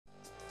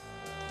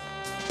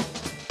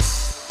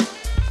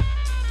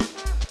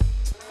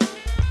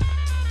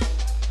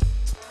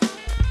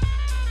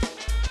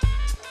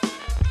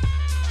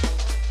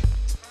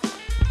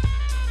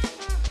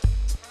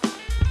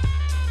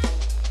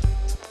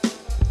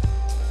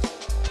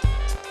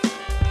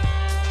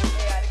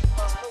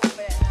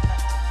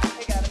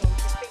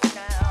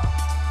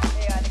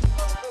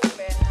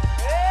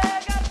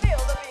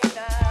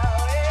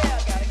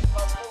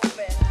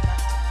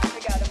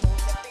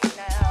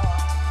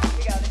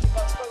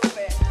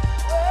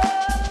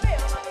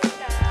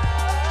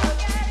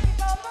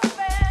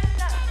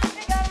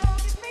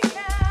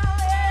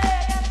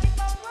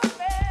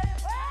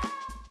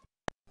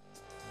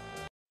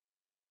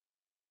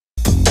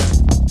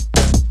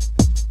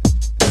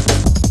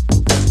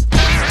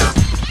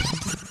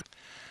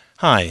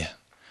Hi,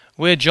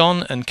 we're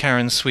John and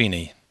Karen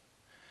Sweeney.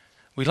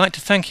 We'd like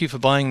to thank you for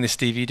buying this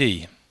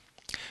DVD.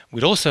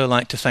 We'd also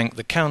like to thank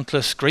the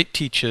countless great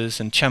teachers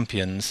and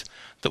champions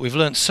that we've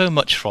learnt so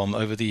much from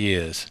over the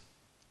years.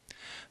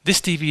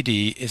 This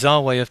DVD is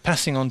our way of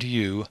passing on to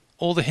you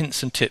all the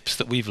hints and tips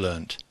that we've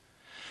learnt,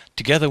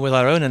 together with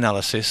our own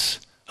analysis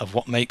of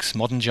what makes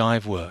modern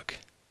jive work.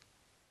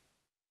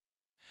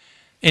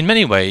 In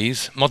many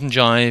ways, modern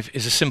jive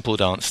is a simple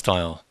dance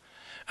style,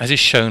 as is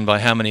shown by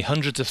how many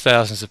hundreds of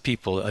thousands of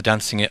people are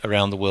dancing it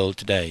around the world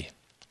today.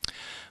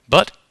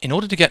 But in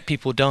order to get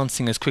people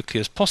dancing as quickly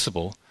as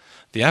possible,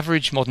 the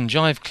average modern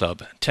jive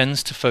club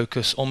tends to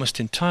focus almost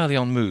entirely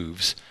on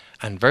moves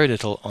and very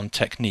little on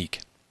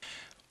technique.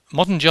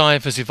 Modern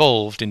jive has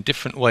evolved in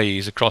different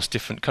ways across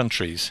different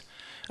countries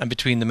and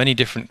between the many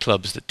different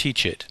clubs that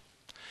teach it.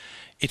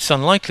 It's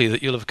unlikely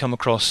that you'll have come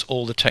across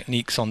all the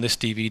techniques on this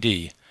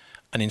DVD,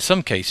 and in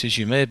some cases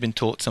you may have been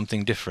taught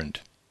something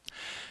different.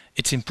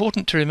 It's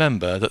important to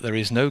remember that there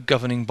is no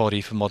governing body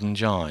for modern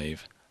jive.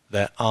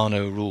 There are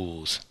no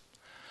rules.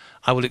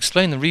 I will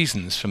explain the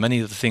reasons for many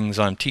of the things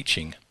I'm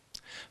teaching.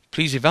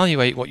 Please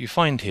evaluate what you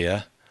find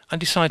here and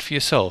decide for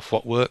yourself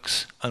what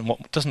works and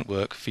what doesn't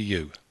work for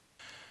you.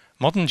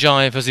 Modern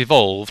jive has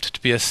evolved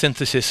to be a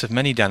synthesis of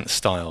many dance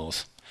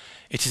styles.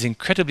 It is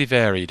incredibly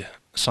varied,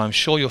 so I'm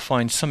sure you'll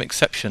find some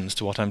exceptions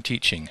to what I'm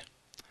teaching.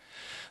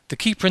 The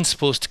key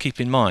principles to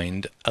keep in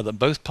mind are that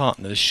both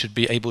partners should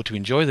be able to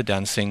enjoy the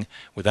dancing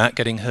without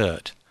getting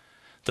hurt,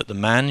 that the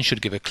man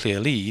should give a clear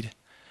lead,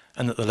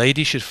 and that the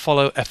lady should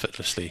follow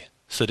effortlessly,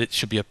 so that it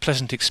should be a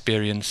pleasant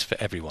experience for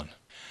everyone.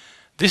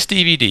 This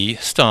DVD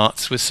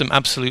starts with some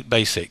absolute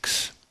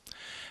basics.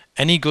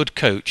 Any good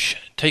coach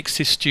takes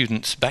his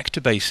students back to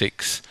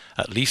basics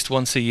at least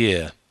once a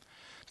year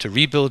to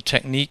rebuild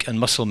technique and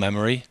muscle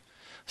memory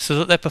so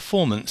that their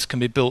performance can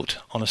be built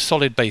on a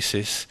solid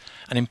basis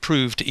and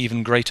improve to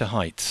even greater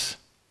heights.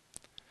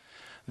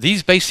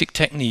 These basic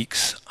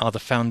techniques are the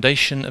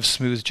foundation of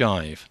smooth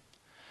jive.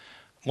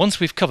 Once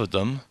we've covered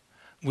them,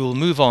 we will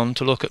move on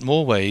to look at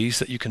more ways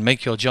that you can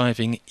make your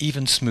jiving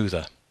even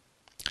smoother.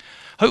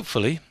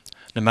 Hopefully,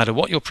 no matter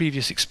what your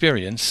previous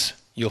experience,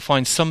 you'll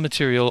find some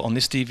material on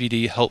this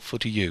DVD helpful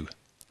to you.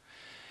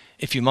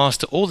 If you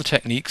master all the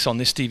techniques on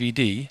this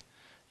DVD,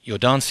 your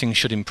dancing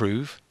should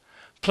improve,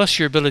 plus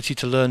your ability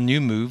to learn new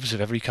moves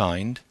of every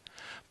kind,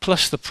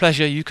 plus the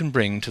pleasure you can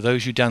bring to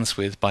those you dance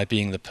with by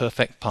being the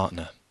perfect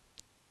partner.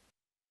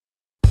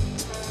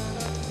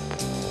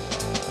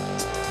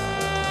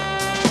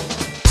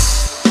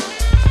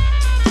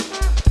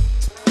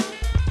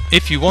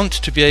 If you want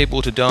to be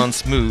able to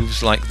dance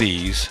moves like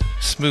these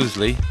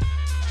smoothly,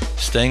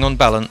 staying on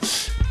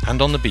balance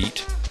and on the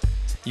beat,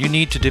 you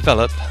need to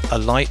develop a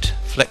light,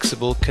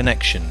 flexible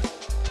connection.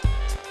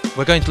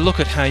 We're going to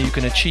look at how you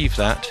can achieve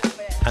that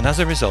and as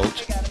a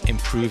result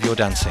improve your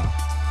dancing.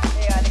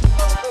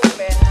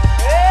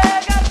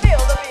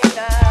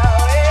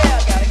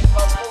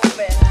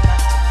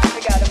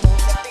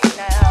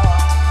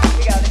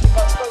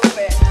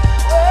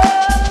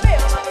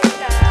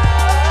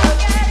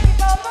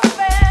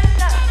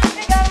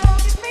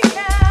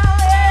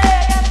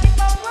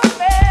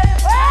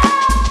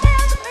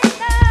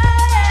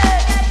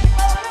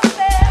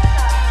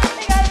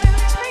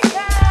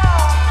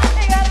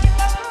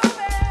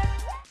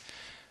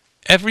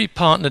 Every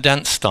partner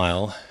dance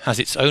style has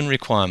its own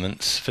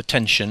requirements for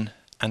tension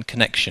and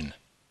connection.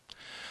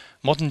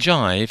 Modern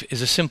jive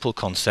is a simple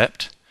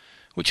concept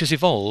which has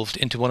evolved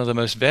into one of the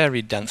most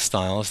varied dance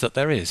styles that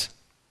there is.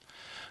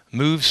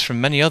 Moves from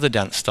many other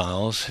dance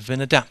styles have been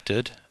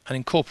adapted and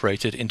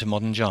incorporated into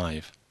modern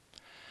jive.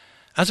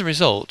 As a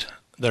result,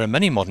 there are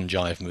many modern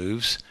jive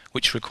moves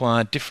which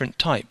require different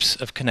types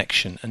of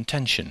connection and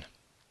tension.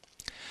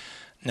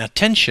 Now,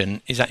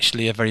 tension is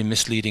actually a very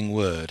misleading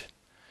word.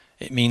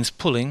 It means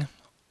pulling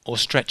or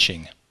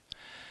stretching,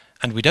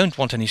 and we don't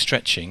want any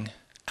stretching,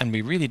 and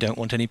we really don't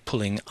want any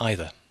pulling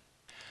either.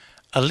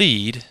 A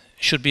lead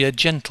should be a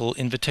gentle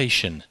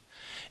invitation.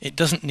 It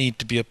doesn't need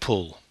to be a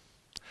pull.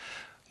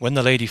 When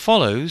the lady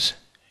follows,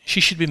 she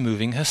should be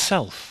moving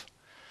herself.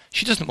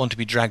 She doesn't want to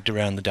be dragged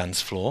around the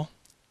dance floor.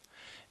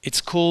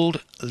 It's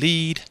called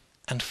lead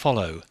and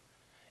follow.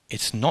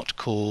 It's not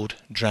called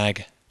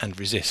drag and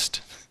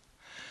resist.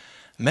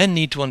 Men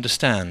need to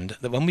understand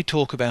that when we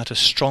talk about a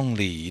strong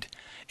lead,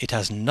 it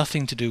has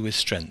nothing to do with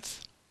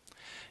strength.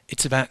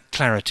 It's about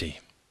clarity.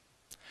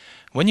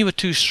 When you are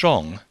too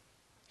strong,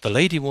 the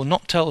lady will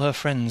not tell her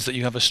friends that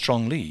you have a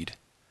strong lead.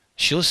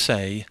 She'll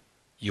say,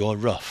 "You're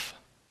rough."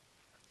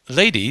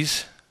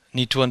 Ladies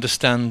need to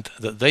understand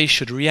that they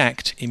should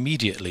react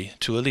immediately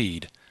to a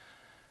lead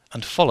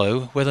and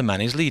follow where the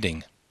man is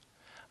leading,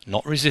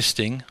 not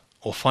resisting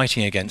or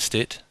fighting against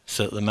it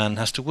so that the man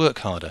has to work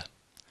harder.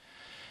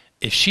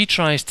 If she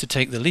tries to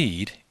take the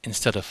lead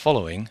instead of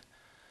following,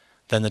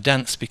 then the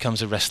dance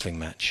becomes a wrestling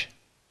match.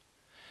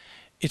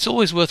 It's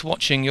always worth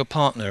watching your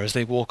partner as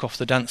they walk off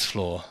the dance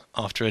floor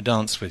after a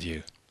dance with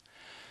you.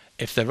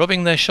 If they're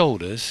rubbing their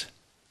shoulders,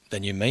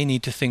 then you may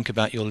need to think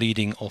about your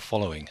leading or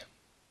following.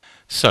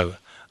 So,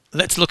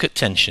 let's look at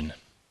tension.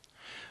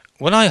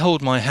 when I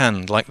hold my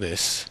hand like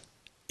this,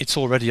 it's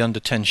already under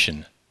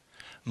tension.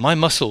 My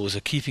muscles are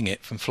keeping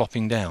it from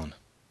flopping down.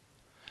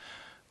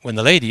 When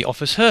the lady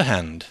offers her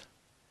hand,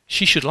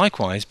 she should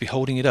likewise be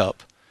holding it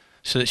up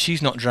so that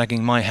she's not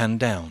dragging my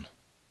hand down.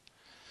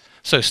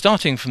 So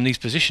starting from these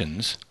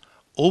positions,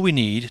 all we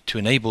need to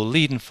enable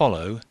lead and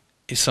follow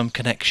is some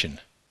connection.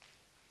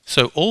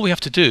 So all we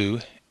have to do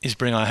is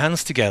bring our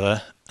hands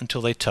together until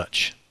they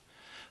touch.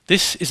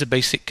 This is a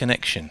basic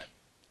connection.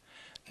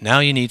 Now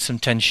you need some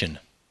tension.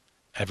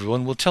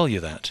 Everyone will tell you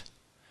that.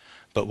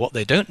 But what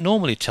they don't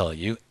normally tell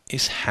you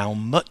is how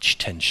much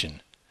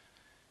tension.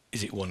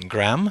 Is it 1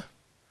 gram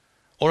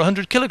or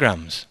 100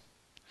 kilograms?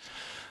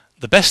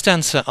 The best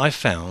answer I've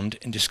found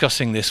in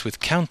discussing this with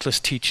countless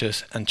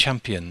teachers and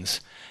champions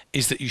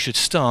is that you should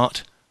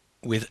start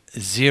with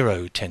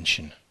 0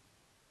 tension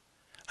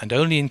and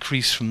only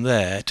increase from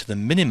there to the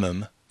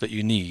minimum that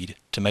you need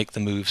to make the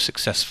move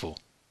successful.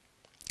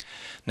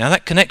 Now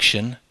that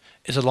connection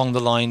is along the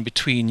line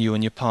between you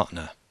and your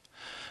partner.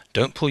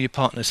 Don't pull your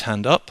partner's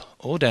hand up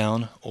or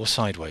down or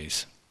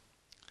sideways.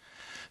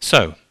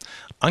 So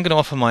I'm going to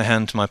offer my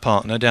hand to my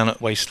partner down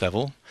at waist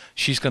level.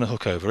 She's going to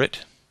hook over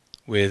it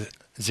with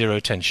 0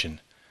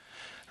 tension.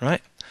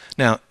 Right?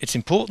 Now it's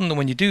important that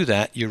when you do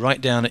that you write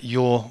down at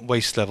your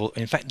waist level,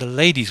 in fact the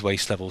lady's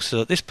waist level, so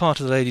that this part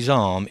of the lady's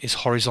arm is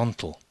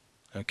horizontal.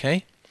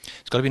 Okay?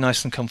 It's got to be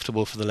nice and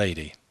comfortable for the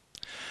lady.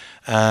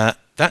 That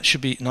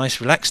should be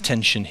nice relaxed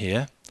tension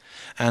here,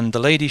 and the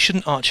lady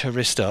shouldn't arch her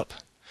wrist up,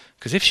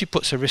 because if she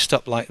puts her wrist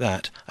up like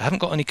that, I haven't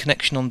got any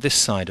connection on this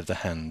side of the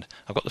hand.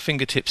 I've got the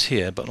fingertips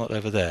here but not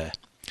over there.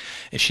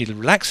 If she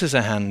relaxes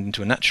her hand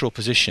into a natural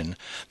position,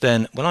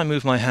 then when I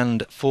move my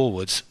hand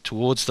forwards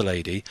towards the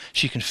lady,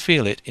 she can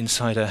feel it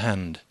inside her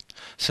hand.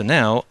 So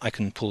now I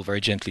can pull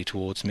very gently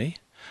towards me,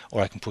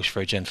 or I can push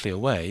very gently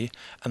away,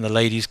 and the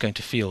lady's going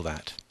to feel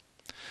that.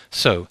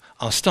 So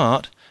I'll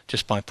start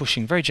just by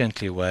pushing very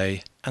gently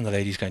away, and the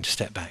lady's going to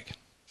step back.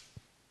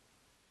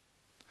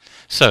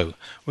 So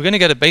we're going to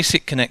get a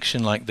basic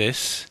connection like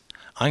this.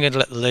 I'm going to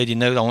let the lady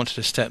know that I want her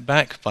to step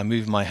back by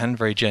moving my hand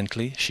very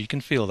gently. She can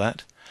feel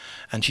that,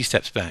 and she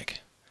steps back.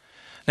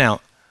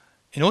 Now,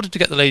 in order to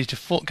get the lady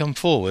to come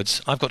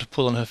forwards, I've got to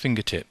pull on her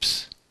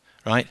fingertips,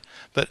 right?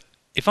 But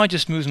if I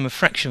just move them a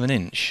fraction of an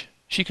inch,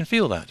 she can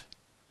feel that,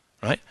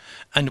 right?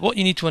 And what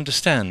you need to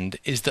understand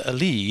is that a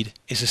lead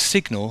is a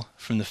signal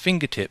from the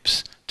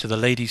fingertips to the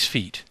lady's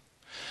feet.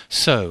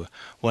 So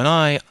when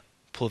I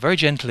pull very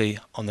gently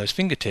on those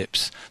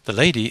fingertips, the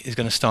lady is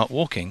going to start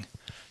walking.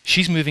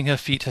 She's moving her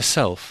feet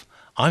herself.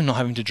 I'm not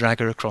having to drag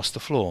her across the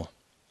floor.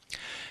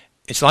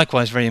 It's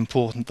likewise very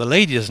important the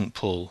lady doesn't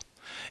pull.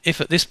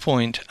 If at this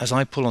point, as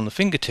I pull on the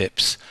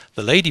fingertips,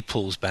 the lady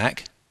pulls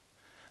back,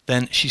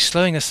 then she's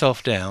slowing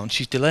herself down,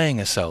 she's delaying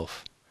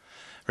herself.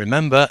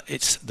 Remember,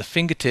 it's the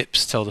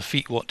fingertips tell the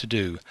feet what to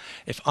do.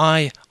 If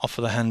I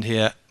offer the hand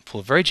here,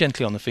 pull very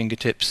gently on the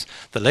fingertips,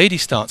 the lady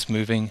starts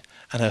moving,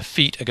 and her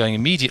feet are going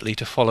immediately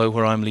to follow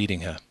where I'm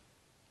leading her.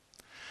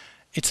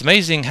 It's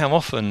amazing how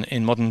often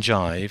in modern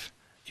jive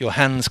your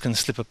hands can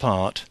slip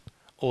apart,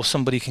 or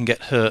somebody can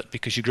get hurt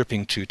because you're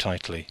gripping too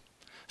tightly.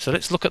 So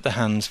let's look at the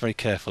hands very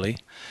carefully.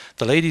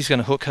 The lady's going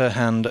to hook her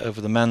hand over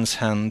the man's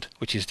hand,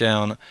 which is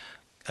down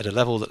at a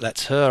level that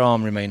lets her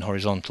arm remain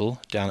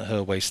horizontal, down at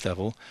her waist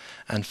level,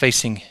 and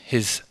facing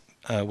his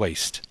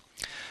waist.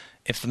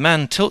 If the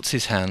man tilts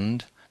his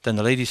hand, then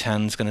the lady's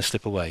hand's going to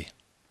slip away.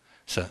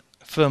 So,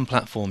 firm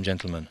platform,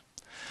 gentlemen.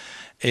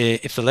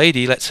 If the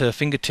lady lets her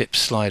fingertips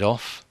slide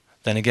off,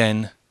 then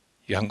again,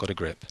 you haven't got a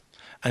grip.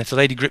 And if the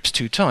lady grips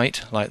too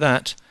tight, like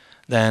that,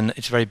 then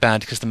it's very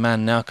bad because the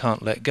man now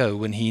can't let go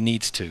when he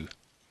needs to.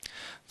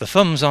 The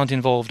thumbs aren't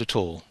involved at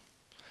all.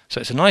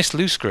 So it's a nice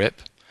loose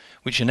grip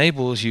which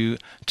enables you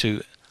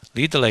to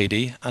lead the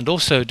lady and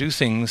also do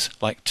things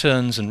like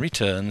turns and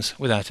returns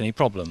without any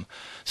problem.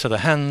 So the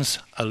hands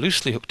are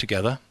loosely hooked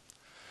together,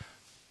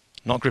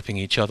 not gripping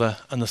each other,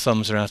 and the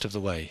thumbs are out of the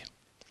way.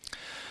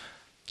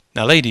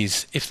 Now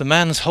ladies, if the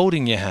man's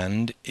holding your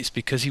hand, it's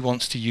because he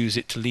wants to use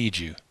it to lead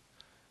you.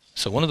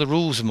 So one of the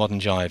rules of modern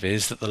jive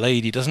is that the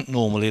lady doesn't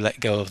normally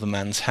let go of the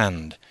man's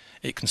hand.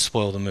 It can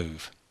spoil the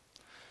move.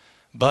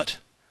 But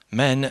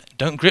men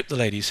don't grip the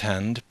lady's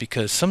hand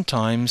because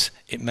sometimes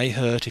it may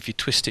hurt if you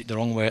twist it the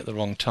wrong way at the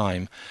wrong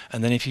time,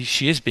 and then if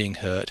she is being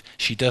hurt,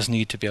 she does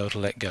need to be able to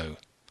let go.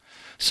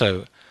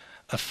 So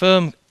a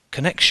firm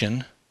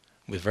connection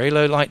with very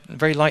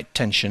light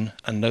tension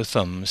and no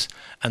thumbs,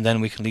 and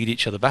then we can lead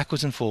each other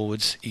backwards and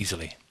forwards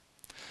easily.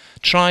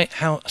 Try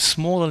how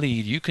small a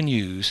lead you can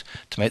use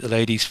to make the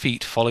lady's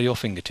feet follow your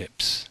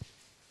fingertips.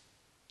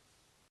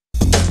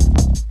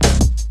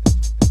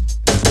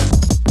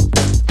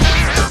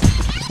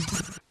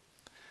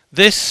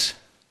 This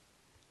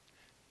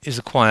is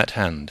a quiet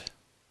hand.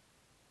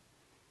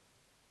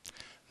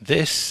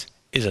 This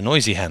is a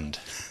noisy hand.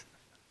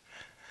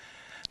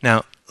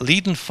 Now,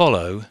 lead and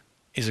follow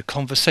is a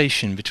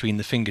conversation between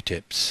the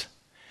fingertips.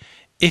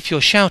 If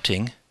you're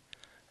shouting,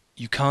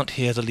 you can't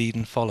hear the lead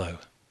and follow.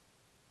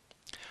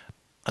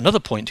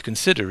 Another point to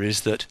consider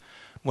is that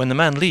when the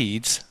man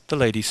leads, the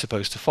lady's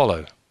supposed to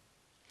follow.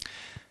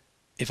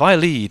 if I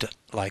lead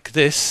like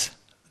this,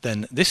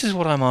 then this is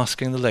what I'm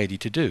asking the lady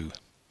to do.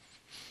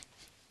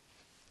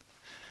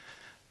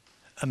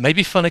 It may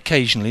be fun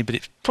occasionally, but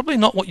it's probably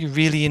not what you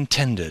really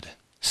intended.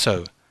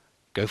 So,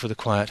 go for the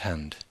quiet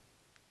hand.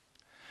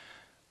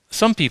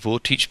 Some people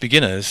teach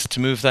beginners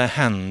to move their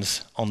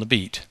hands on the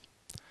beat.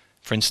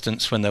 For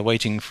instance, when they're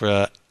waiting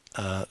for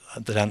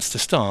the dance to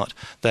start,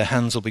 their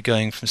hands will be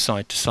going from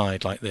side to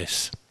side like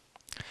this.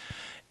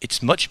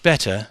 It's much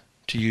better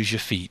to use your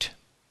feet.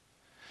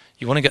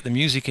 You want to get the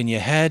music in your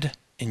head,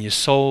 in your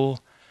soul,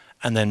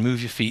 and then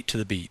move your feet to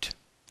the beat.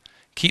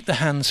 Keep the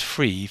hands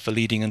free for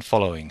leading and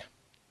following.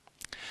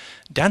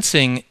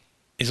 Dancing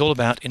is all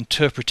about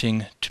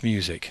interpreting to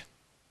music.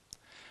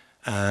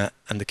 And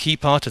the key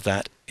part of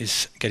that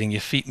is getting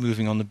your feet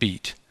moving on the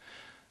beat.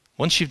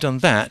 Once you've done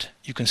that,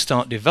 you can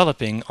start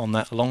developing on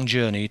that long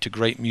journey to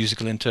great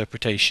musical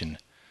interpretation.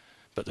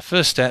 But the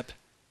first step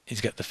is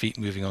get the feet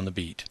moving on the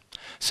beat.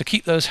 So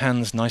keep those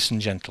hands nice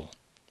and gentle.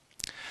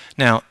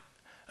 Now,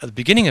 at the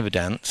beginning of a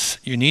dance,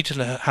 you need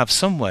to have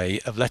some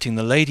way of letting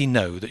the lady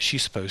know that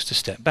she's supposed to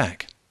step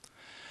back.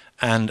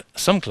 And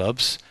some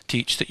clubs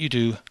teach that you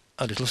do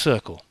a little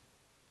circle.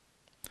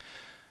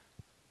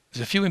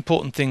 There's a few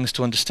important things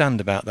to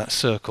understand about that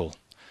circle.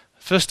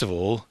 First of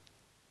all,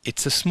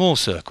 it's a small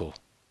circle,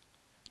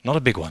 not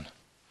a big one.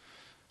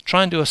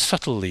 Try and do a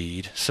subtle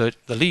lead, so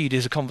the lead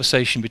is a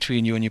conversation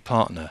between you and your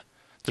partner.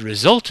 The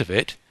result of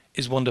it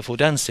is wonderful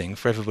dancing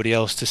for everybody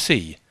else to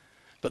see,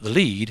 but the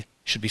lead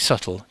should be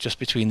subtle, just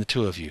between the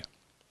two of you.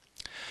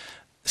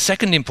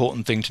 Second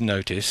important thing to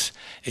notice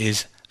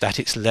is that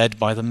it's led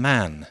by the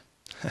man.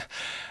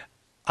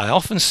 I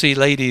often see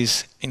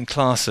ladies in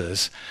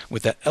classes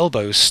with their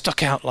elbows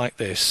stuck out like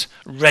this,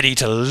 ready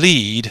to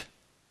lead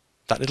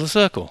that little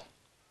circle.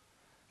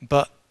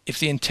 But if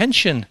the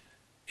intention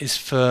is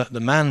for the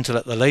man to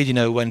let the lady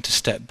know when to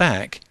step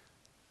back,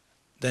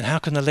 then how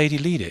can the lady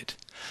lead it?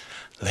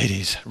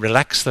 Ladies,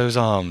 relax those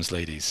arms,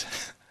 ladies.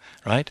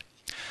 Right?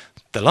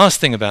 The last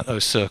thing about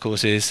those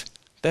circles is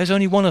there's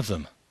only one of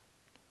them.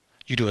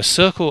 You do a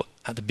circle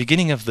at the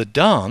beginning of the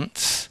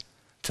dance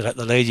to let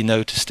the lady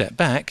know to step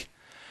back,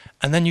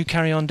 and then you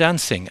carry on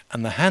dancing,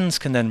 and the hands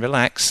can then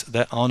relax.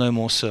 There are no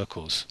more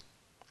circles.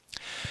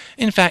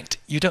 In fact,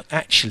 you don't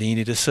actually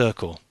need a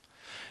circle.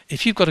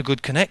 If you've got a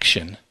good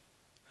connection,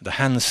 the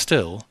hands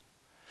still,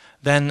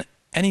 then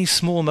any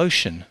small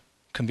motion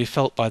can be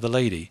felt by the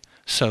lady.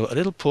 So a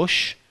little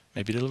push,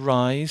 maybe a little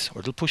rise, or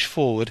a little push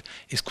forward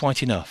is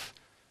quite enough.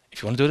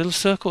 If you want to do a little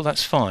circle,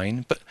 that's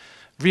fine, but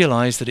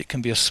realize that it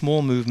can be a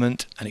small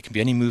movement, and it can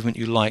be any movement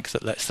you like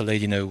that lets the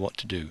lady know what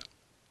to do.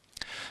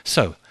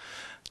 So,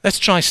 let's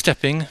try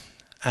stepping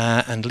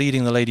and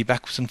leading the lady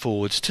backwards and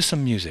forwards to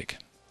some music.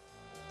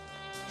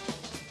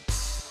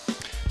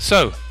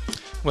 So,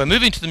 we're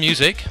moving to the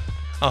music,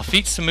 our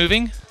feet are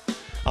moving,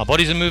 our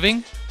bodies are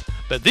moving,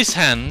 but this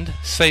hand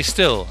stays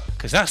still,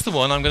 because that's the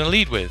one I'm going to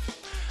lead with.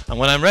 And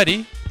when I'm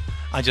ready,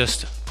 I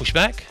just push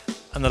back,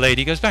 and the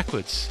lady goes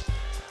backwards.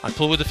 I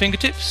pull with the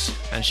fingertips,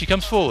 and she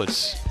comes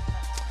forwards.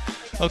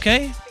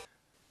 Okay?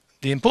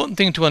 The important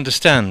thing to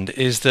understand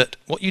is that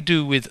what you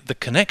do with the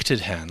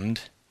connected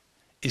hand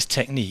is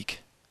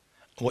technique.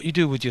 What you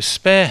do with your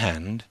spare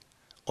hand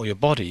or your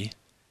body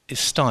is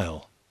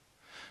style.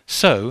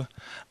 So,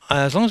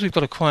 as long as we've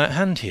got a quiet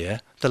hand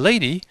here, the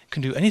lady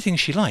can do anything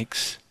she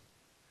likes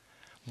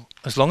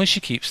as long as she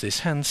keeps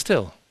this hand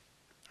still.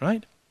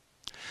 Right?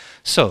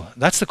 So,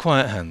 that's the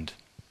quiet hand.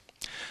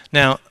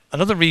 Now,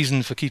 another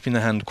reason for keeping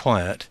the hand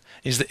quiet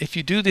is that if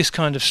you do this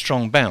kind of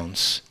strong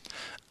bounce,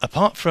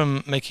 apart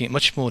from making it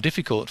much more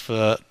difficult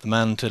for the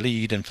man to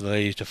lead and for the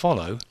lady to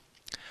follow,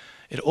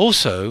 it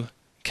also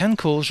can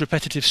cause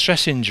repetitive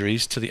stress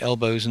injuries to the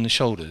elbows and the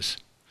shoulders.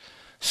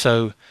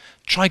 So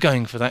try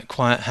going for that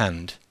quiet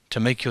hand to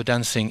make your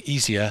dancing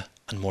easier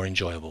and more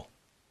enjoyable.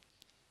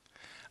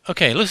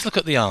 Okay, let's look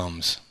at the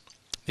arms.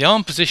 The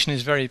arm position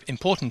is very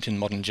important in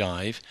modern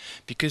jive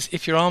because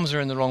if your arms are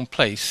in the wrong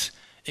place,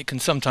 it can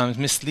sometimes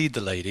mislead the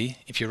lady.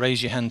 If you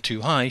raise your hand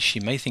too high, she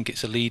may think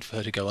it's a lead for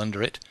her to go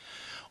under it,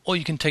 or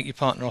you can take your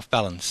partner off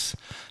balance.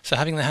 So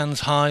having the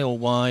hands high or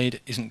wide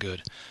isn't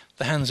good.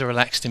 The hands are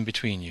relaxed in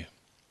between you.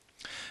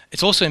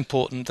 It's also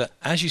important that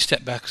as you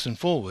step backwards and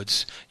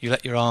forwards, you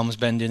let your arms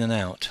bend in and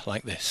out,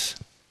 like this.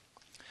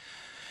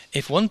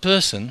 If one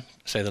person,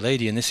 say the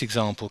lady in this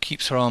example,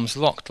 keeps her arms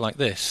locked like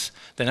this,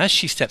 then as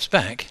she steps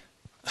back,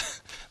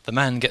 the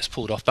man gets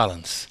pulled off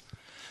balance.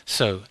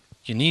 So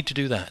you need to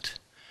do that.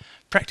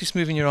 Practice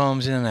moving your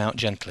arms in and out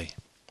gently.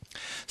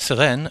 So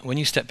then, when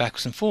you step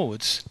backwards and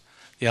forwards,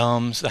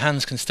 the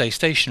hands can stay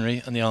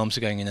stationary and the arms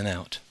are going in and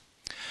out.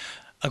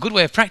 A good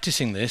way of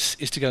practicing this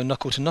is to go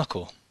knuckle to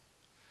knuckle.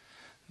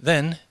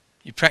 Then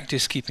you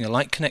practice keeping a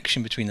light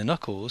connection between the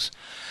knuckles,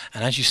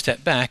 and as you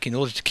step back, in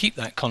order to keep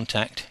that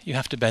contact, you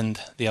have to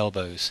bend the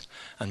elbows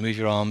and move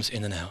your arms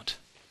in and out.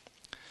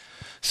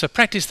 So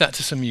practice that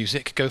to some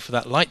music, go for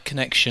that light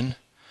connection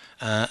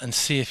and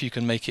see if you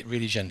can make it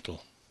really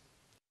gentle.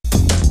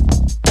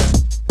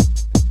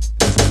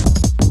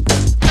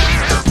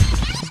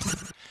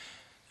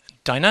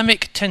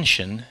 Dynamic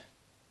tension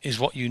is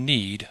what you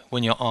need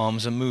when your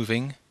arms are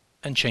moving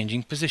and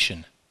changing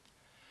position,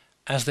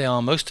 as they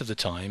are most of the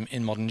time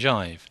in modern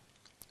jive.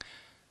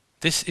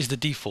 This is the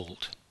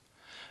default.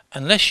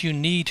 Unless you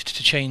need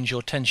to change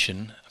your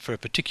tension for a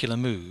particular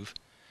move,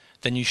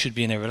 then you should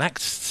be in a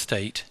relaxed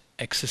state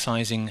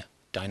exercising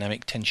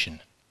dynamic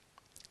tension.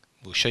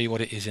 We'll show you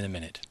what it is in a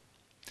minute.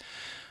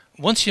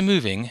 Once you're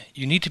moving,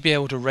 you need to be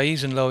able to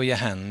raise and lower your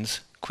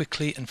hands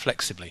quickly and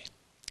flexibly.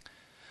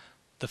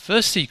 The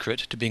first secret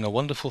to being a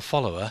wonderful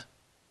follower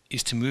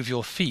is to move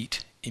your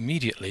feet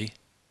immediately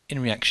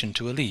in reaction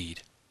to a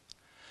lead.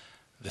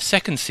 The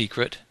second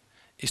secret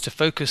is to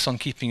focus on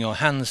keeping your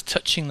hands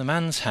touching the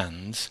man's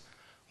hands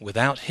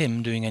without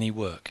him doing any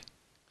work.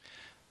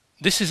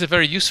 This is a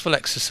very useful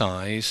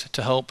exercise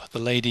to help the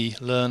lady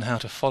learn how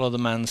to follow the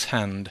man's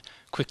hand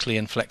quickly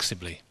and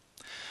flexibly.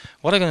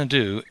 What I'm going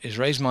to do is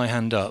raise my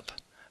hand up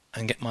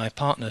and get my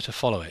partner to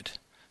follow it.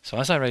 So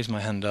as I raise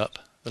my hand up,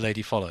 the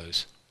lady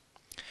follows.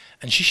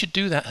 And she should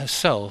do that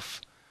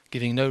herself,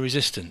 giving no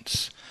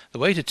resistance. The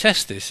way to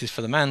test this is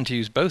for the man to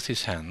use both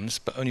his hands,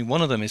 but only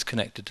one of them is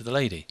connected to the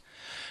lady.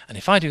 And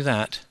if I do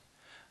that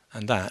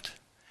and that,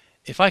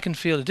 if I can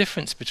feel a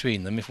difference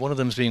between them, if one of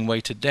them is being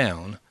weighted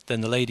down,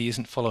 then the lady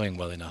isn't following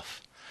well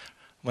enough.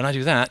 When I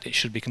do that, it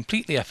should be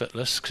completely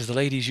effortless because the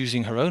lady is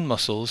using her own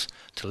muscles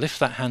to lift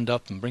that hand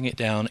up and bring it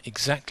down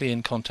exactly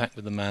in contact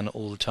with the man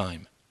all the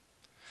time.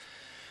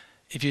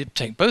 If you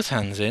take both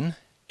hands in,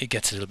 it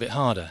gets a little bit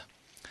harder.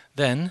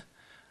 Then,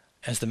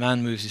 as the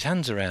man moves his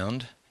hands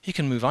around, he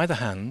can move either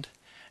hand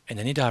in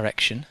any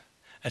direction,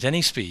 at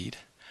any speed,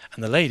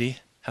 and the lady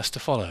has to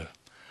follow,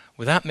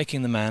 without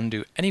making the man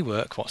do any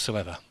work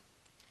whatsoever.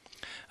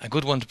 A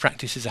good one to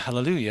practice is a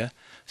hallelujah.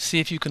 See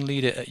if you can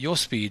lead it at your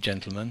speed,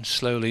 gentlemen,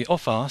 slowly or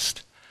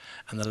fast,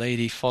 and the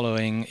lady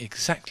following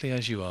exactly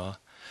as you are,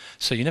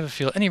 so you never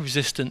feel any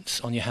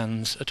resistance on your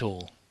hands at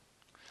all.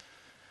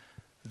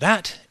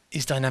 That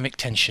is dynamic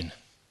tension.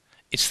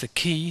 It's the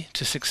key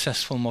to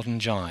successful modern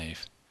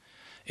jive.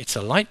 It's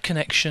a light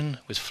connection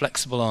with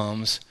flexible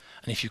arms,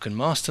 and if you can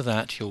master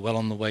that, you're well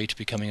on the way to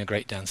becoming a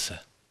great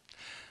dancer.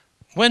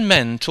 When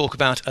men talk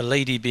about a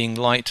lady being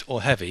light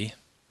or heavy,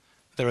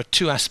 there are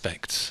two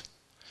aspects.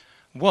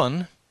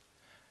 One,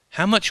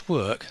 how much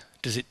work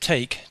does it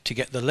take to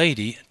get the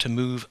lady to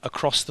move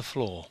across the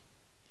floor?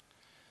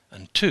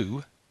 And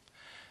two,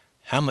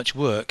 how much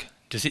work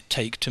does it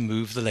take to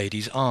move the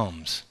lady's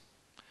arms?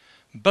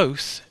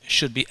 Both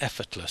should be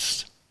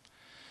effortless.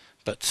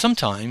 But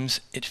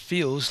sometimes it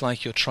feels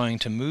like you're trying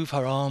to move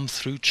her arm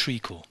through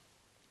treacle.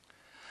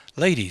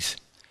 Ladies,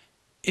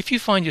 if you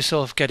find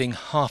yourself getting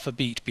half a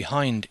beat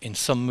behind in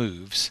some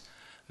moves,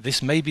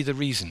 this may be the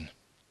reason.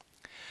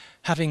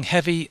 Having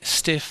heavy,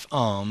 stiff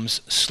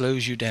arms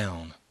slows you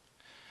down.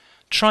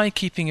 Try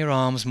keeping your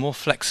arms more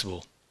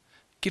flexible.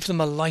 Give them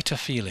a lighter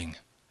feeling.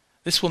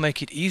 This will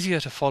make it easier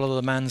to follow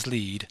the man's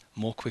lead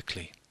more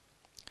quickly.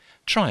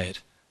 Try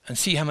it and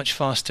see how much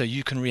faster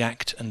you can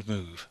react and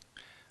move.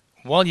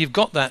 While you've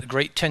got that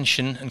great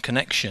tension and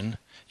connection,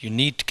 you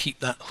need to keep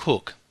that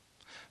hook,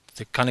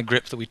 the kind of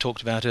grip that we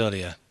talked about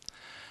earlier.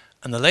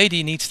 And the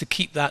lady needs to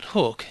keep that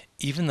hook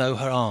even though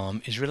her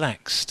arm is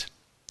relaxed.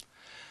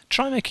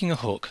 Try making a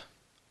hook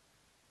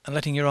and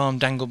letting your arm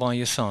dangle by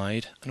your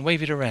side and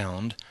wave it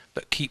around,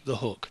 but keep the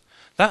hook.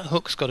 That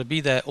hook's got to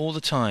be there all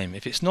the time.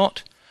 If it's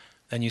not,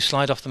 then you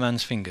slide off the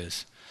man's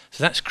fingers.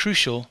 So that's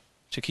crucial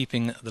to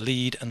keeping the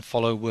lead and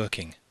follow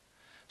working.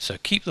 So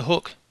keep the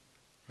hook,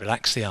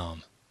 relax the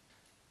arm.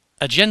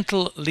 A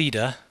gentle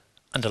leader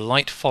and a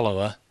light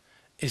follower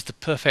is the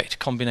perfect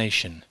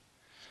combination.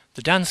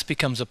 The dance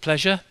becomes a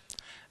pleasure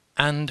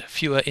and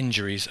fewer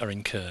injuries are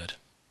incurred.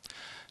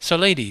 So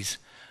ladies,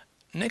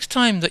 next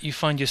time that you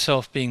find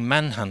yourself being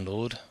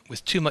manhandled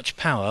with too much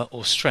power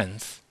or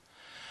strength,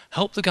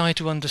 help the guy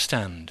to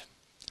understand.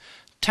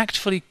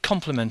 Tactfully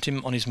compliment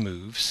him on his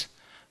moves,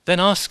 then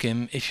ask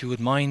him if he would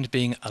mind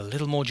being a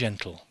little more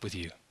gentle with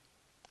you.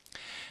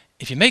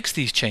 If he makes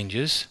these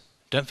changes,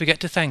 don't forget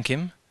to thank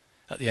him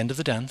at the end of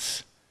the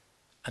dance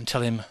and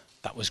tell him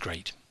that was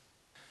great.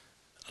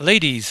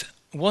 Ladies,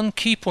 one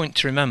key point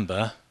to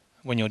remember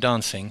when you're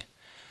dancing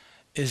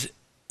is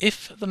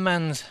if the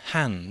man's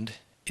hand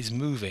is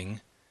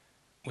moving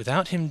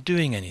without him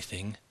doing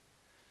anything,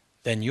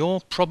 then you're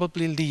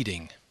probably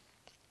leading.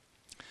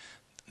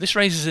 This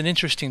raises an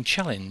interesting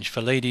challenge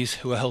for ladies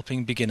who are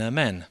helping beginner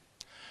men.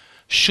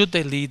 Should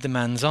they lead the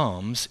man's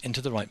arms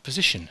into the right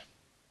position?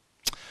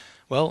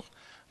 Well,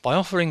 by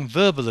offering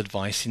verbal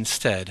advice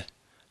instead,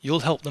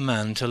 you'll help the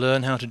man to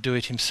learn how to do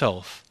it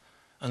himself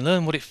and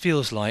learn what it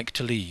feels like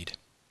to lead.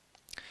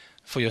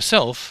 For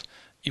yourself,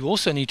 you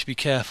also need to be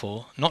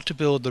careful not to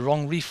build the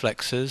wrong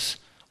reflexes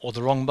or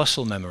the wrong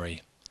muscle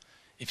memory.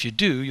 If you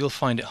do, you'll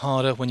find it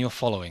harder when you're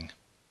following.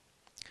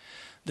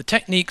 The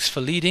techniques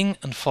for leading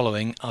and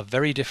following are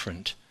very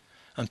different,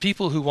 and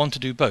people who want to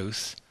do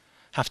both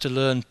have to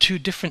learn two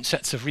different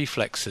sets of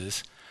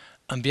reflexes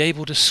and be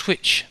able to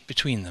switch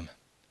between them.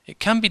 It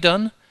can be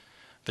done,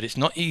 but it's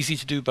not easy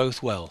to do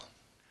both well.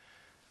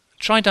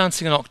 Try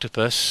dancing an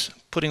octopus,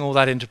 putting all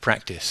that into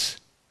practice.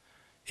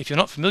 If you're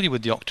not familiar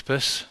with the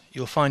octopus,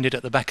 you'll find it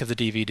at the back of the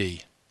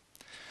DVD.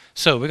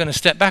 So we're going to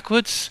step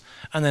backwards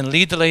and then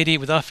lead the lady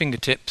with our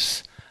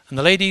fingertips, and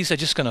the ladies are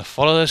just going to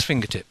follow those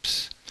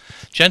fingertips.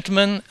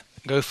 Gentlemen,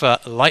 go for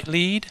light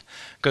lead,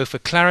 go for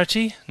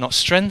clarity, not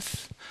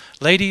strength.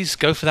 Ladies,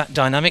 go for that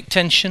dynamic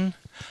tension,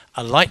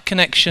 a light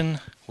connection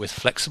with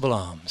flexible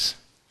arms.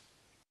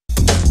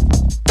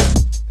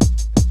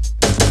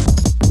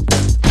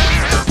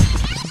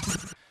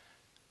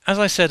 As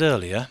I said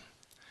earlier,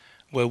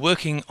 we're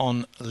working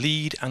on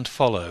lead and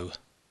follow,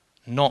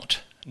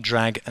 not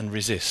drag and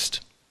resist.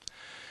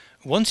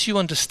 Once you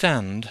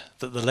understand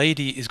that the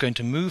lady is going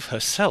to move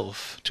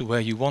herself to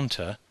where you want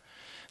her,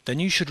 then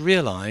you should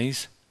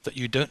realize that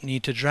you don't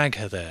need to drag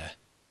her there.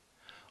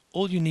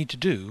 All you need to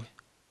do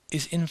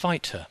is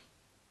invite her.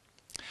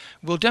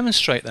 We'll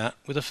demonstrate that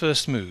with a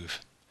first move.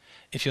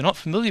 If you're not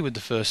familiar with the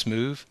first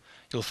move,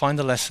 you'll find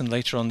the lesson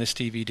later on this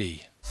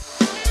DVD.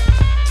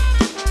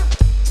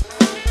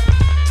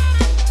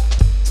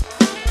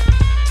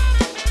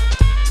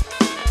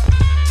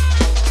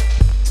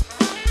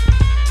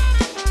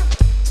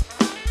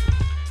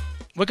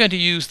 We're going to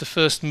use the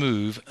first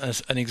move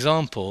as an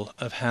example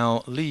of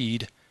how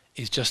lead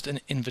is just an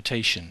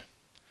invitation.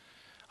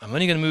 I'm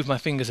only going to move my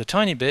fingers a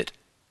tiny bit,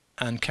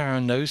 and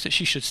Karen knows that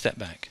she should step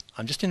back.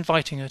 I'm just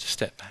inviting her to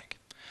step back.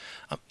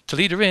 To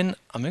lead her in,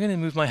 I'm going to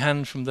move my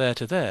hand from there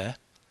to there,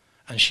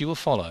 and she will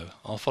follow.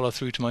 I'll follow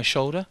through to my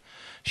shoulder.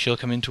 She'll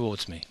come in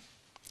towards me.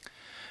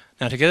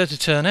 Now, to get her to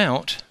turn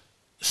out,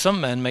 some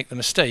men make the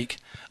mistake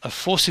of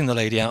forcing the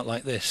lady out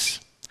like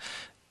this.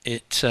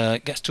 It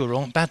gets to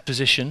a bad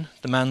position.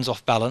 The man's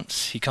off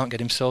balance. He can't get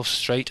himself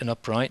straight and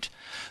upright.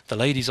 The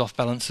lady's off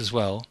balance as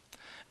well.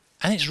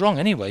 And it's wrong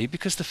anyway,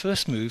 because the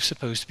first move's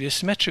supposed to be a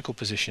symmetrical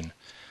position.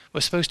 We're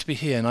supposed to be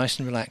here, nice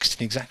and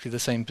relaxed, in exactly the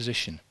same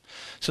position.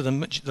 So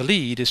the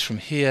lead is from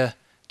here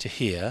to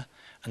here,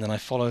 and then I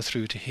follow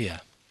through to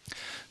here.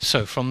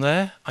 So from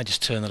there, I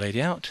just turn the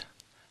lady out,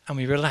 and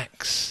we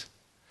relax.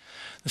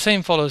 The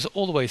same follows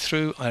all the way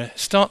through. I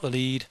start the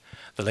lead,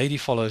 the lady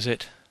follows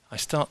it. I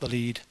start the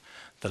lead,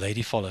 the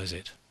lady follows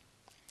it.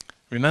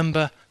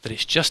 Remember that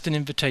it's just an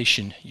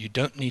invitation. You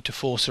don't need to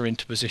force her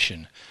into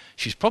position.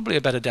 She's probably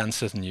a better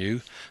dancer than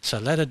you, so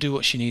let her do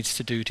what she needs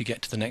to do to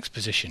get to the next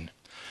position.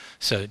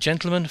 So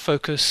gentlemen,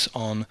 focus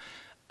on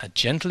a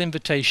gentle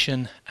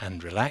invitation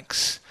and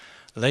relax.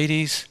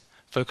 Ladies,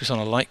 focus on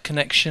a light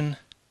connection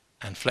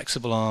and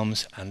flexible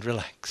arms and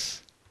relax.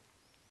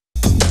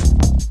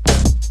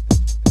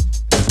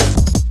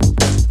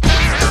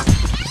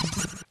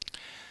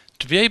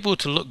 To be able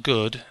to look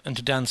good and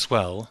to dance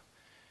well,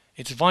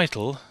 it's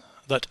vital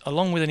that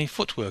along with any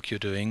footwork you're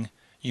doing,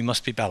 you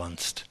must be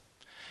balanced.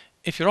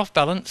 If you're off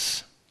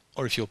balance,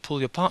 or if you'll pull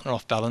your partner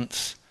off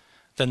balance,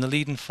 then the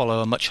lead and follow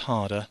are much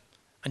harder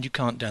and you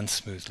can't dance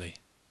smoothly.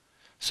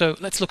 So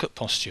let's look at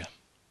posture.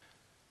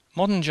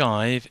 Modern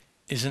jive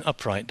is an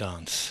upright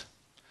dance,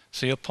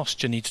 so your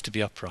posture needs to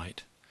be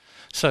upright.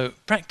 So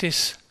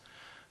practice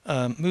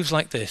moves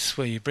like this,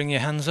 where you bring your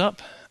hands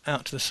up,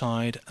 out to the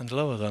side and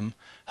lower them,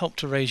 help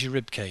to raise your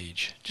rib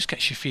cage, just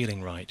gets you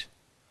feeling right.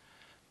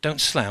 Don't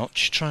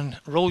slouch, try and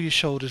roll your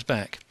shoulders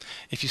back.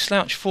 If you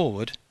slouch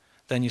forward,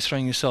 then you're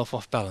throwing yourself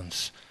off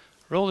balance.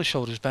 Roll the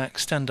shoulders back,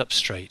 stand up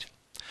straight.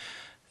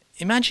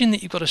 Imagine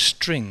that you've got a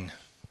string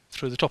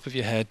through the top of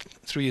your head,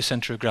 through your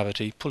centre of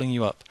gravity, pulling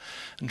you up,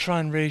 and try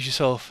and raise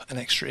yourself an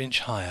extra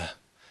inch higher,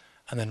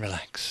 and then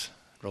relax.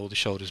 Roll the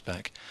shoulders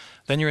back.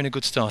 Then you're in a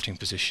good starting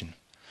position.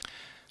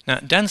 Now,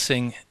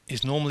 dancing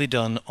is normally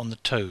done on the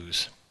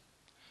toes.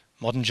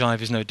 Modern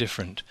jive is no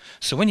different.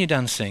 So when you're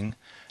dancing,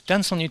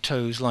 dance on your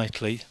toes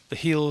lightly. The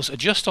heels are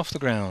just off the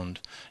ground.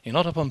 You're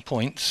not up on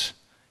points,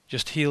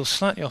 just heels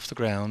slightly off the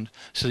ground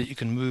so that you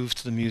can move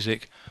to the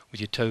music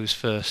with your toes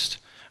first,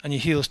 and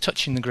your heels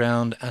touching the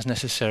ground as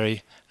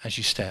necessary as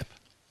you step.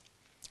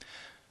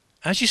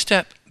 As you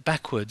step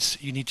backwards,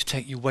 you need to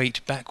take your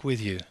weight back with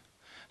you.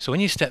 So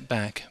when you step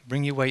back,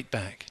 bring your weight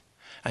back.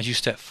 As you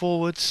step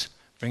forwards,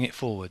 bring it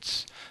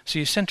forwards. So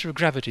your centre of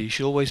gravity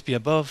should always be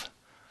above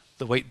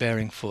the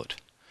weight-bearing foot,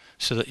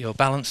 so that you're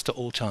balanced at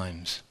all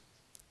times.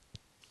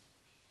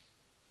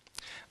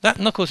 That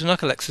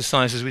knuckle-to-knuckle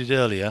exercise, as we did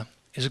earlier,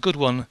 is a good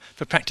one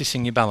for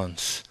practicing your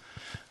balance.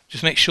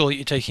 Just make sure that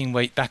you're taking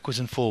weight backwards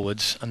and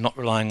forwards and not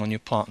relying on your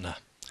partner.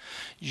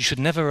 You should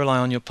never rely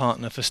on your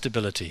partner for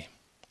stability.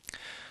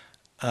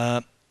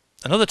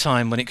 Another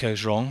time when it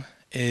goes wrong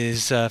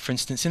is, for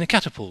instance, in a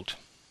catapult.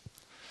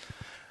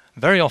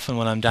 Very often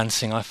when I'm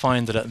dancing, I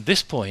find that at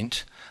this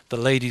point the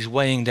lady's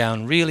weighing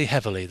down really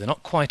heavily. They're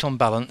not quite on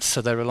balance,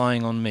 so they're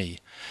relying on me.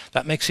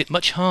 That makes it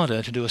much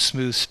harder to do a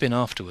smooth spin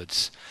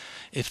afterwards.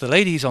 If the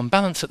lady's on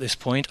balance at this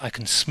point, I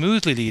can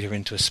smoothly lead her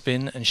into a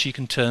spin and she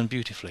can turn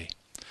beautifully.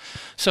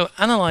 So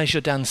analyse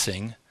your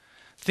dancing,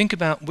 think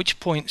about which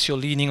points you're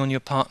leaning on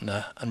your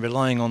partner and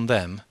relying on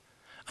them,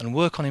 and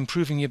work on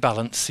improving your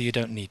balance so you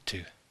don't need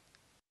to.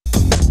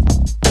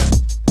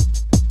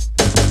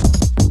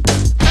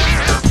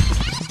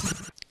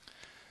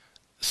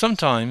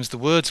 Sometimes the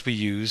words we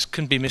use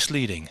can be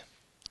misleading.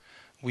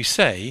 We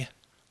say,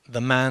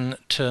 the man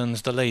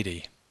turns the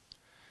lady.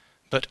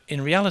 But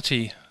in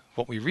reality,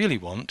 what we really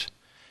want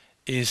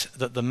is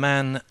that the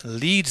man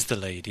leads the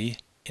lady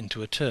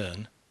into a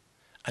turn,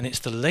 and it's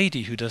the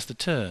lady who does the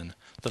turn.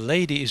 The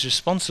lady is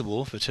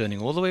responsible for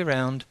turning all the way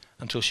around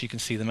until she can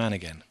see the man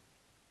again.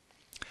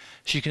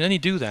 She can only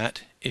do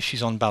that if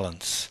she's on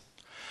balance.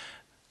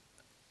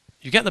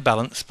 You get the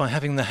balance by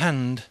having the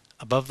hand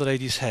above the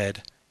lady's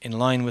head in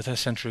line with her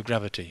centre of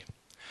gravity.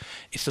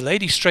 If the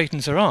lady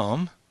straightens her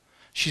arm,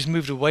 she's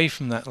moved away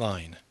from that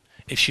line.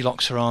 If she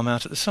locks her arm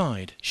out at the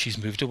side, she's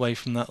moved away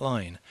from that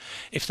line.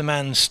 If the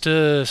man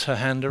stirs her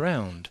hand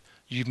around,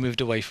 you've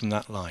moved away from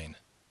that line.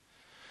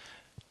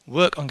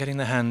 Work on getting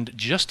the hand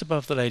just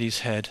above the lady's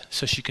head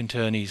so she can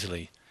turn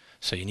easily.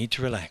 So you need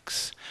to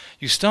relax.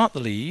 You start the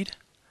lead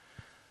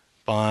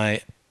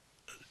by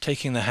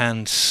taking the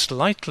hand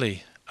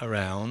slightly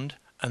around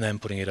and then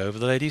putting it over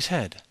the lady's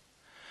head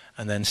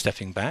and then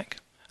stepping back.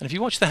 And if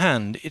you watch the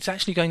hand, it's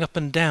actually going up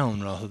and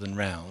down rather than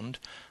round.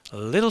 A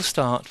little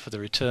start for the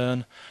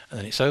return, and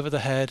then it's over the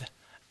head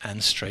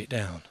and straight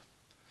down.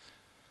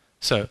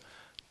 So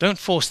don't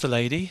force the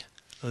lady,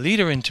 lead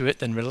her into it,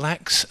 then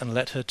relax and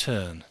let her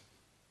turn.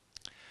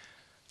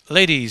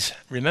 Ladies,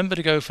 remember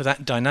to go for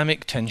that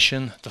dynamic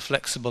tension, the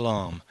flexible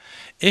arm.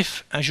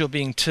 If, as you're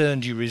being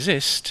turned, you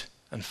resist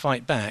and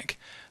fight back,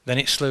 then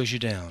it slows you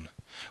down.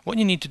 What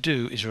you need to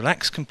do is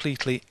relax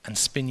completely and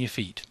spin your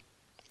feet.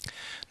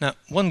 Now,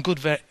 one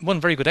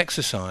very good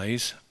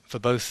exercise for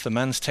both the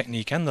man's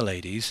technique and the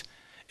ladies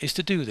is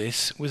to do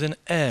this with an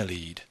air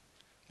lead.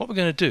 What we're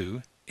going to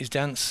do is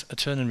dance a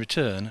turn and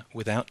return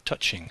without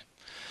touching.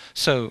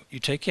 So you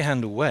take your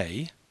hand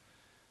away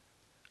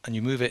and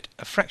you move it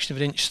a fraction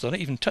of an inch, so not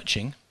even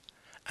touching,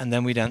 and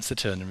then we dance the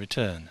turn and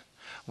return.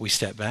 We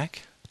step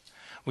back,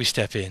 we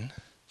step in,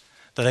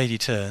 the lady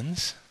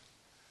turns,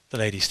 the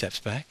lady steps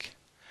back,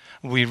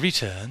 we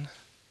return,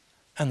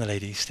 and the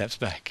lady steps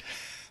back.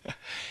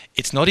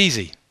 It's not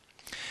easy.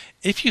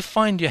 If you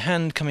find your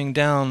hand coming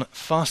down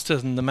faster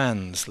than the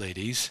man's,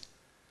 ladies,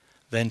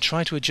 then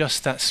try to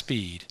adjust that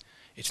speed.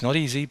 It's not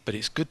easy, but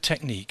it's good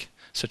technique,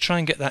 so try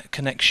and get that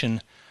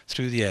connection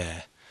through the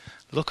air.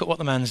 Look at what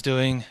the man's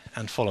doing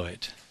and follow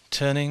it.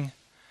 Turning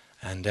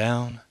and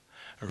down,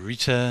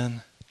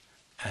 return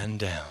and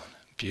down.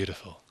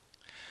 Beautiful.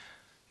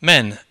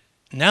 Men,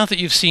 now that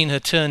you've seen her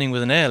turning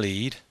with an air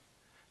lead,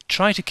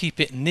 try to keep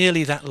it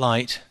nearly that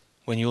light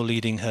when you're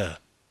leading her.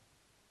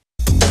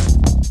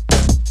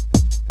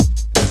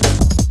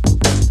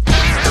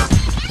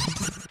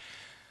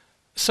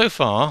 So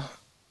far,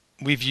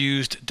 we've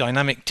used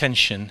dynamic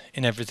tension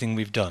in everything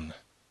we've done,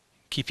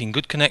 keeping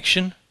good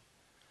connection,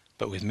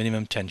 but with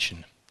minimum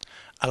tension,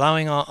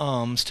 allowing our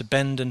arms to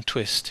bend and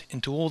twist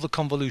into all the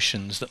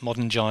convolutions that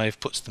modern jive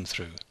puts them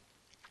through.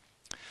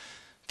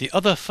 The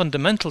other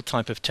fundamental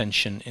type of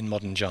tension in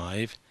modern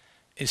jive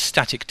is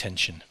static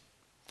tension.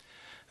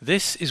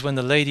 This is when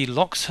the lady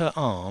locks her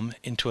arm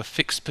into a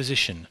fixed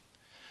position,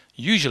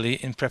 usually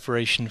in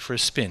preparation for a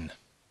spin.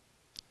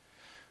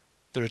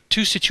 There are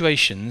two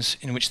situations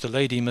in which the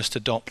lady must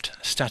adopt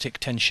static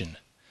tension.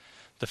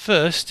 The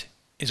first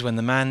is when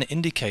the man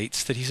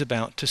indicates that he's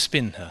about to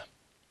spin her.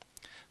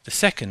 The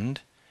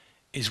second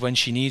is when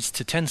she needs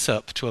to tense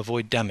up to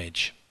avoid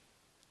damage.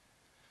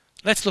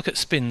 Let's look at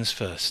spins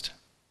first.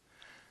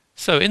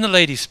 So in the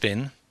lady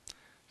spin,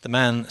 the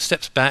man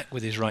steps back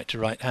with his right to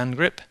right hand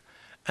grip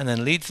and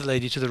then leads the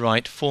lady to the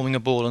right, forming a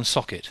ball and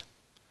socket.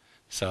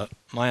 So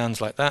my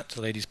hand's like that,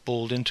 the lady's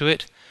balled into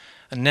it,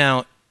 and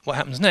now what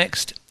happens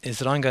next is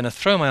that I'm going to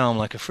throw my arm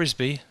like a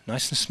frisbee,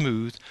 nice and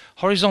smooth,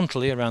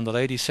 horizontally around the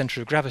lady's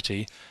centre of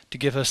gravity to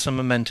give her some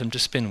momentum to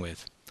spin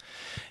with.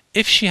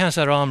 If she has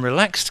her arm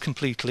relaxed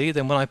completely,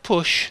 then when I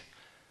push,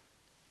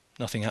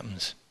 nothing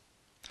happens.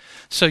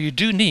 So you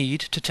do need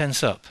to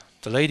tense up.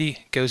 The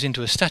lady goes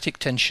into a static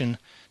tension,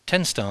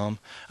 tensed arm,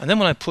 and then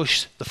when I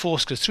push, the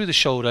force goes through the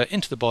shoulder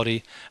into the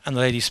body and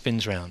the lady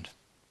spins round.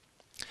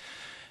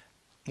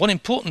 One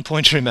important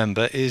point to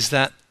remember is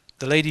that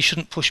the lady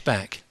shouldn't push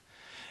back.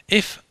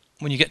 If,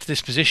 when you get to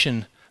this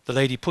position, the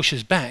lady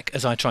pushes back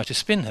as I try to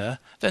spin her,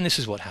 then this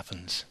is what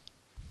happens.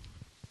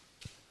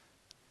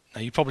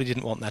 Now, you probably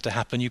didn't want that to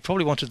happen. You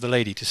probably wanted the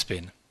lady to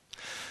spin.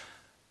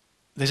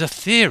 There's a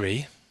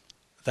theory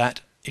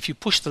that if you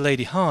push the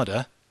lady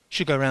harder,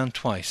 she'll go round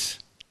twice.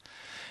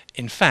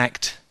 In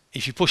fact,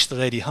 if you push the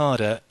lady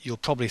harder, you'll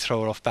probably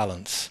throw her off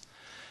balance.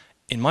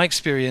 In my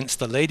experience,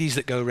 the ladies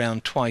that go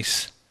round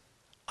twice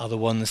are the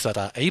ones that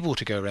are able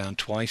to go round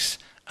twice,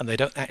 and they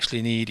don't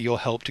actually need your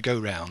help to go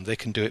round. They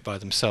can do it by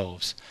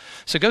themselves.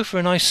 So go for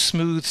a nice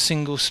smooth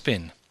single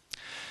spin.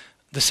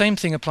 The same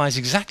thing applies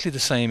exactly the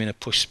same in a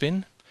push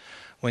spin.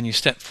 When you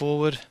step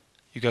forward,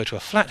 you go to a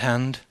flat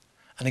hand,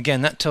 and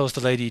again that tells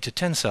the lady to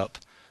tense up,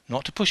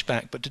 not to push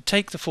back, but to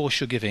take the force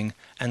you're giving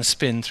and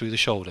spin through the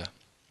shoulder.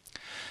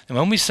 And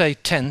when we say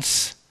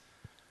tense,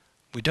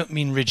 we don't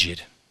mean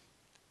rigid.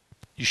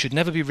 You should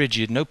never be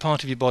rigid. No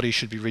part of your body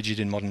should be rigid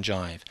in modern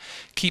jive.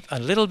 Keep a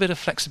little bit of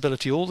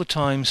flexibility all the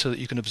time so that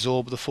you can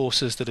absorb the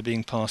forces that are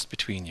being passed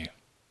between you.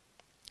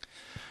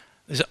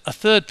 There's a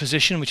third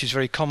position which is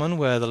very common,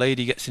 where the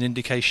lady gets an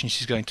indication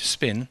she's going to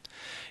spin,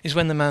 is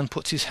when the man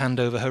puts his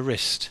hand over her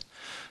wrist.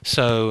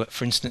 So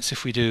for instance,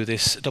 if we do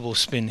this double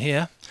spin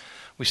here,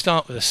 we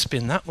start with a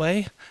spin that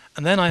way,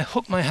 and then I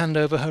hook my hand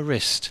over her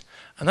wrist,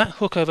 and that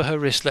hook over her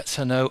wrist lets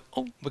her know,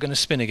 oh, we're going to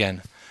spin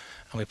again,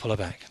 and we pull her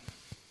back.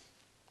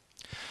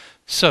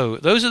 So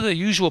those are the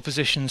usual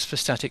positions for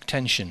static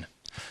tension.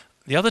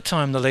 The other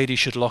time the lady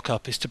should lock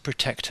up is to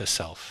protect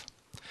herself.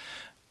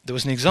 There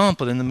was an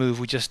example in the move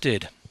we just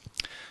did.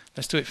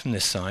 Let's do it from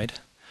this side.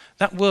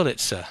 That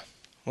Wurlitzer,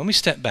 when we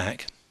step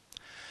back,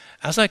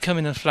 as I come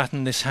in and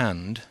flatten this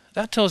hand,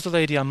 that tells the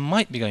lady I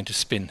might be going to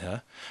spin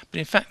her, but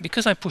in fact,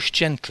 because I push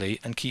gently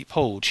and keep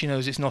hold, she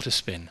knows it's not a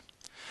spin.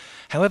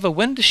 However,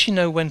 when does she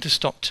know when to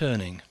stop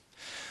turning?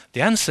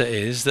 The answer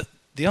is that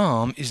the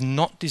arm is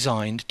not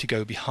designed to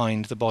go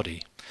behind the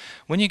body.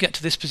 When you get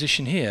to this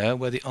position here,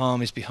 where the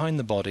arm is behind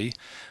the body,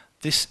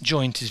 this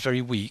joint is very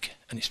weak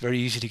and it's very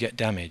easy to get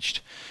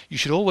damaged. You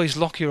should always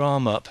lock your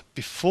arm up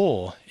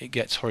before it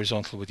gets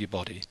horizontal with your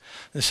body.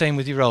 The same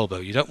with your elbow.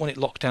 You don't want it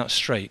locked out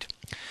straight.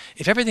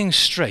 If everything's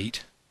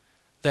straight,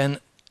 then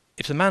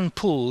if the man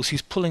pulls,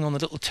 he's pulling on the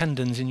little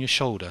tendons in your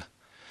shoulder.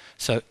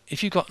 So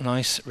if you've got a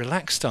nice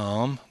relaxed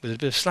arm with a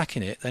bit of slack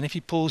in it, then if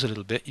he pulls a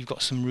little bit, you've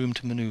got some room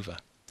to maneuver.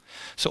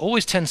 So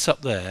always tense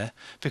up there,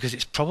 because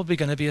it's probably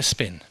going to be a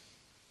spin.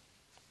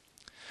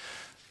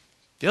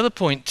 The other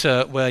point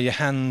where your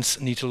hands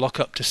need to lock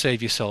up to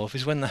save yourself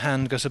is when the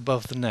hand goes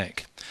above the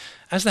neck.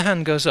 As the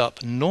hand goes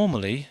up,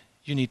 normally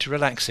you need to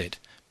relax it,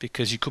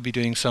 because you could be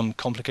doing some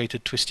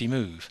complicated twisty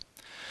move.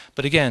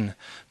 But again,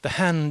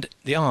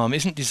 the arm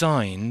isn't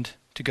designed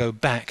to go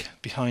back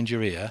behind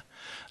your ear,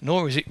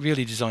 nor is it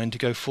really designed to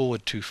go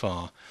forward too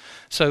far.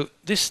 So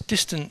this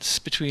distance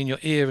between your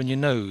ear and your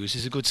nose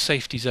is a good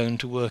safety zone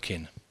to work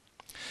in.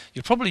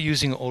 You're probably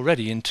using it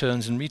already in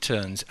turns and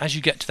returns. As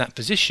you get to that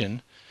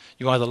position,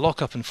 you either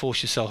lock up and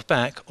force yourself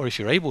back, or if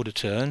you're able to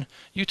turn,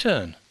 you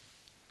turn.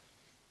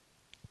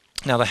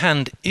 Now the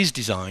hand is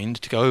designed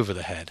to go over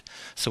the head,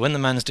 so when the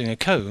man's doing a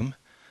comb,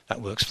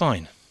 that works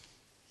fine.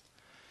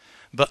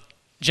 But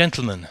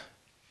gentlemen,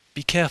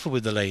 be careful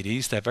with the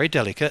ladies. They're very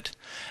delicate,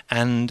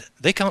 and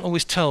they can't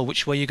always tell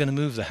which way you're going to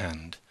move the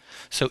hand.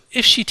 So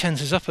if she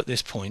tenses up at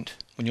this point,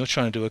 when you're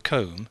trying to do a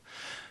comb,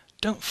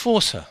 don't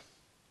force her.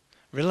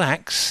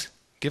 Relax,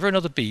 give her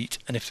another beat,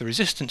 and if the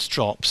resistance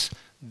drops,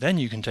 then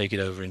you can take it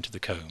over into the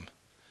comb.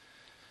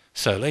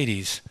 So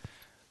ladies,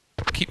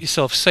 keep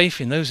yourself safe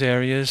in those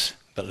areas,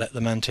 but let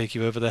the man take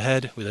you over the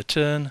head with a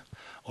turn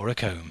or a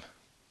comb.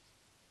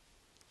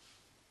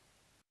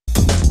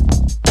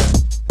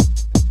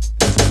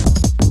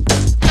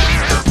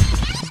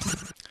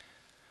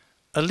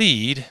 A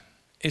lead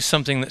is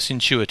something that's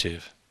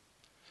intuitive.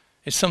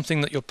 It's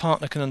something that your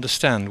partner can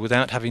understand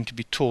without having to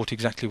be taught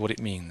exactly what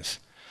it means.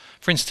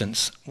 For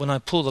instance, when I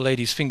pull the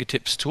lady's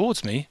fingertips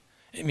towards me,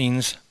 it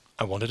means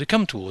I want her to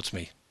come towards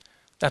me.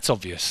 That's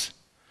obvious.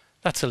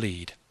 That's a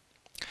lead.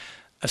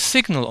 A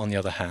signal, on the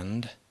other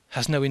hand,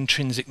 has no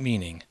intrinsic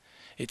meaning.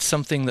 It's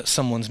something that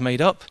someone's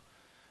made up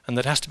and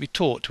that has to be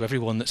taught to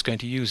everyone that's going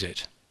to use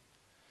it.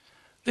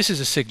 This is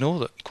a signal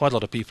that quite a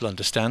lot of people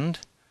understand,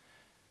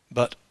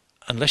 but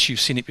unless you've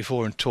seen it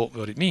before and taught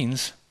what it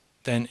means,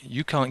 then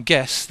you can't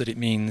guess that it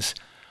means,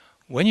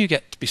 when you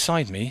get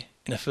beside me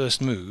in a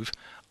first move,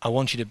 I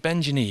want you to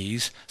bend your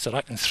knees so that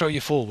I can throw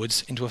you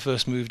forwards into a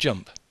first move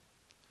jump.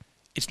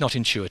 It's not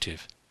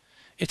intuitive.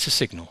 It's a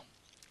signal.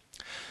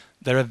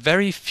 There are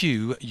very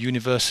few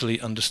universally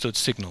understood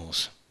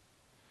signals.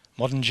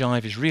 Modern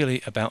jive is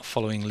really about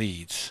following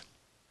leads.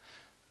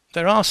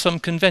 There are some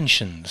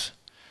conventions.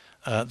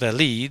 They're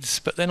leads,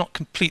 but they're not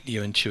completely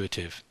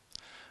intuitive.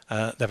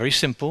 They're very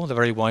simple, they're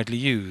very widely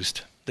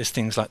used. There's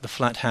things like the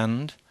flat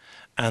hand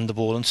and the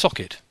ball and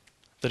socket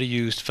that are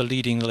used for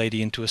leading the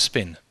lady into a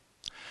spin.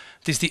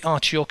 There's the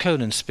Archie or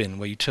Conan spin,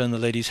 where you turn the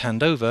lady's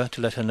hand over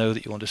to let her know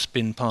that you want to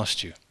spin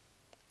past you.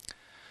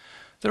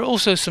 There are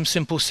also some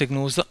simple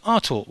signals that are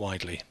taught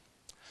widely.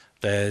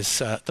 There's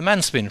the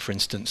man spin, for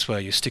instance, where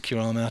you stick your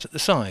arm out at the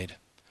side.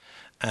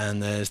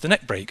 And there's the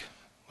neck break,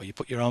 where you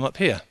put your arm up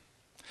here.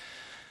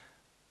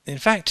 In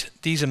fact,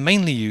 these are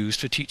mainly used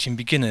for teaching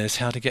beginners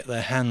how to get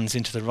their hands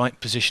into the right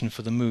position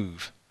for the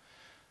move.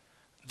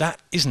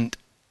 That isn't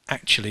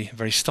actually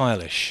very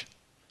stylish,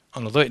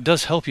 and although it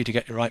does help you to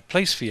get the right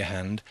place for your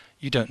hand,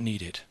 you don't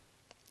need it.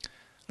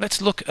 Let's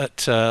look at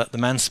the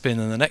man spin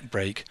and the neck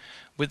break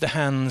with the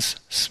hands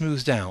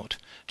smoothed out,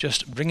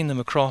 just bringing them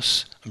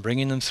across and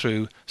bringing them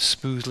through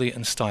smoothly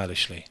and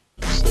stylishly.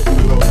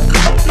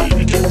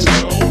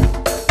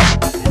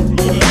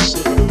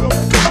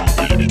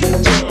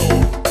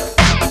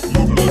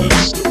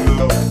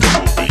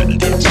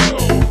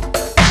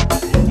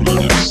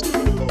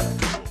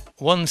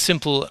 One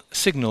simple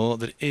signal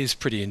that is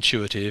pretty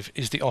intuitive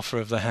is the offer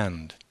of the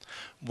hand.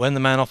 When the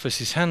man offers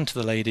his hand to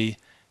the lady,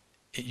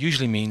 it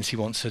usually means he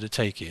wants her to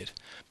take it,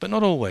 but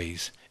not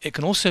always. It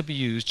can also be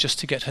used just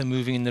to get her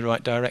moving in the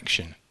right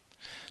direction.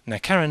 Now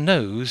Karen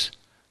knows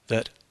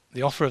that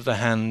the offer of the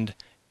hand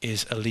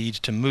is a lead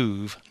to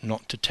move,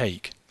 not to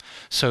take.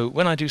 So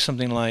when I do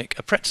something like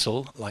a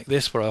pretzel, like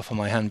this, where I offer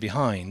my hand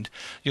behind,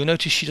 you'll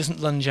notice she doesn't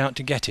lunge out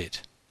to get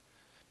it,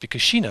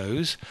 because she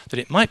knows that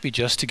it might be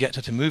just to get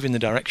her to move in the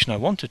direction I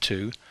want her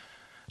to,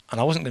 and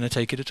I wasn't going to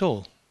take it at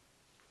all.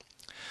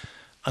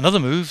 Another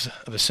move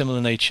of a similar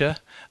nature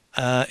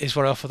is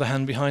where I offer the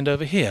hand behind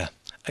over here.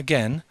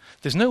 Again,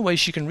 there's no way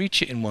she can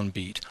reach it in one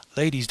beat.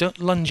 Ladies, don't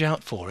lunge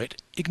out for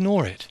it,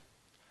 ignore it.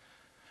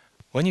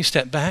 When you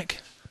step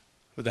back,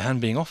 with the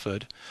hand being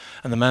offered,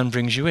 and the man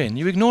brings you in,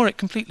 you ignore it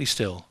completely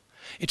still.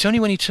 It's only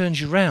when he turns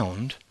you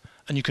round,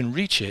 and you can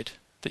reach it,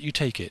 that you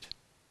take it.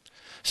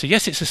 So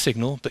yes, it's a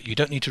signal, but you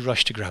don't need to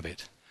rush to grab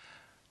it.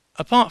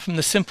 Apart from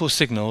the simple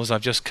signals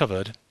I've just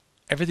covered,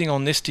 everything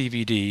on this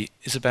DVD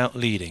is about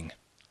leading.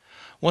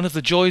 One of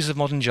the joys of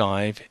modern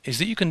jive is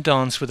that you can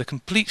dance with a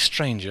complete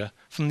stranger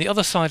from the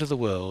other side of the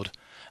world,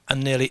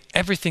 and nearly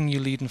everything you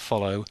lead and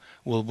follow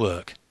will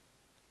work,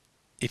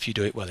 if you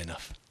do it well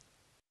enough.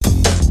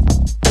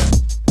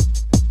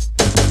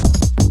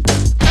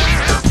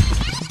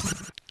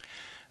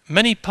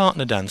 Many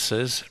partner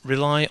dancers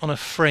rely on a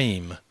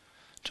frame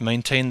to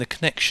maintain the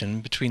connection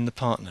between the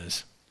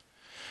partners.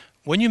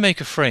 When you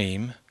make a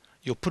frame,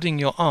 you're putting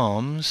your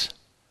arms,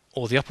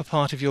 or the upper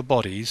part of your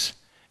bodies,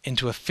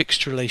 into a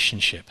fixed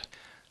relationship.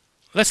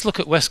 Let's look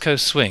at West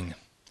Coast Swing.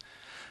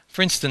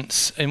 For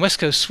instance, in West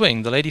Coast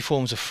Swing, the lady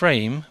forms a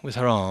frame with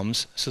her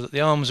arms so that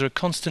the arms are a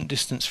constant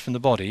distance from the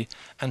body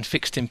and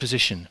fixed in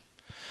position.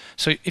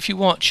 So if you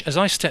watch, as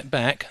I step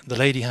back, the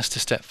lady has to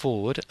step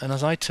forward, and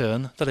as I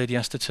turn, the lady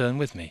has to turn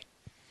with me.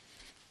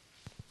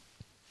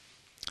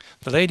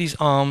 The lady's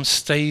arm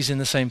stays in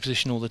the same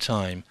position all the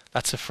time.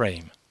 That's a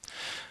frame.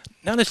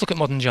 Now let's look at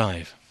modern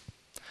jive.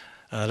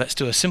 Let's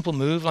do a simple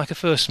move like a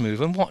first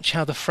move and watch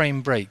how the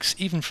frame breaks,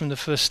 even from the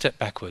first step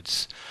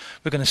backwards.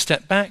 We're going to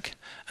step back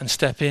and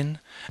step in,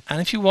 and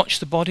if you watch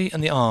the body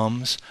and the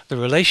arms, the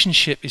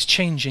relationship is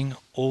changing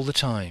all the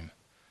time.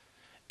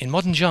 In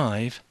modern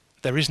jive,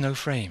 there is no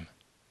frame.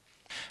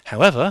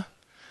 However,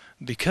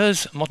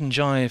 because modern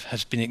jive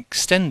has been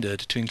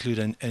extended to include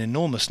an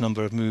enormous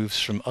number of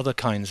moves from other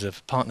kinds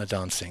of partner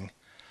dancing,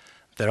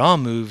 there are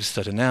moves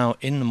that are now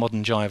in the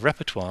modern jive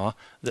repertoire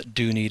that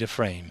do need a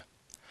frame.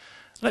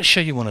 Let's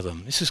show you one of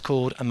them. This is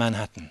called a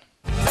Manhattan.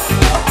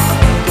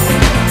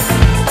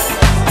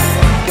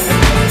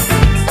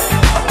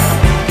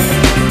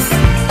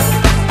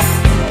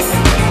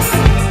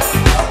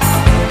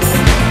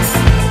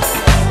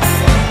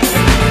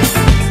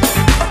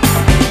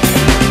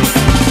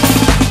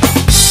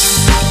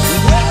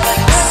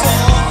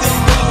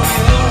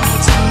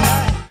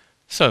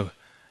 So,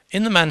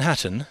 in the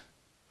Manhattan,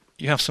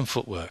 you have some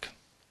footwork.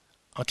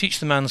 I'll teach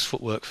the man's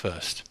footwork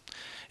first.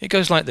 It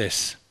goes like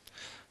this.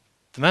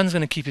 The man's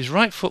going to keep his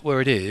right foot where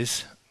it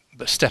is,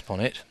 but step on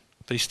it.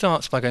 But he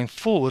starts by going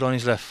forward on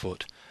his left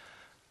foot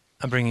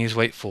and bringing his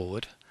weight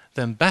forward,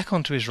 then back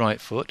onto his right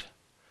foot,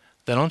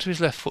 then onto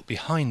his left foot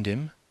behind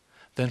him,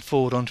 then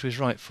forward onto his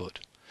right foot.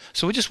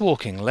 So we're just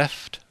walking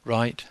left,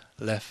 right,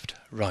 left,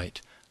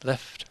 right,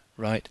 left,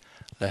 right,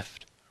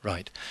 left,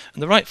 right.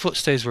 And the right foot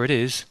stays where it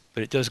is,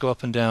 but it does go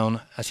up and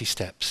down as he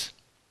steps.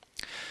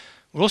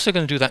 We're also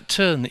going to do that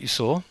turn that you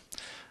saw.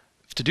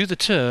 To do the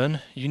turn,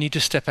 you need to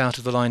step out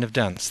of the line of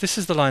dance. This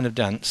is the line of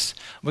dance.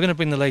 We're going to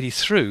bring the lady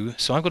through,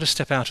 so I've got to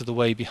step out of the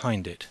way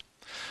behind it.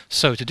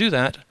 So to do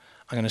that,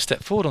 I'm going to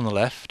step forward on the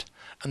left,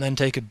 and then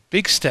take a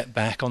big step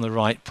back on the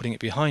right, putting it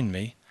behind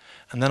me,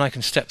 and then I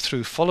can step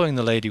through following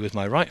the lady with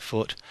my right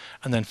foot,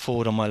 and then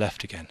forward on my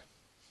left again.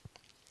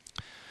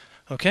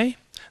 Okay?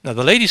 Now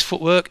the lady's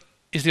footwork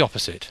is the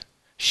opposite.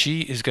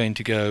 She is going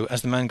to go,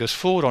 as the man goes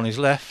forward on his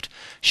left,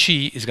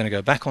 she is going to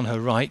go back on her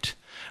right,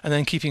 and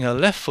then keeping her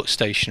left foot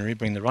stationary,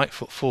 bring the right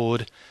foot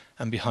forward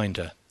and behind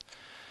her.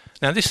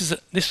 Now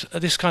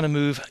this kind of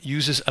move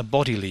uses a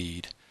body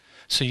lead,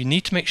 so you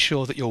need to make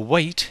sure that your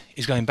weight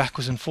is going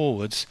backwards and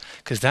forwards,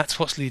 because that's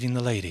what's leading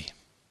the lady.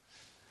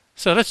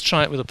 So let's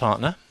try it with a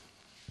partner.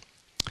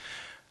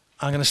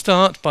 I'm going to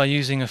start by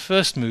using a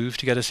first move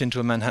to get us into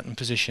a Manhattan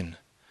position.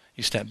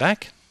 You step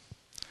back.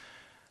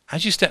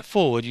 As you step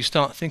forward, you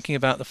start thinking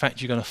about the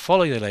fact you're going to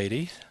follow your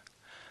lady.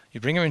 You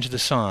bring her into the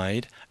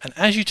side, and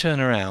as you turn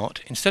her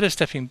out, instead of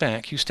stepping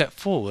back, you step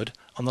forward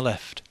on the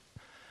left.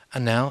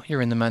 And now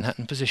you're in the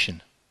Manhattan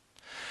position.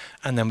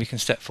 And then we can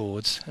step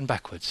forwards and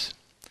backwards.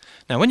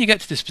 Now when you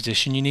get to this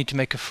position, you need to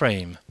make a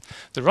frame.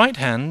 The right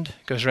hand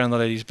goes around the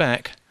lady's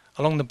back.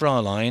 Along the bra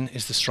line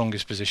is the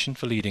strongest position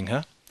for leading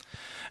her.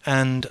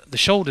 And the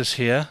shoulders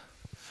here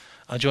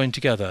are joined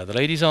together. The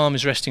lady's arm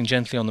is resting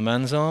gently on the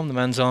man's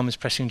arm is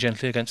pressing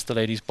gently against the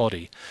lady's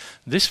body.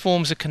 This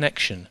forms a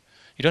connection.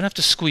 You don't have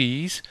to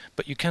squeeze,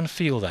 but you can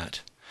feel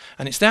that.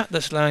 And it's that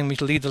that's allowing me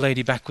to lead the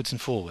lady backwards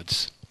and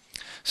forwards.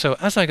 So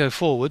as I go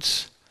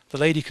forwards, the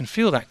lady can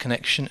feel that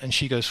connection and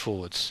she goes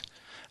forwards.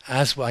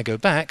 As I go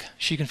back,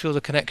 she can feel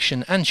the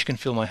connection and she can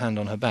feel my hand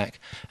on her back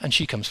and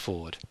she comes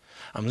forward.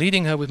 I'm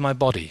leading her with my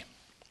body.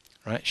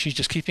 Right? She's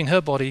just keeping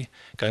her body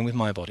going with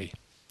my body.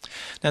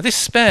 Now this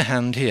spare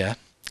hand here,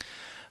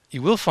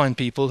 you will find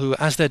people who,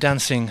 as they're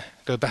dancing,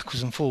 go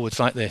backwards and forwards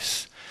like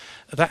this.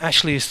 that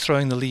actually is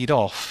throwing the lead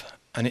off,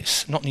 and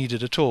it's not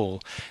needed at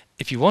all.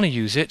 If you want to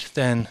use it,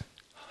 then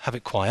have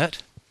it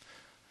quiet,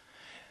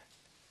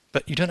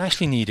 but you don't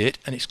actually need it,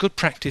 and it's good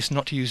practice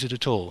not to use it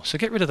at all. So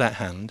get rid of that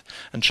hand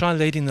and try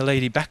leading the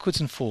lady backwards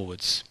and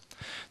forwards.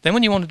 Then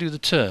when you want to do the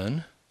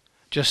turn,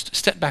 just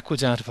step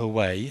backwards out of her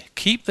way,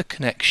 keep the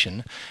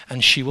connection,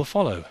 and she will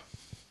follow.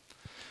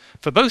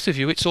 For both of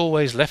you, it's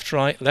always left,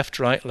 right, left,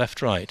 right,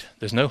 left, right.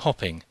 There's no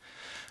hopping,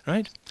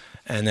 right?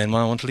 And then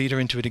when I want to lead her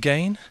into it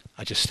again,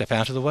 I just step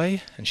out of the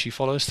way and she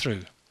follows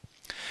through.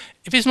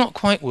 If it's not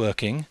quite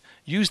working,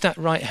 use that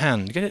right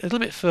hand, get it a little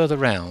bit further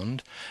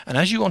round, and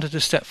as you wanted to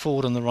step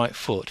forward on the right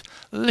foot,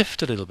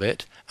 lift a little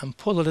bit and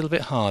pull a little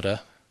bit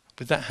harder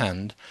with that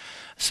hand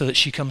so that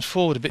she comes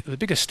forward a bit with a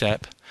bigger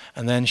step,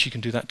 and then she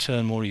can do that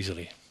turn more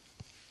easily.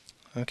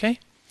 Okay?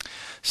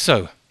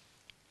 So,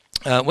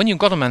 when you've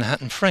got a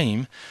Manhattan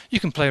frame, you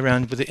can play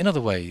around with it in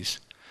other ways.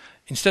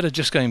 Instead of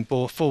just going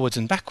forwards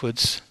and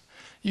backwards,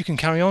 you can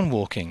carry on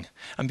walking,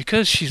 and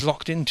because she's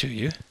locked into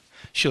you,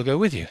 she'll go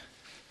with you.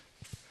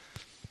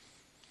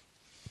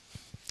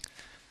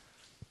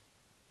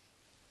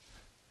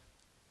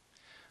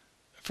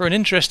 For an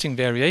interesting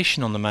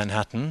variation on the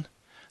Manhattan,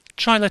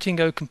 try letting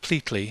go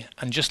completely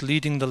and just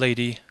leading the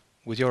lady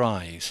with your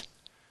eyes.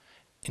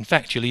 In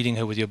fact, you're leading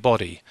her with your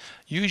body.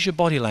 Use your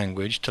body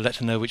language to let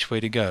her know which way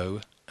to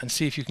go, and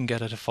see if you can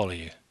get her to follow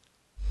you.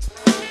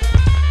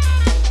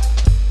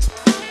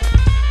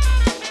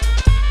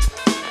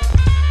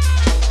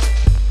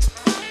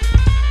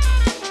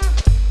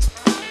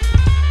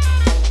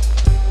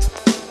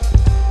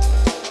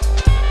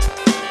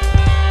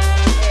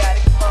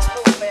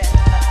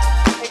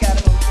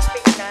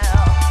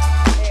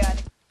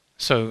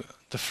 So,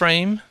 the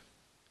frame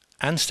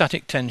and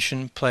static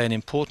tension play an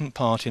important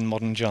part in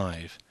modern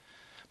jive.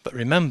 But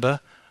remember,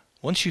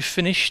 once you've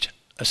finished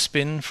a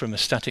spin from a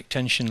static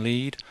tension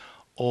lead,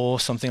 or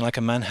something like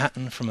a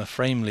Manhattan from a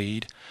frame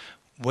lead,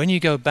 when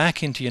you go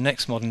back into your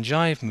next modern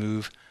jive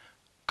move,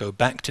 go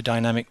back to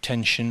dynamic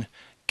tension,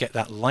 get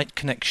that light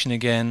connection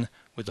again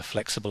with the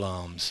flexible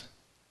arms.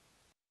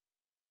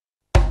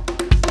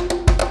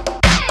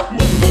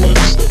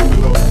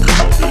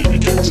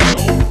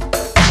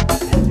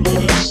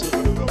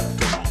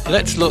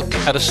 Let's look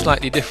at a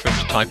slightly different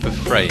type of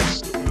frame.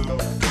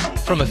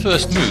 From a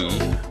first move,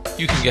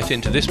 you can get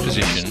into this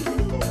position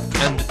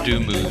and do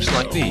moves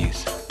like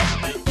these.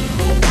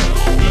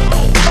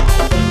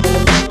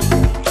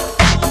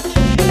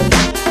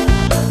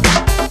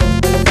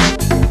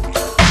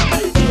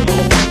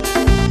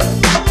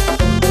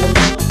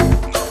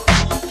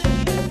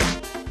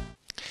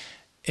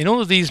 In all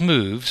of these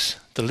moves,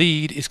 the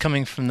lead is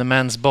coming from the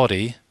man's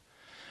body,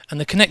 and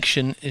the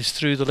connection is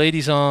through the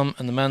lady's arm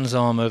and the man's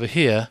arm over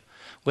here,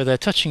 where they're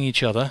touching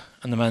each other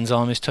and the man's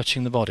arm is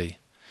touching the body.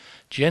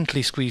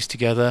 Gently squeeze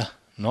together,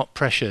 not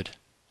pressured.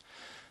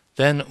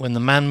 Then when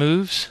the man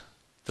moves,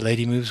 the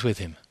lady moves with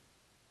him.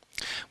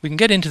 We can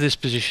get into this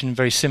position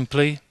very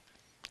simply.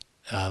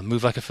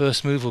 Move like a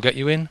first move will get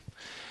you in.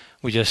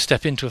 We just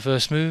step into a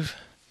first move,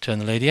 turn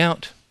the lady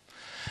out,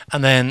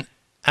 and then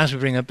as we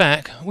bring her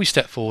back, we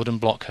step forward and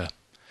block her.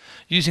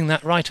 Using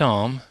that right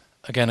arm,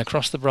 again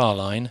across the bra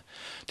line,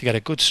 to get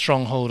a good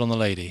strong hold on the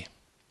lady.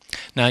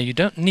 Now you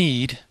don't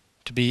need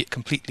to be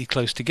completely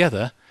close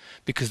together,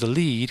 because the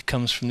lead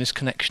comes from this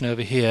connection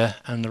over here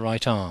and the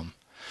right arm.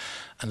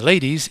 And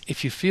ladies,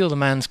 if you feel the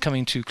man's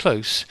coming too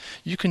close,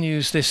 you can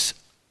use this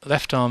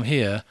left arm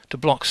here to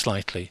block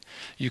slightly.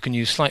 You can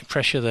use slight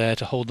pressure there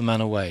to hold the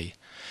man away.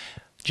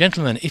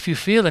 Gentlemen, if you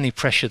feel any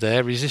pressure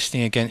there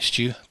resisting against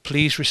you,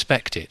 please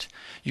respect it.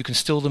 You can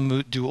still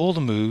do all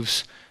the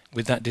moves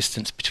with that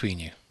distance between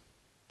you.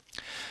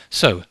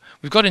 So,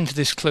 we've got into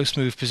this close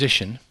move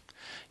position.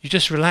 You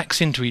just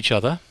relax into each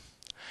other,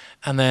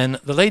 and then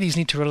the ladies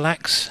need to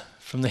relax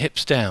from the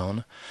hips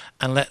down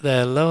and let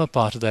their lower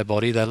part of their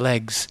body, their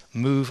legs,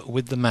 move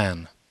with the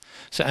man.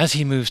 So as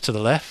he moves to the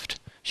left,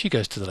 she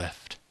goes to the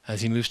left.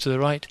 As he moves to the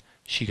right,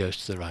 she goes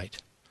to the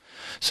right.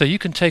 So you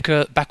can take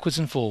her backwards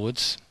and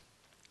forwards.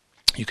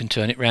 You can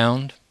turn it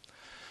round,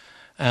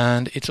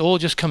 and it's all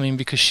just coming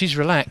because she's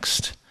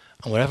relaxed,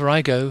 and wherever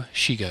I go,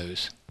 she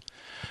goes.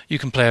 You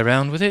can play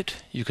around with it,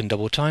 you can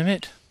double time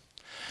it,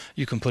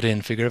 you can put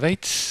in figure of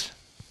eights,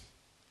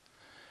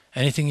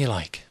 anything you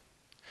like.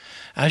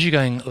 As you're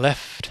going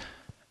left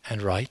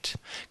and right,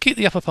 keep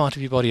the upper part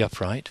of your body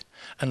upright,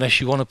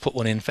 unless you want to put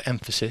one in for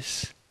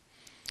emphasis.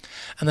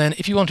 And then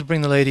if you want to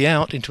bring the lady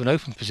out into an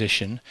open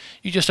position,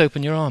 you just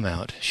open your arm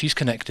out. She's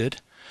connected,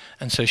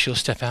 and so she'll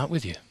step out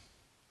with you.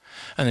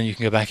 And then you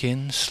can go back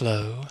in,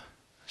 slow,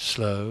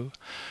 slow,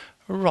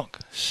 rock,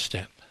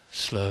 step,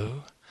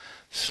 slow,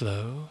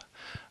 slow,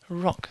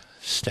 rock,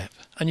 step.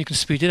 And you can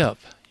speed it up.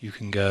 You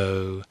can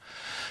go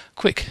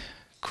quick,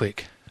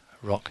 quick,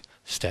 rock,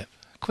 step,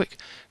 quick,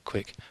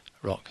 quick,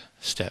 rock,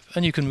 step.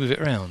 And you can move it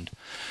around.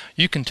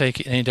 You can take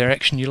it in any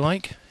direction you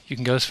like. You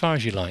can go as far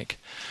as you like.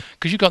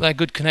 Because you've got that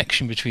good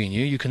connection between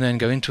you, you can then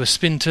go into a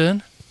spin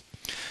turn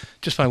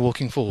just by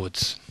walking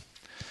forwards.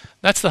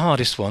 That's the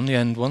hardest one, the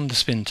end one, the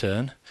spin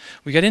turn.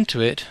 We get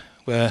into it,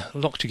 we're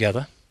locked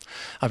together,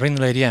 I bring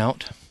the lady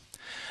out,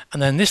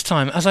 and then this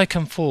time as I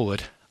come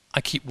forward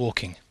I keep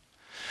walking.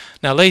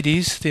 Now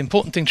ladies, the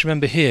important thing to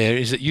remember here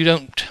is that you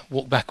don't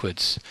walk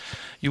backwards.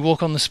 You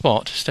walk on the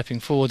spot, stepping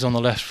forwards on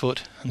the left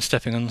foot and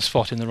stepping on the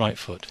spot in the right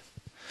foot.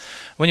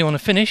 When you want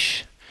to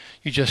finish,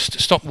 you just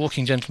stop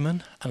walking,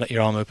 gentlemen, and let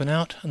your arm open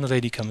out, and the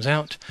lady comes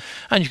out,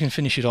 and you can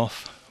finish it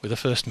off with a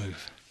first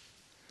move.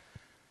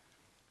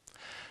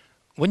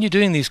 When you're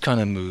doing these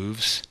kind of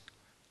moves,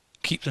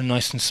 keep them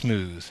nice and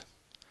smooth.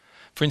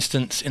 For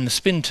instance, in the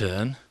spin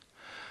turn,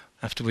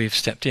 after we've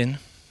stepped in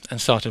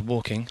and started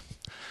walking,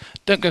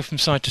 don't go from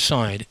side to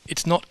side.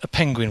 It's not a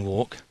penguin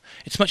walk.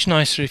 It's much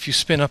nicer if you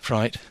spin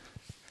upright,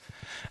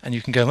 and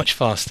you can go much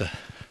faster.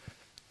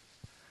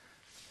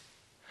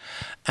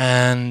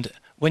 And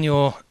when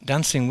you're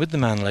dancing with the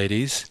man,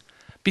 ladies,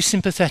 be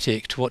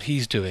sympathetic to what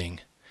he's doing.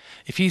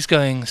 If he's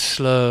going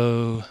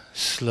slow,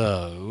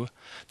 slow,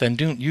 then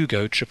don't you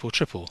go triple,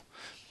 triple.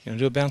 You want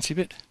to do a bouncy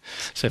bit?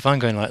 So if I'm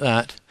going like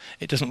that,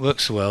 it doesn't work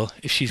so well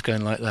if she's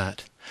going like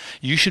that.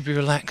 You should be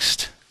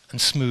relaxed and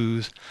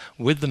smooth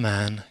with the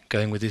man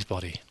going with his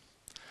body.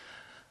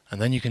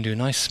 And then you can do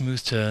nice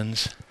smooth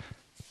turns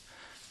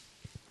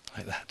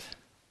like that.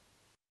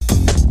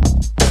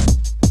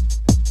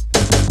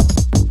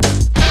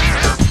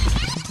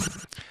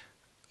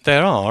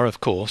 There are,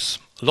 of course,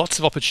 lots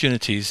of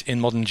opportunities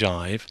in modern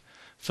jive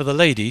for the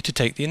lady to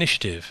take the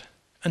initiative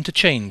and to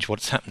change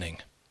what's happening.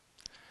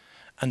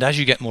 And as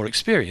you get more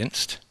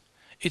experienced,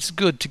 it's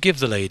good to give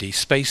the lady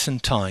space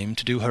and time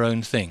to do her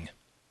own thing.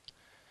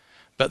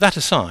 But that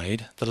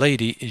aside, the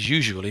lady is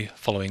usually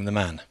following the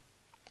man.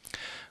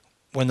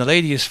 When the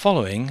lady is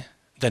following,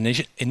 then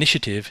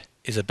initiative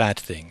is a bad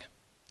thing.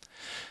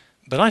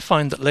 But I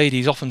find that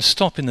ladies often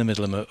stop in the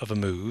middle of a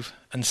move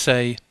and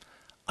say,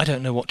 "I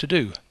don't know what to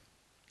do."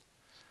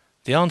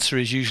 The answer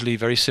is usually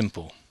very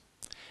simple.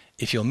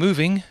 If you're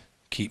moving,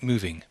 keep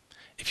moving.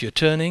 If you're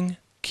turning,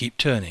 keep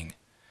turning.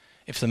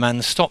 If the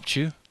man stopped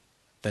you,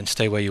 then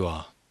stay where you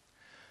are.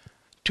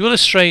 To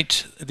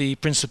illustrate the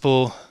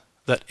principle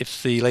that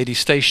if the lady's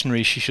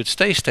stationary, she should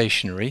stay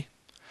stationary,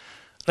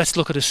 let's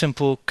look at a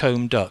simple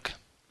comb duck.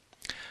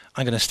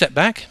 I'm going to step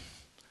back,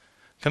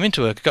 come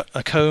into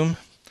a comb,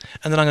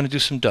 and then I'm going to do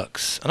some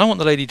ducks. And I want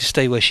the lady to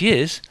stay where she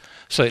is,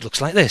 so it looks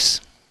like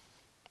this.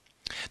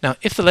 Now,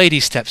 if the lady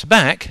steps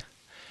back,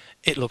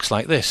 it looks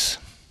like this.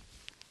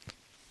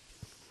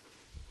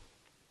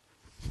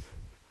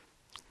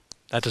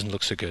 That doesn't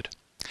look so good.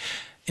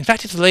 In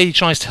fact, if the lady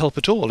tries to help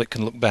at all, it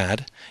can look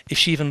bad. If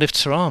she even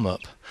lifts her arm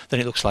up,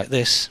 then it looks like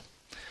this.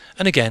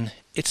 And again,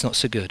 it's not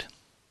so good.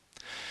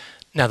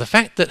 Now, the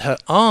fact that her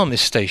arm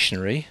is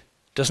stationary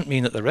doesn't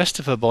mean that the rest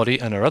of her body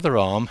and her other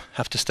arm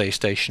have to stay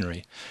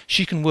stationary.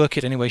 She can work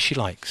it any way she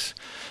likes.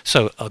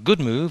 So a good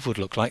move would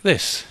look like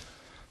this.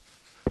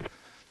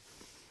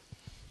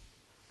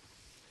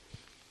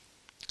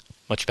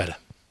 Much better.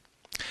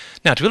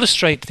 Now, to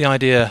illustrate the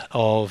idea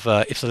of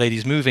if the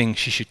lady's moving,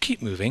 she should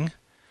keep moving,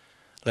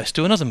 let's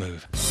do another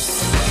move.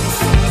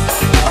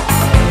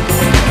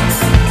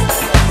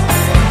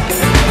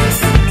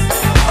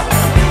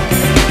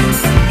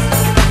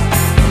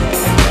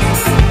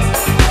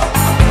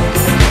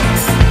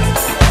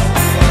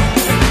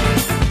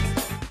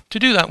 To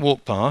do that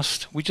walk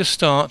past, we just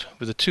start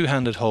with a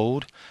two-handed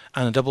hold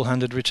and a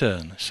double-handed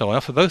return. So I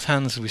offer both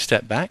hands as we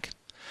step back,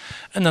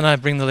 and then I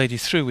bring the lady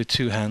through with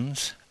two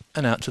hands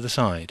and out to the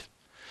side.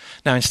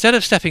 Now, instead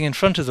of stepping in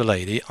front of the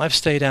lady, I've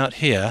stayed out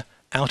here,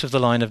 out of the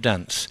line of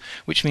dance,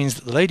 which means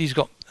that the lady's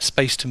got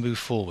space to move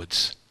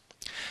forwards.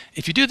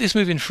 If you do this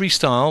move in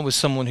freestyle with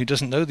someone who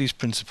doesn't know these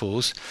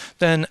principles,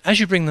 then as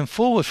you bring them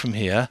forward from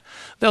here,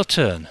 they'll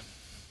turn.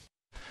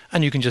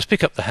 And you can just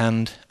pick up the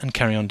hand and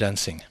carry on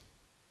dancing.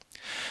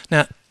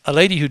 Now, a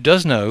lady who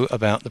does know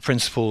about the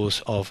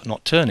principles of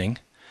not turning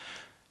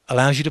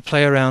allows you to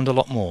play around a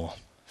lot more.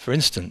 For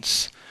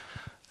instance,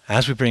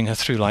 as we bring her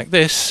through like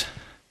this,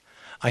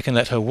 I can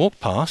let her walk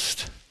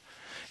past,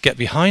 get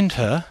behind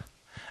her,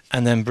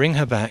 and then bring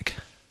her back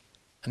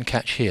and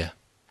catch here.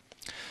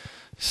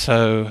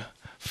 So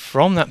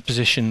from that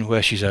position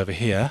where she's over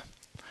here,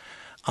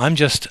 I'm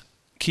just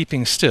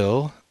keeping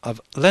still. I've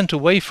leant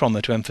away from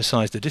her to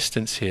emphasize the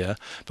distance here,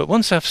 but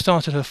once I've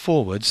started her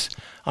forwards,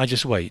 I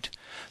just wait.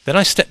 Then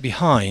I step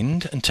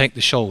behind and take the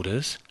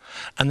shoulders,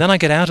 and then I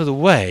get out of the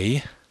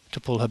way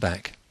to pull her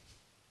back.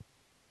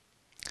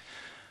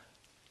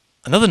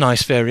 Another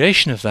nice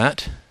variation of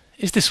that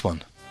is this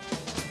one.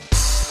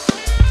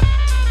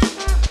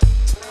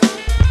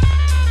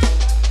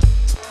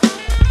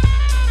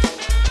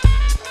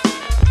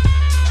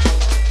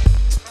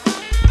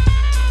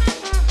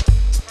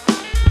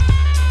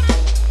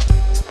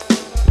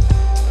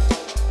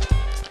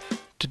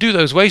 To do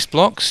those waist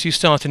blocks, you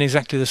start in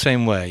exactly the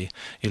same way.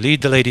 You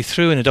lead the lady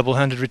through in a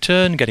double-handed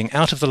return, getting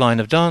out of the line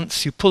of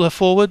dance, you pull her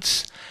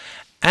forwards,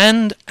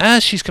 and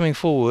as she's coming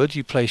forward,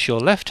 you place your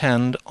left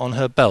hand on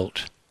her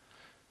belt.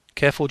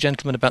 Careful,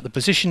 gentlemen, about the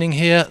positioning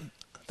here.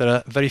 There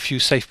are very few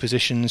safe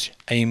positions.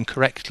 Aim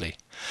correctly.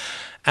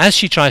 As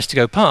she tries to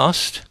go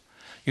past,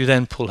 you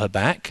then pull her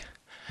back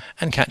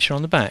and catch her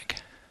on the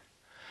back.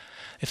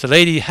 If the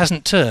lady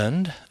hasn't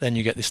turned, then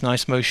you get this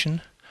nice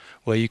motion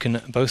where you can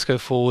both go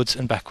forwards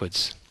and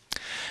backwards.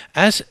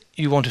 As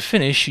you want to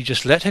finish, you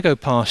just let her go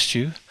past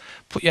you,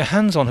 put your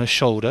hands on her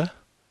shoulder,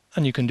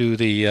 and you can do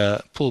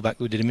the pull back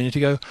we did a minute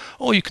ago,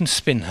 or you can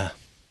spin her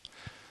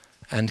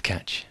and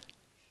catch.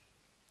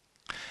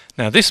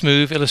 Now this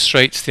move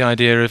illustrates the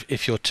idea of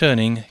if you're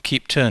turning,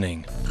 keep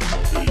turning.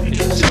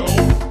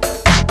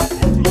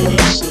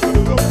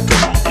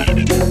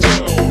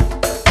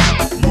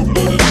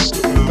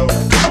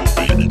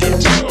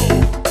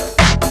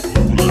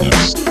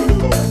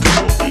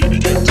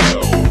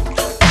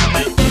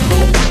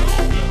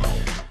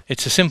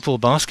 It's a simple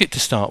basket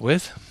to start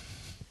with,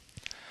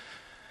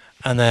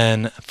 and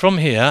then from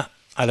here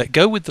I let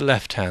go with the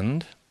left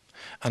hand,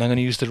 and I'm going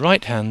to use the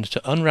right hand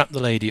to unwrap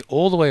the lady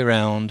all the way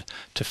around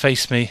to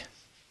face me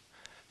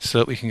so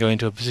that we can go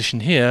into a position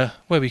here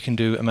where we can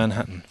do a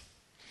Manhattan.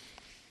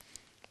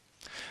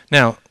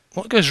 Now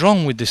what goes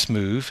wrong with this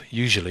move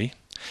usually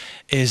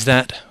is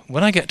that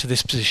when I get to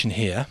this position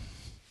here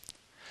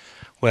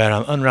where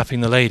I'm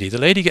unwrapping the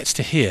lady gets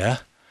to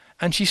here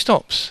and she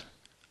stops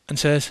and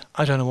says,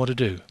 I don't know what to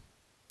do.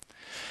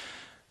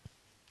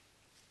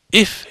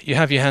 If you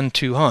have your hand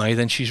too high,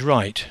 then she's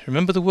right.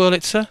 Remember the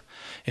Wurlitzer?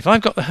 If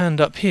I've got the hand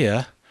up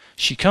here,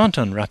 she can't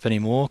unwrap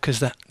anymore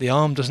because the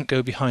arm doesn't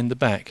go behind the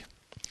back.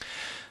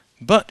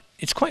 But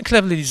it's quite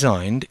cleverly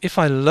designed. If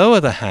I lower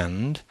the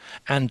hand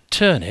and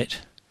turn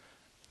it,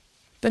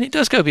 then it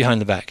does go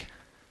behind the back.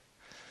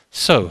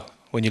 So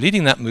when you're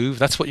leading that move,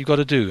 that's what you've got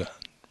to do.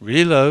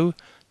 Really low,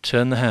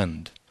 turn the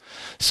hand.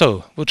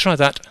 So we'll try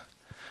that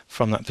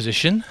from that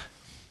position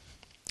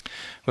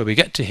where we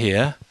get to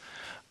here.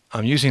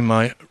 I'm using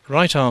my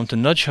right arm to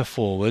nudge her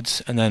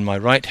forwards, and then my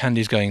right hand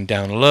is going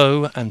down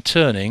low and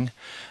turning,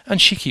 and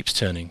she keeps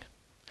turning.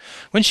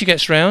 When she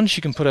gets round,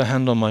 she can put her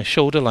hand on my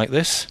shoulder like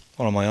this,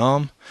 or on my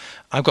arm.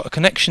 I've got a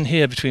connection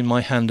here between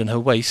my hand and her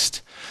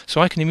waist, so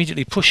I can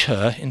immediately push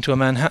her into a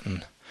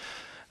Manhattan.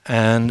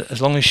 And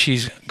as long as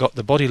she's got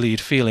the body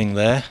lead feeling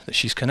there, that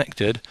she's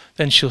connected,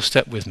 then she'll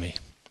step with me.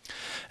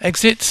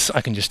 Exits, I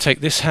can just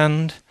take this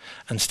hand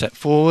and step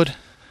forward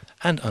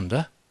and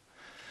under.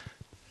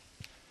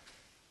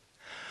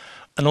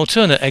 An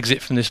alternate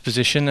exit from this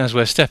position as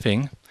we're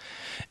stepping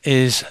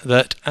is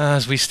that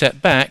as we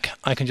step back,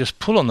 I can just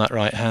pull on that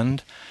right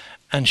hand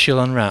and she'll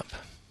unwrap.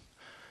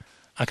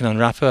 I can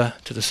unwrap her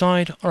to the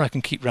side, or I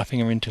can keep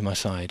wrapping her into my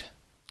side.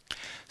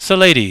 So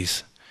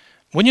ladies,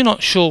 when you're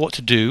not sure what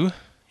to do,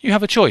 you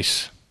have a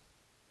choice.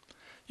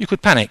 You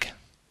could panic.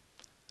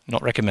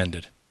 Not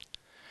recommended.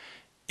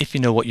 If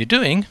you know what you're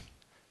doing,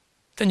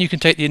 then you can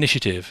take the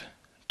initiative.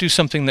 Do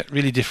something that's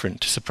really different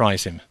to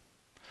surprise him.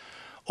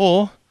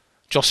 Or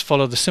just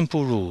follow the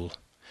simple rule.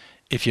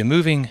 If you're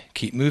moving,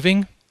 keep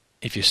moving.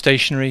 If you're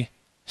stationary,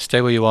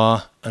 stay where you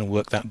are and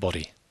work that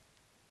body.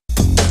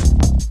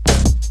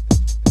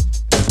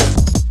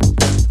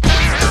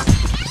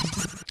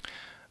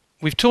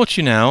 We've taught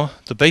you now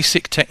the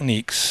basic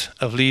techniques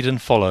of lead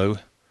and follow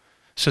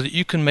so that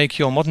you can make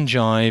your modern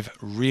jive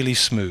really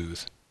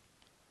smooth.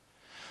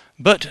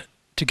 But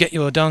to get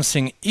your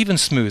dancing even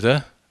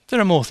smoother, there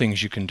are more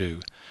things you can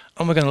do,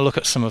 and we're going to look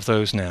at some of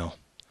those now.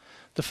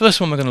 The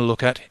first one we're going to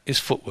look at is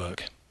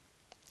footwork.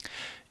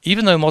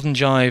 Even though modern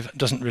jive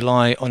doesn't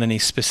rely on any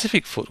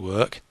specific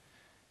footwork,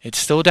 it's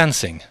still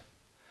dancing,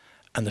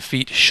 and the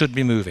feet should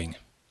be moving.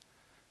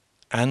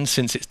 And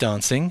since it's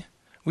dancing,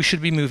 we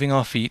should be moving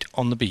our feet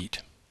on the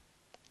beat.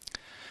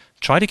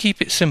 Try to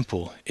keep it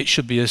simple. It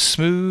should be as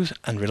smooth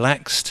and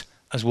relaxed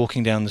as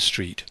walking down the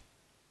street.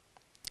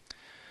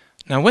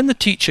 Now when the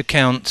teacher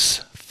counts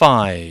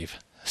 5,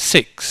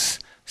 6,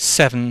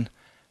 7,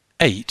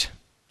 8,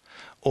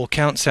 or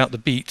counts out the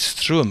beats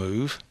through a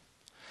move,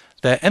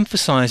 they're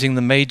emphasizing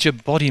the major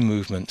body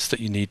movements that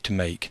you need to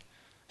make.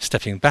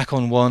 Stepping back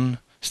on 1,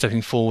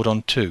 stepping forward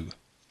on 2.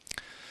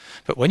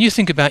 But when you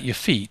think about your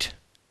feet,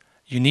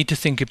 you need to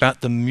think about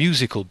the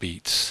musical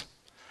beats.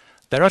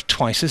 There are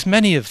twice as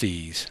many of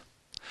these.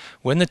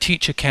 When the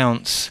teacher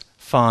counts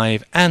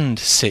 5 and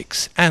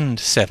 6 and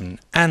 7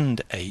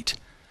 and 8,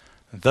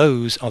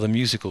 those are the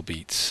musical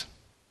beats.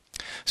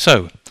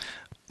 So,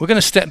 we're going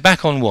to step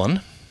back on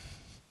 1,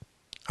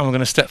 and we're going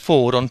to step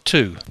forward on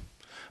 2.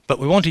 But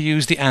we want to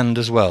use the and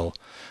as well.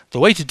 The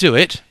way to do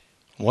it,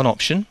 one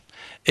option,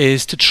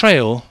 is to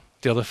trail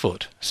the other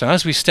foot. So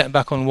as we step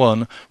back on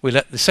 1, we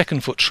let the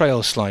second foot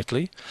trail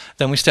slightly,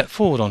 then we step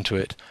forward onto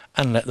it,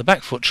 and let the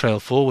back foot trail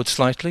forward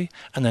slightly,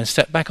 and then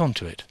step back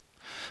onto it.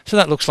 So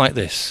that looks like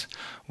this.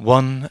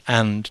 1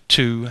 and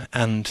 2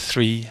 and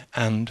 3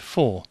 and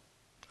 4.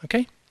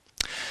 Okay?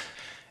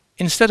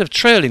 Instead of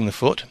trailing the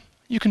foot,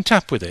 you can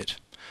tap with it.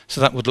 So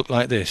that would look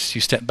like this.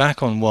 You step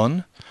back on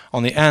 1,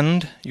 on the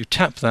and, you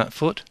tap that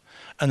foot,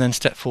 and then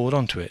step forward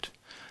onto it.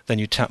 Then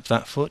you tap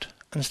that foot,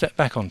 and step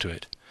back onto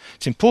it.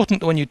 It's important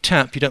that when you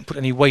tap, you don't put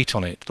any weight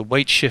on it. The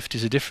weight shift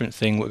is a different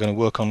thing we're going to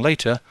work on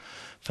later.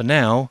 For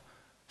now,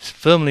 it's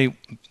firmly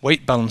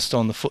weight balanced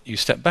on the foot you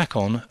step back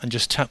on, and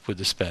just tap with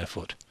the spare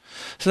foot.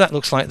 So that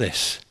looks like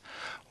this.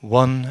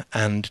 1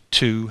 and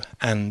 2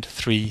 and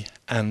 3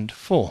 and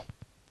 4.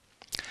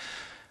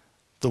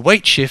 The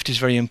weight shift is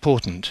very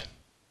important.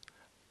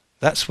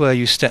 That's where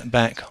you step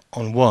back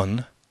on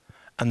one,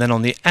 and then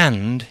on the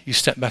and you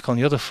step back on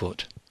the other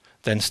foot.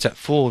 Then step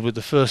forward with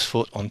the first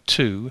foot on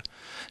two,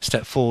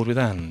 step forward with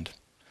and.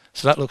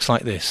 So that looks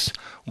like this: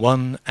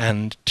 1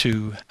 and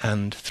 2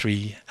 and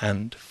 3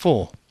 and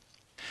 4.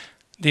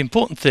 The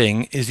important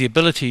thing is the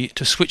ability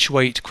to switch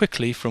weight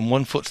quickly from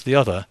one foot to the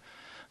other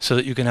so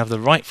that you can have the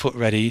right foot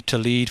ready to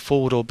lead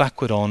forward or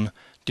backward on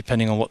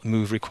depending on what the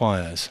move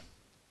requires.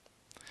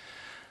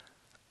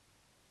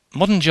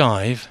 Modern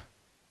Jive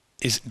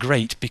is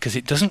great because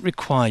it doesn't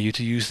require you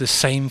to use the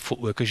same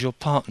footwork as your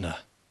partner.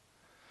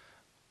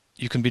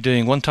 You can be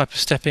doing one type of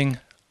stepping,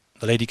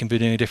 the lady can be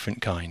doing a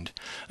different kind.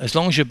 As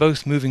long as you're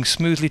both moving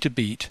smoothly to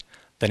beat,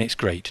 then it's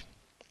great.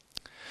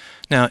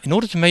 Now, in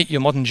order to make your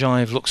modern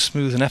Jive look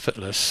smooth and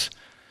effortless,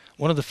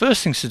 one of the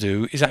first things to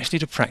do is actually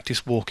to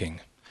practice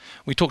walking.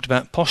 We talked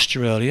about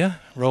posture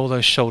earlier. Roll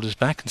those shoulders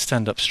back and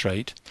stand up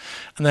straight.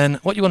 And then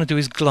what you want to do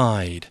is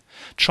glide.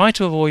 Try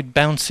to avoid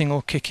bouncing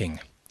or kicking.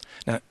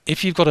 Now,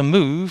 if you've got a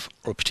move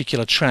or a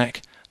particular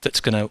track that's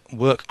going to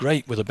work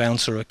great with a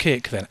bounce or a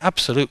kick, then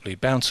absolutely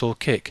bounce or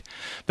kick.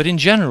 But in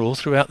general,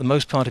 throughout the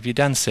most part of your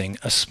dancing,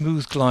 a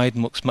smooth glide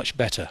looks much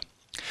better.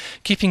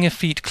 Keeping your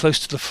feet close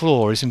to the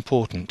floor is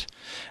important.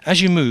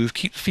 As you move,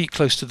 keep the feet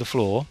close to the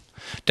floor,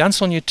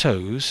 dance on your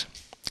toes,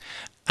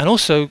 and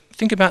also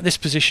think about this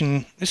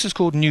position. This is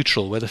called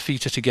neutral, where the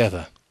feet are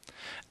together.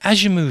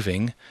 As you're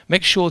moving,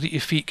 make sure that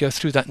your feet go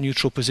through that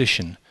neutral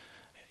position.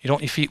 You don't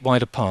want your feet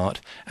wide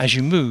apart. As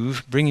you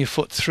move, bring your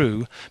foot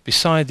through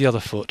beside the other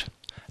foot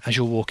as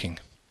you're walking.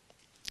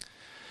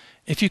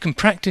 If you can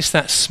practice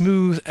that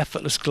smooth,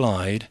 effortless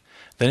glide,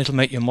 then it'll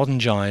make your modern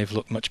Jive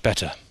look much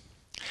better.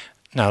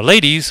 Now,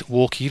 ladies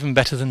walk even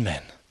better than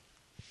men.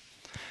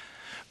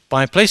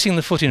 By placing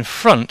the foot in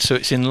front so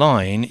it's in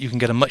line, you can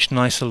get a much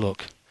nicer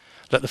look.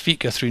 Let the feet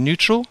go through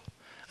neutral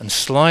and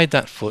slide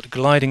that foot,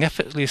 gliding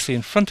effortlessly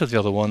in front of the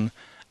other one,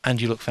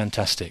 and you look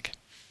fantastic.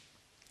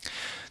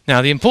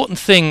 Now, the important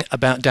thing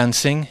about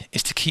dancing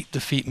is to keep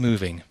the feet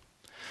moving.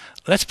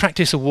 Let's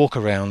practice a walk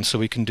around so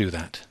we can do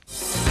that.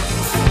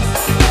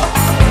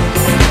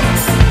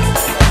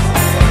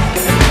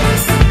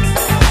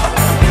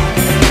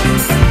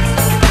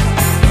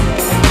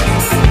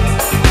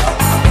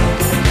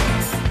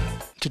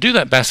 To do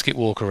that basket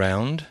walk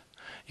around,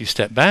 you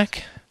step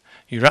back,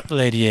 you wrap the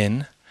lady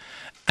in,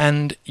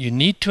 and you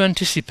need to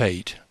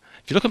anticipate.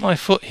 If you look at my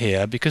foot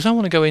here, because I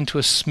want to go into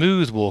a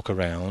smooth walk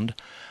around,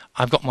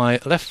 I've got my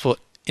left foot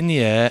in the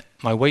air,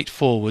 my weight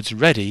forwards,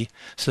 ready,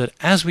 so that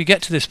as we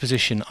get to this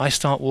position, I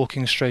start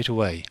walking straight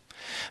away.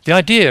 The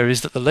idea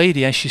is that the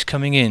lady, as she's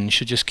coming in,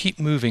 should just keep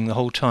moving the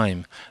whole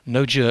time.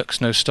 No jerks,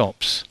 no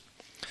stops.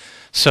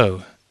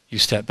 So, you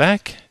step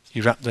back,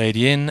 you wrap the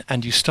lady in,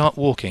 and you start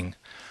walking,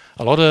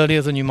 a lot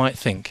earlier than you might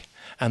think,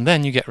 and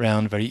then you get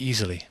round very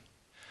easily.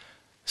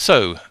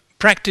 So,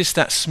 practice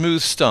that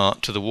smooth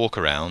start to the walk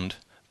around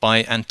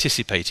by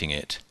anticipating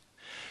it.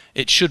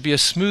 It should be a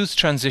smooth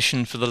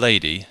transition for the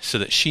lady so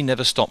that she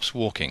never stops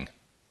walking.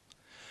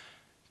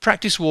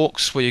 Practice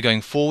walks where you're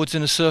going forwards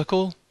in a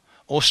circle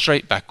or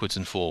straight backwards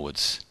and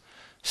forwards.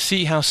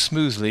 See how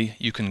smoothly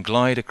you can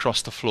glide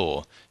across the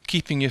floor,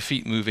 keeping your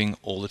feet moving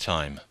all the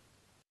time.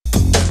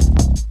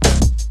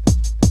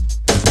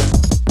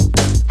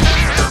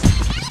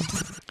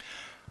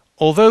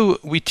 Although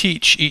we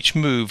teach each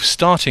move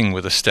starting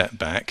with a step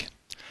back,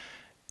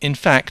 in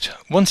fact,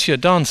 once you're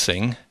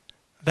dancing,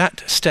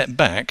 that step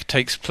back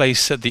takes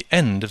place at the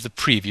end of the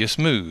previous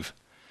move.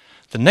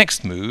 The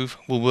next move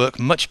will work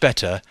much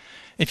better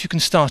if you can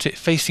start it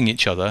facing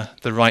each other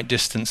the right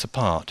distance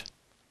apart.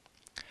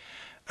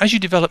 As you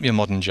develop your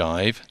modern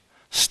Jive,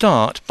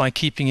 start by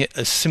keeping it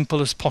as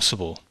simple as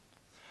possible.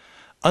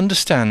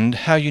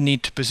 Understand how you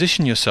need to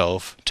position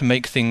yourself to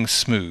make things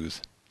smooth.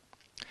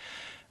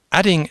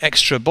 Adding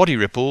extra body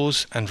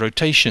ripples and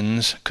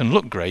rotations can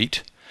look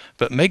great,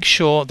 but make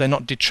sure they're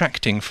not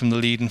detracting from the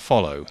lead and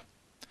follow.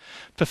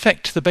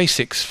 Perfect the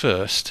basics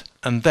first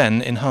and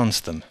then enhance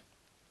them.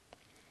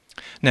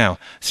 Now,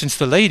 since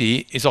the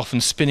lady is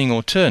often spinning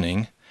or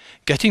turning,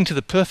 getting to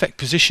the perfect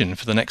position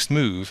for the next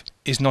move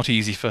is not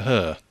easy for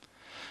her.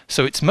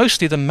 So it's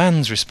mostly the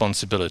man's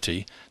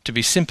responsibility to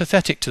be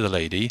sympathetic to the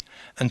lady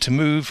and to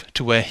move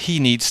to where he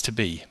needs to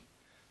be.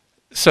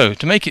 So,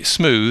 to make it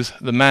smooth,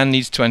 the man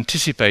needs to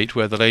anticipate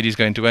where the lady's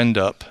going to end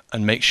up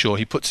and make sure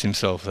he puts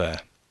himself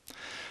there.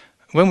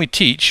 When we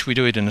teach, we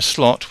do it in a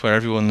slot where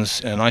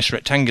everyone's in a nice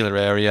rectangular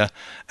area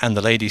and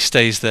the lady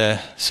stays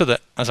there, so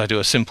that as I do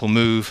a simple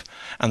move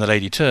and the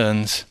lady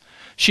turns,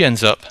 she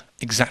ends up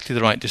exactly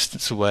the right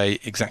distance away,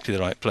 exactly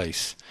the right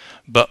place.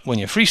 But when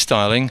you're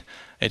freestyling,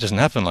 it doesn't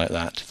happen like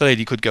that. The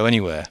lady could go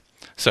anywhere.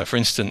 So for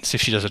instance,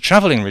 if she does a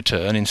travelling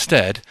return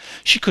instead,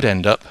 she could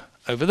end up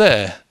over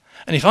there.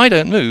 And if I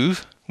don't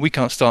move, we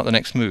can't start the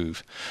next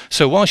move.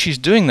 So while she's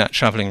doing that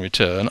travelling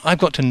return, I've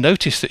got to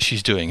notice that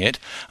she's doing it,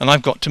 and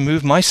I've got to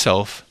move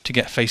myself to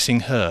get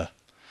facing her.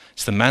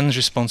 It's the man's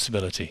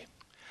responsibility.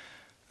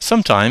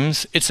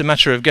 Sometimes it's a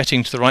matter of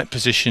getting to the right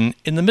position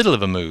in the middle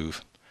of a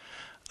move.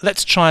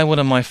 let's try one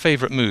of my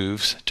favourite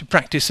moves to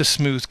practice a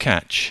smooth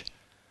catch.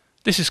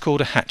 This is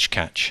called a hatch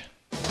catch.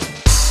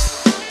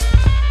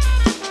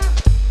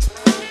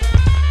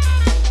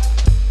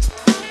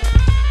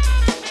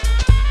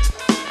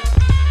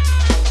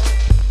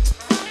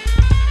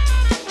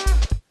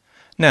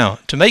 Now,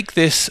 to make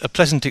this a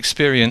pleasant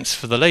experience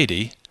for the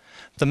lady,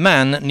 the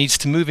man needs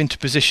to move into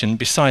position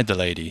beside the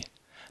lady,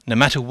 no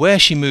matter where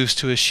she moves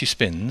to as she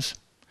spins,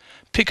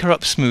 pick her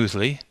up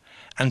smoothly,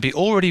 and be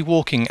already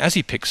walking as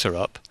he picks her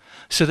up,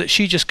 so that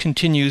she just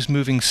continues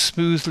moving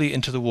smoothly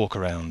into the walk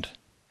around.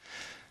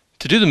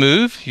 To do the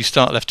move, you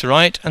start left to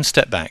right and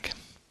step back.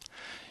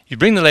 You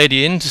bring the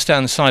lady in to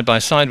stand side by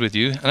side with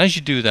you, and as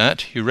you do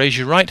that, you raise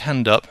your right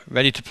hand up,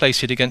 ready to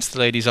place it against the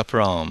lady's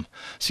upper arm.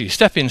 So you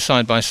step in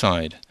side by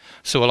side.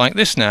 So we're like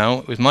this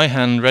now, with my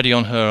hand ready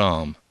on her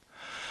arm.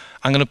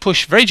 I'm going to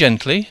push very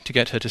gently to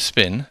get her to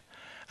spin,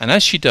 and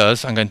as she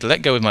does, I'm going to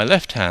let go with my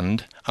left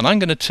hand, and I'm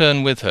going to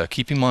turn with her,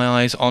 keeping my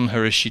eyes on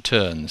her as she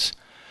turns.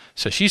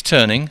 So she's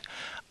turning,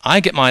 I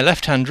get my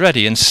left hand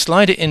ready and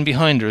slide it in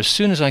behind her as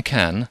soon as I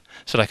can,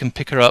 so that I can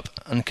pick her up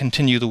and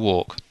continue the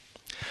walk.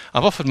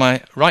 I've offered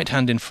my right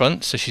hand in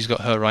front, so she's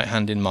got her right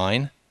hand in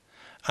mine,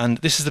 and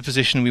this is the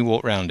position we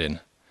walk round in.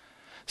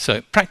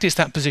 So practice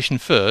that position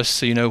first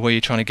so you know where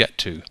you're trying to get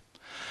to.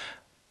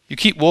 You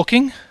keep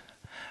walking,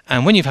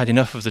 and when you've had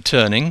enough of the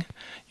turning,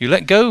 you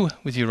let go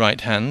with your right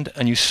hand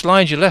and you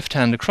slide your left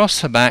hand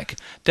across her back,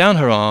 down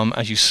her arm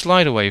as you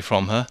slide away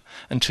from her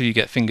until you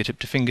get fingertip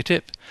to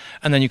fingertip,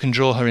 and then you can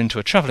draw her into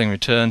a travelling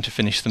return to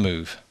finish the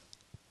move.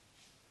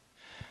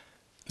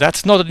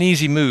 That's not an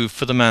easy move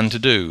for the man to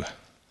do,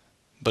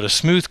 but a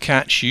smooth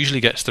catch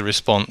usually gets the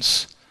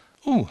response,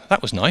 "Ooh,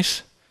 that was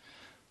nice,"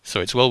 so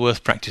it's well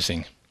worth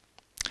practicing.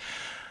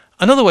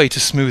 Another way to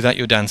smooth out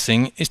your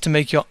dancing is to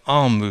make your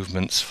arm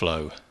movements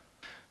flow.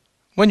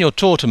 When you're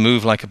taught a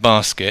move like a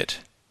basket,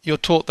 you're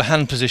taught the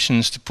hand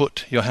positions to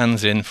put your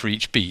hands in for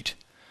each beat.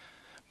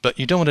 But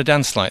you don't want to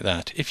dance like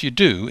that. If you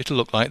do, it'll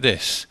look like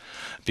this.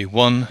 It'll be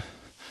 1,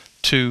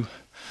 2,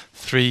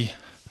 3,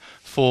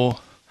 4,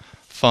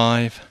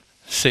 5,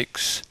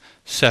 6,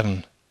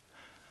 7.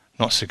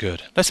 Not so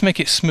good. Let's make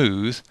it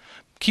smooth.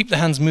 Keep the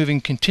hands moving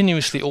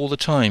continuously all the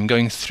time,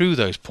 going through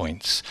those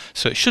points.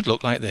 So it should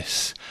look like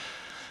this.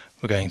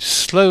 We're going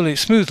slowly,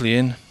 smoothly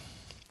in,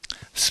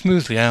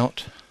 smoothly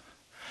out,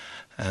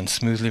 and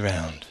smoothly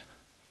round.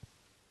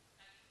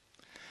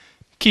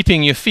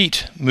 Keeping your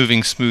feet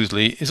moving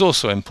smoothly is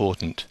also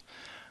important.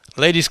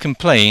 Ladies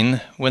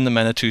complain when the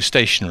men are too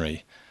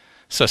stationary.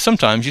 So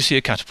sometimes you see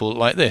a catapult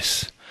like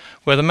this,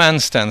 where the man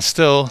stands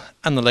still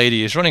and the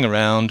lady is running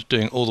around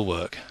doing all the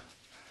work.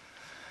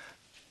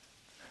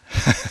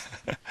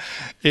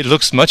 It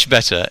looks much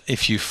better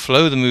if you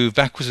flow the move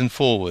backwards and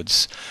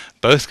forwards,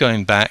 both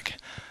going back,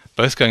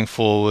 both going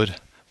forward,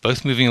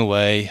 both moving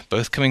away,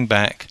 both coming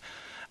back,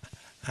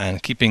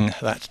 and keeping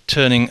that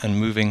turning and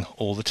moving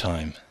all the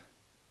time.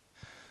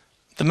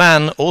 The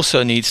man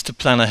also needs to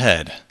plan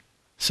ahead,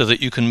 so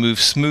that you can move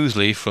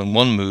smoothly from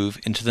one move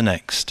into the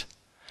next.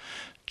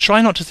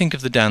 Try not to think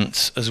of the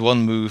dance as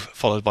one move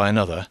followed by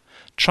another.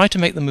 Try to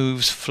make the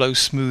moves flow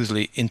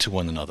smoothly into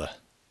one another.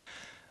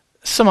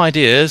 Some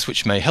ideas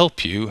which may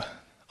help you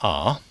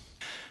are: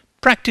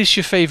 practice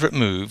your favourite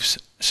moves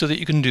so that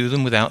you can do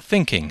them without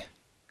thinking.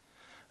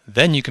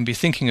 Then you can be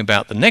thinking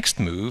about the next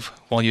move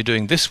while you're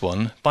doing this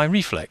one by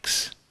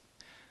reflex.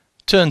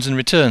 Turns and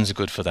returns are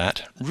good for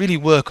that. Really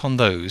work on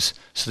those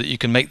so that you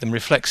can make them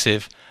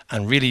reflexive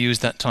and really use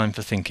that time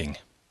for thinking.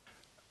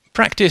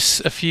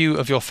 Practice a few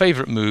of your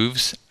favourite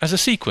moves as a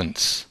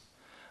sequence.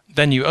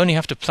 Then you only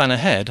have to plan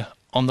ahead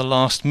on the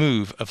last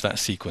move of that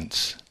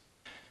sequence.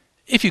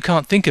 If you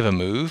can't think of a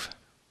move,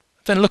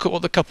 then look at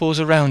what the couples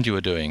around you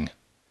are doing.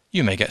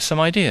 You may get some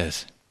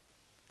ideas.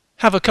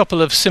 Have a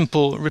couple of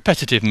simple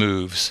repetitive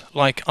moves,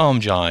 like arm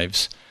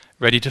jives,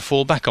 ready to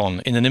fall back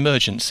on in an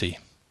emergency.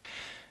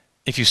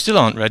 If you still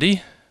aren't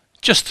ready,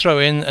 just throw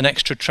in an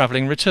extra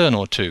travelling return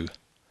or two.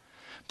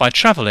 By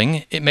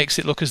travelling, it makes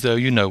it look as though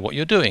you know what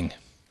you're doing.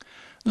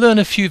 Learn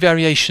a few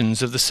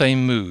variations of the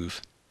same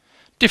move,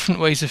 different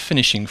ways of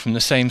finishing from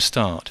the same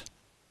start.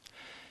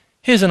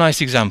 Here's a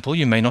nice example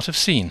you may not have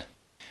seen.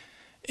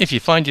 If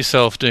you find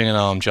yourself doing an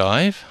arm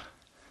jive,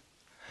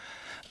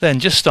 then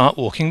just start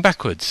walking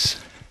backwards.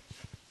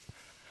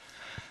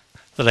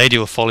 The lady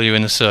will follow you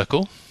in a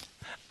circle,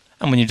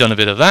 and when you've done a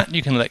bit of that,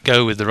 you can let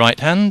go with the right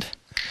hand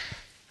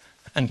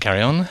and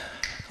carry on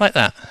like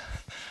that,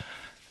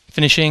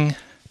 finishing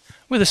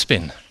with a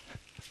spin.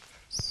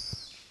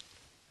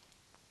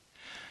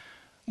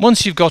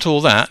 Once you've got all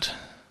that,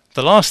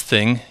 the last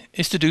thing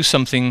is to do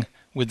something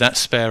with that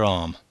spare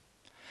arm.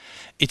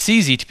 It's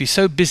easy to be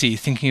so busy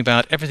thinking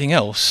about everything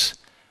else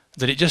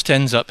that it just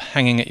ends up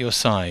hanging at your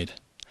side.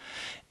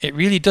 It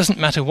really doesn't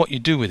matter what you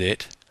do with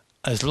it,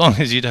 as long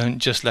as you don't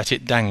just let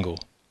it dangle.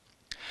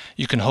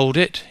 You can hold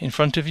it in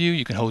front of you,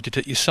 you can hold it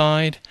at your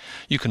side,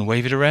 you can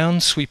wave it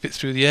around, sweep it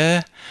through the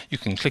air, you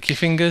can click your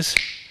fingers.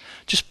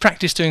 Just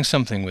practice doing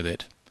something with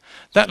it.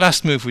 That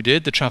last move we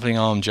did, the travelling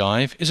arm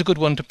jive, is a good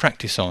one to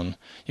practice on.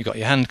 You've got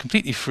your hand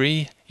completely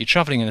free, you're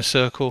travelling in a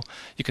circle,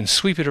 you can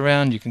sweep it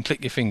around, you can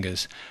click your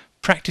fingers.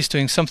 Practice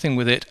doing something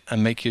with it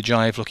and make your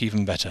jive look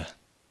even better.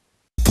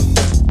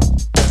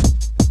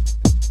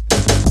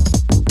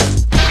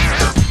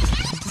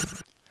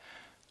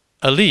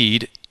 A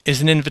lead is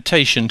an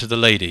invitation to the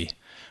lady,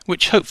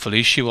 which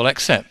hopefully she will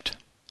accept.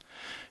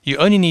 You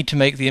only need to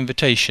make the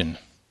invitation.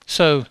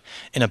 So,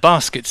 in a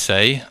basket,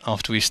 say,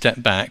 after we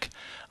step back,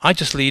 I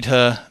just lead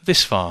her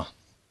this far.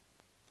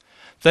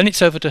 Then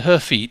it's over to her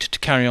feet to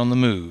carry on the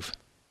move.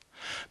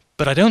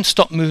 But I don't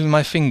stop moving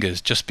my fingers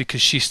just because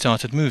she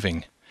started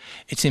moving.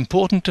 It's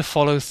important to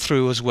follow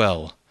through as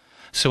well.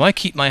 So I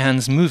keep my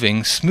hands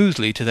moving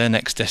smoothly to their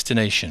next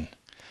destination.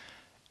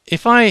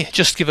 If I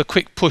just give a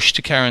quick push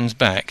to Karen's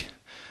back,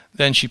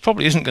 then she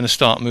probably isn't going to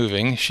start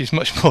moving. She's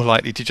much more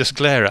likely to just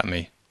glare at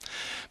me.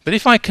 But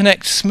if I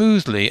connect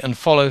smoothly and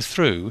follow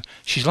through,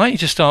 she's likely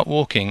to start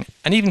walking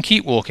and even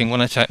keep walking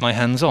when I take my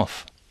hands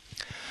off.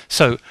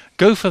 So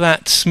go for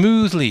that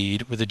smooth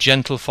lead with a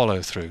gentle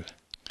follow through.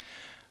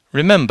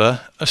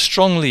 Remember, a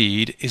strong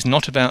lead is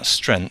not about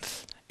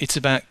strength, it's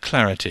about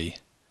clarity.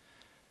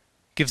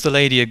 Give the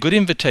lady a good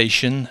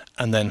invitation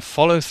and then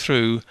follow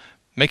through,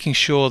 making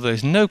sure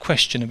there's no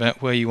question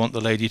about where you want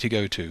the lady to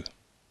go to.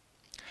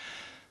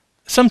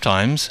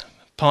 Sometimes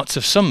parts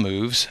of some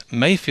moves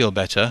may feel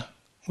better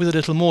with a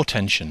little more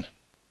tension.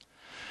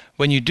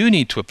 When you do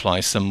need to apply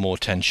some more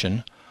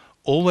tension,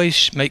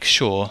 always make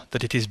sure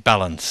that it is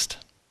balanced.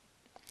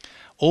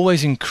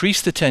 Always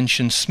increase the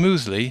tension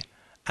smoothly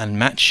and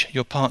match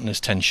your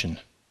partner's tension.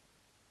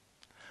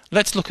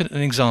 Let's look at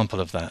an example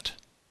of that.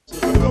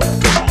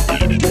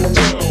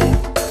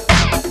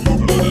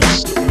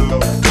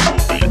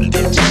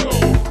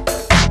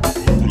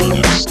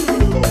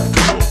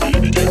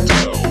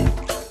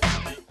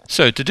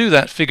 So to do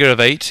that figure of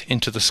 8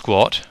 into the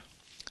squat,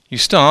 you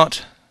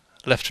start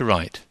left to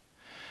right.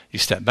 You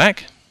step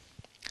back.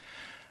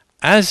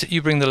 As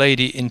you bring the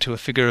lady into a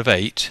figure of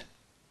 8,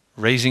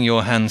 raising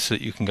your hand so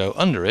that you can go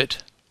under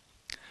it,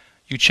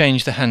 you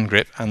change the hand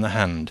grip and the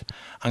hand.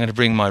 I'm going to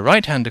bring my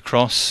right hand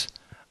across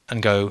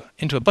and go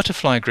into a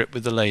butterfly grip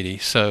with the lady.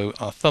 So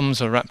our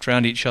thumbs are wrapped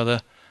around each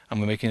other and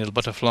we're making a little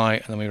butterfly,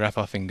 and then we wrap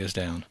our fingers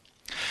down.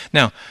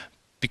 Now,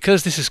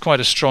 because this is quite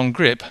a strong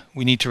grip,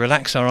 we need to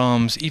relax our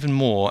arms even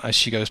more as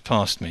she goes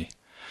past me.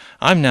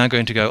 I'm now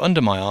going to go under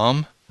my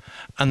arm,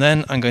 and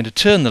then I'm going to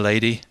turn the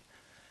lady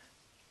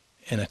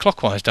in a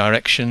clockwise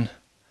direction,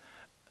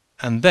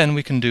 and then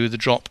we can do the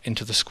drop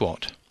into the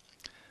squat.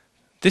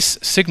 This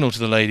signal to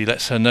the lady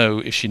lets her know,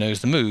 if she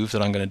knows the move,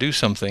 that I'm going to do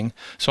something,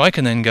 so I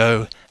can then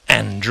go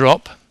and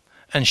drop,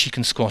 and she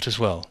can squat as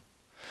well.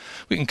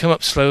 We can come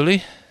up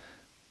slowly,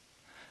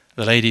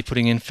 the lady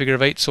putting in figure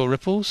of 8s or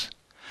ripples,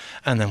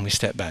 and then we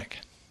step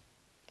back.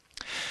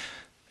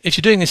 If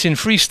you're doing this in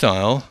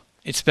freestyle,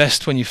 it's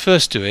best when you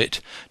first do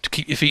it to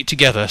keep your feet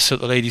together so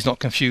that the lady's not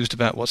confused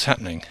about what's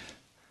happening.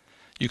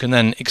 You can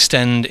then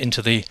extend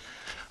into the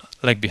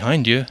leg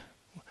behind you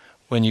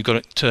when you're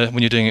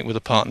doing it with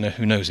a partner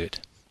who knows it.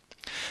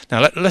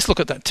 Now let's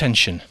look at that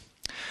tension.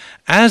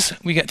 As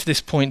we get to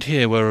this point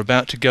here where we're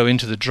about to go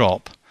into the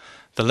drop,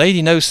 the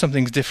lady knows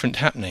something's different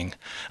happening.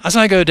 As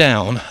I go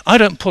down, I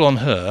don't pull on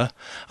her,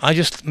 I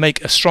just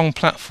make a strong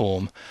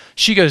platform.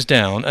 She goes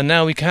down, and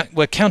now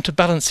we're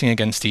counterbalancing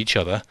against each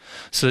other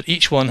so that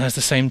each one has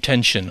the same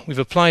tension. We've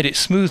applied it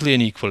smoothly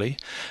and equally,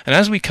 and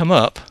as we come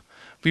up,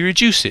 we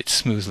reduce it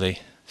smoothly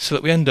so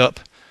that we end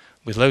up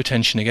with low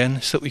tension again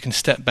so that we can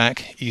step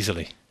back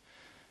easily.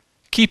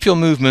 Keep your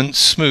movements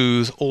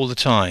smooth all the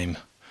time.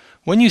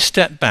 When you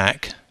step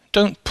back,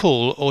 don't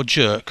pull or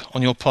jerk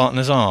on your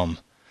partner's arm.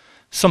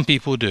 Some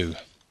people do.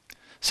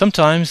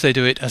 Sometimes they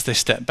do it as they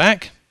step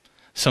back,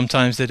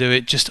 sometimes they do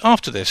it just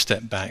after they've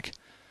stepped back.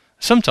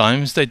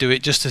 Sometimes they do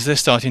it just as they're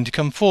starting to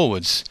come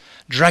forwards,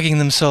 dragging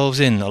themselves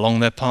in along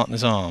their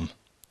partner's arm.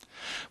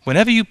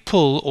 Whenever you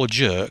pull or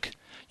jerk,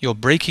 you're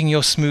breaking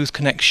your smooth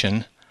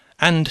connection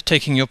and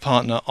taking your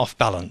partner off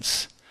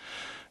balance.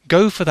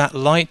 Go for that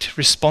light,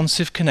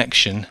 responsive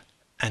connection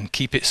and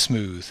keep it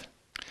smooth.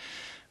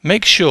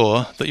 Make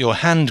sure that your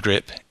hand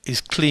grip is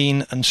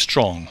clean and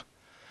strong,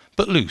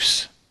 but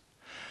loose.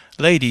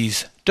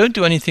 Ladies, don't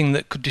do anything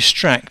that could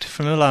distract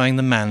from allowing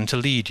the man to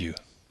lead you.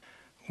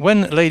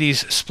 When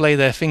ladies splay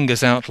their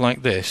fingers out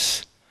like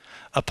this,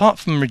 apart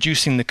from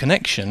reducing the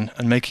connection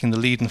and making the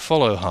lead and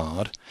follow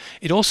hard,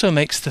 it also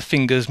makes the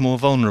fingers more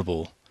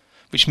vulnerable,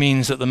 which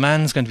means that the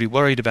man's going to be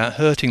worried about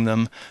hurting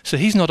them, so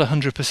he's not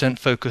 100%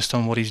 focused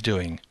on what he's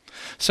doing.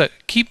 So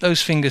keep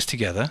those fingers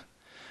together,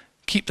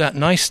 keep that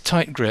nice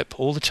tight grip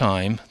all the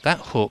time, that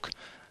hook,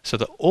 so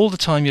that all the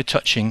time you're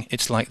touching,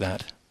 it's like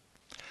that.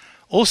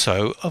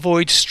 Also,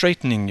 avoid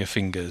straightening your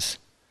fingers.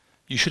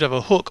 You should have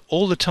a hook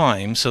all the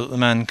time so that the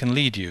man can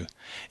lead you.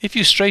 If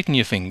you straighten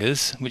your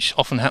fingers, which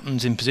often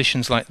happens in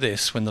positions like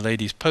this when the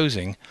lady's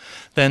posing,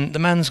 then the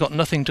man's got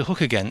nothing to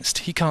hook against,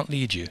 he can't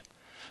lead you.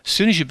 As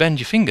soon as you bend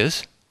your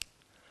fingers,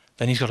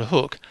 then he's got a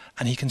hook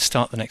and he can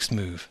start the next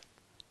move.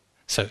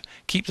 So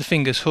keep the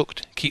fingers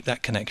hooked, keep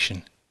that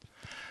connection.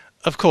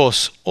 Of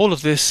course, all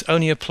of this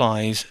only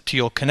applies to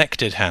your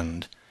connected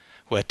hand,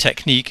 where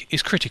technique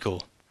is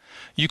critical.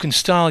 You can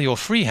style your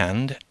free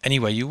hand any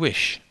way you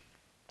wish.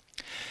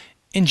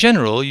 In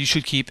general, you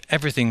should keep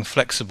everything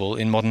flexible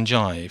in modern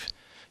jive: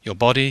 your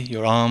body,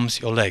 your arms,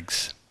 your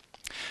legs.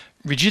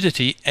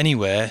 Rigidity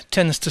anywhere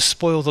tends to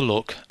spoil the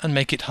look and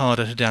make it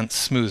harder to dance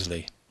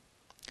smoothly.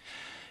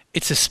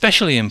 It's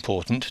especially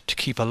important to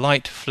keep a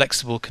light,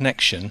 flexible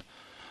connection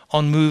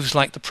on moves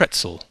like the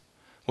pretzel,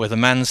 where the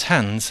man's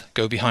hands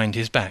go behind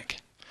his back.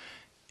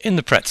 In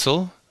the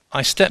pretzel,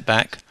 I step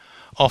back,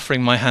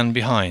 offering my hand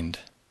behind.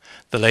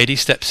 The lady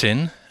steps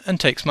in and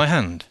takes my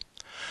hand.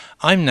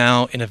 I'm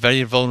now in a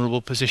very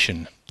vulnerable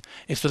position.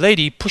 If the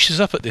lady pushes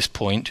up at this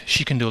point,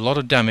 she can do a lot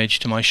of damage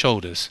to my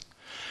shoulders.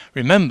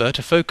 Remember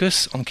to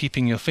focus on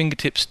keeping your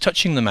fingertips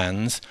touching the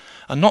man's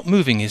and not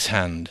moving his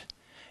hand,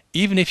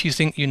 even if you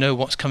think you know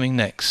what's coming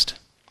next.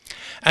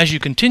 As you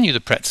continue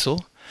the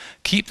pretzel,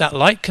 keep that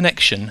light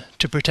connection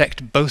to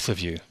protect both of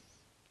you.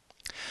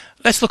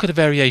 Let's look at a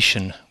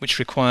variation which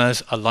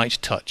requires a light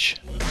touch.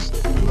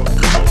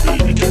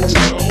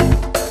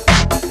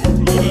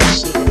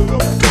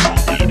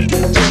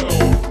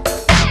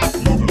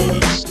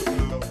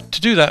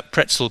 To do that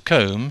pretzel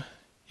comb,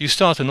 you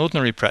start an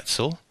ordinary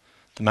pretzel,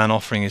 the man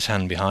offering his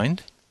hand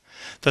behind.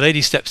 The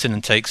lady steps in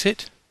and takes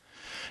it.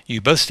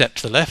 You both step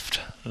to the left,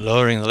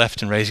 lowering the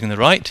left and raising the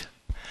right,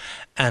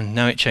 and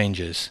now it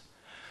changes.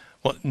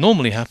 What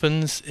normally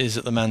happens is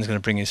that the man's going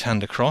to bring his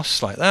hand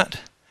across like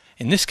that.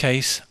 In this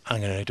case, I'm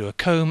going to do a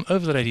comb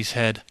over the lady's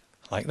head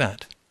like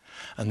that,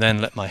 and then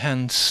let my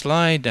hand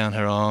slide down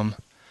her arm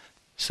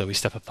so we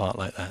step apart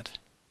like that.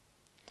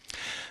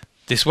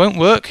 This won't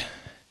work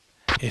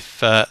if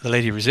the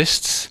lady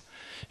resists.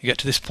 You get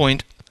to this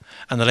point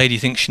and the lady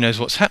thinks she knows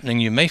what's happening.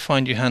 You may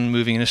find your hand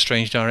moving in a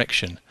strange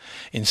direction.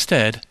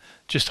 Instead,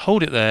 just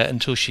hold it there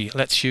until she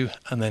lets you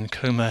and then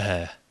comb her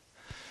hair.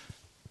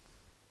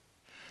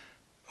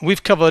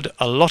 We've covered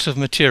a lot of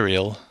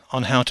material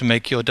on how to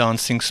make your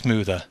dancing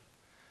smoother.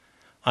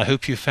 I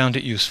hope you found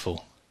it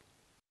useful.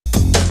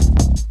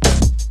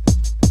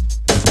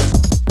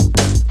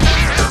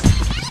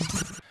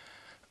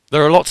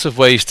 There are lots of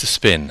ways to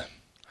spin.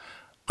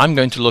 I'm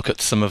going to look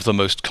at some of the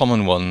most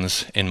common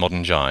ones in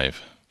modern jive.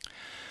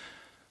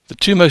 The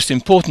two most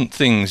important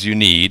things you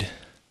need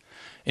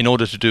in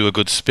order to do a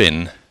good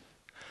spin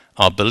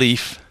are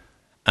belief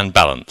and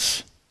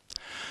balance.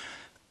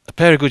 A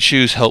pair of good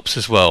shoes helps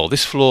as well.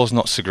 This floor's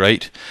not so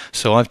great,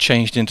 so I've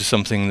changed into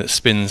something that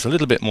spins a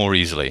little bit more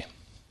easily.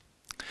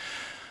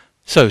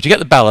 So, to get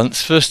the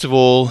balance, first of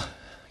all,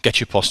 get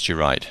your posture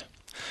right.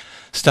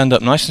 Stand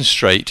up nice and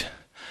straight.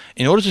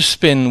 In order to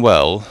spin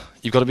well,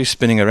 you've got to be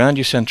spinning around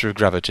your centre of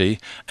gravity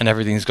and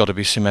everything's got to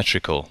be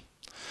symmetrical.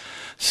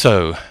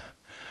 So,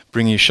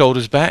 bring your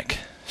shoulders back,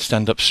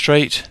 stand up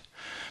straight,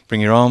 bring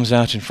your arms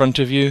out in front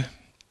of you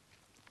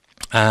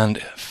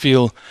and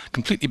feel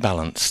completely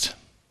balanced.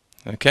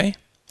 Okay?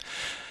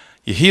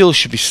 Your heels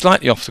should be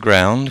slightly off the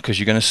ground because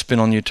you're going to spin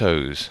on your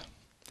toes.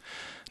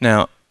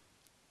 Now,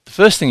 the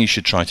first thing you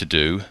should try to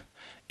do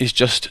is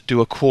just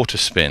do a quarter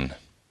spin.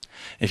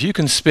 If you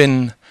can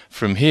spin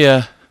from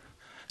here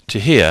to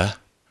here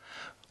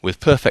with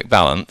perfect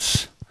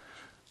balance,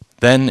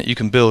 then you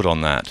can build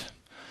on that.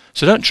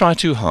 So don't try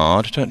too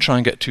hard, don't try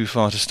and get too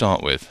far to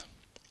start with.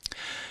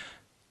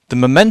 The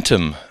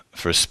momentum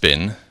for a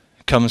spin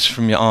comes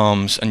from your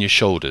arms and your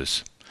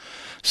shoulders.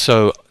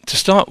 So to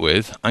start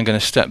with, I'm going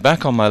to step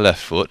back on my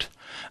left foot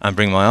and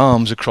bring my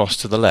arms across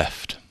to the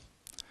left.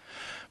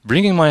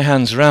 Bringing my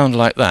hands round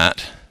like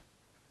that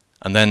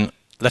and then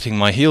letting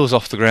my heels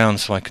off the ground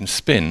so I can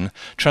spin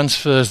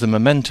transfers the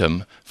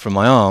momentum from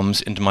my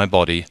arms into my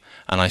body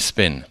and I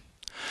spin.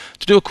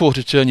 To do a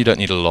quarter turn you don't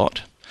need a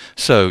lot.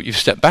 So you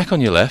step back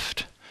on your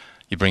left,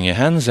 you bring your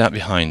hands out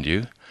behind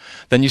you,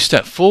 then you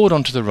step forward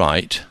onto the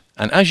right,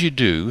 and as you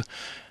do,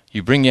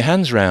 you bring your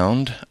hands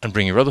round and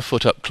bring your other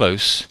foot up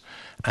close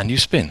and you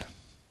spin.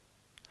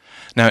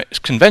 Now it's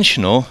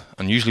conventional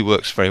and usually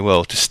works very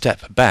well to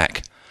step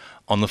back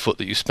on the foot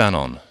that you span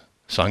on.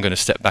 So I'm going to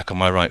step back on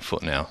my right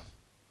foot now.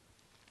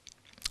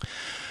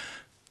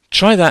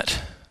 Try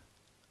that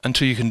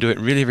until you can do it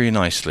really, really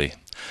nicely.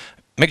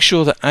 Make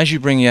sure that as you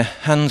bring your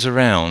hands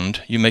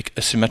around, you make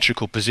a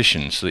symmetrical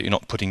position so that you're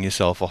not putting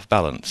yourself off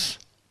balance.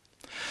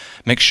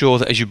 Make sure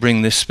that as you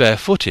bring this spare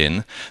foot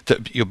in,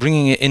 that you're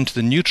bringing it into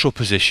the neutral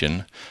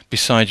position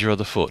beside your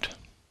other foot.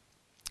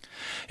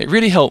 It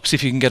really helps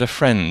if you can get a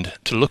friend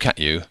to look at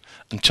you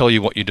and tell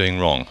you what you're doing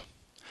wrong.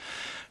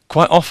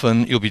 Quite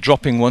often you'll be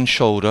dropping one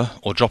shoulder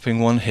or dropping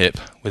one hip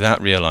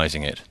without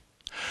realizing it.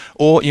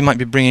 Or you might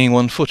be bringing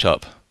one foot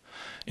up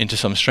into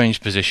some strange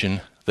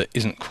position that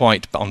isn't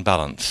quite on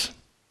balance.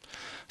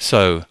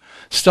 So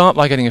start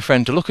by getting a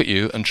friend to look at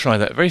you and try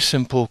that very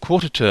simple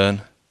quarter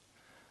turn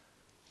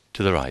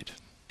to the right.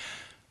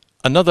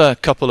 Another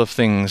couple of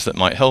things that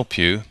might help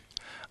you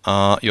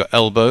are your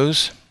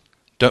elbows.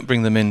 Don't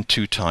bring them in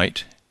too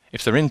tight.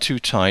 If they're in too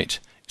tight,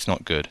 it's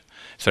not good.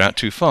 If they're out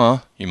too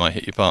far, you might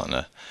hit your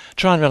partner.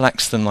 Try and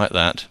relax them like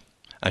that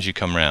as you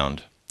come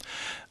round.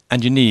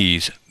 And your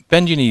knees.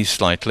 Bend your knees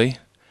slightly.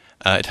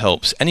 It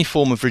helps. Any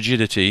form of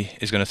rigidity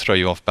is going to throw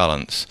you off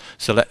balance.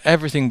 So let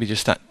everything be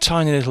just that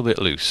tiny little bit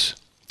loose.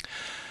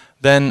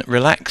 Then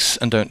relax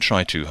and don't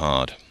try too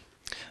hard.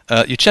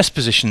 Your chest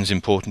position is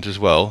important as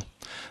well.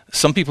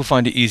 Some people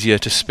find it easier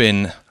to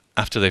spin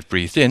after they've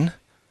breathed in,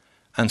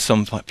 and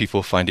some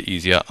people find it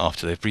easier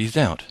after they've breathed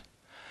out.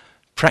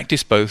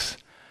 Practice both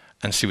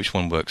and see which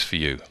one works for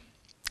you.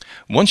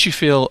 Once you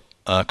feel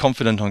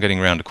confident on getting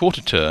around a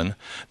quarter turn,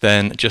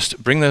 then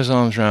just bring those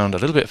arms round a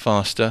little bit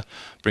faster,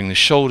 bring the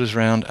shoulders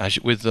round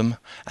with them,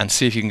 and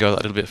see if you can go a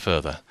little bit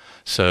further.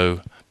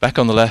 So back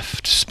on the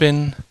left,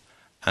 spin,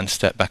 and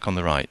step back on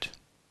the right.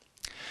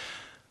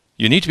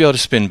 You need to be able to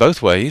spin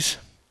both ways.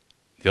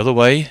 The other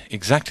way,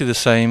 exactly the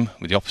same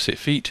with the opposite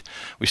feet.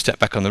 We step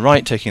back on the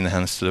right, taking the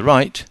hands to the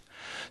right,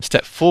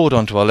 step forward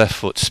onto our left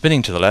foot,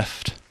 spinning to the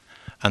left,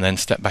 and then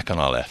step back on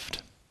our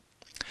left.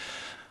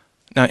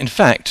 Now, in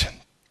fact,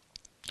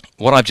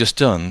 what I've just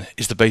done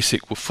is the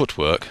basic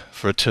footwork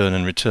for a turn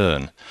and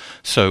return.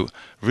 So,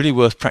 really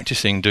worth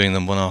practicing doing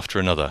them one after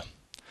another.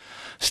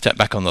 Step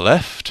back on the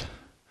left,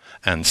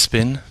 and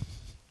spin.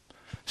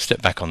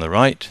 Step back on the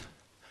right,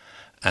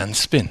 and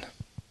spin.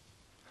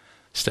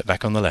 Step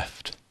back on the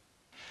left.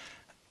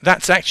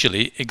 That's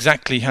actually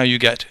exactly how you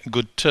get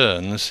good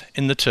turns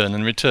in the turn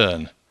and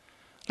return.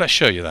 Let's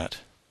show you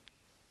that.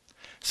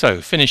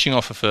 So, finishing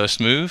off a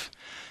first move,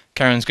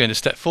 Karen's going to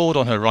step forward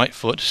on her right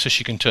foot so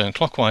she can turn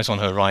clockwise on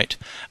her right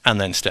and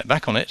then step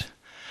back on it.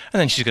 And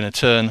then she's going to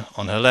turn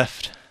on her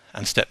left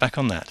and step back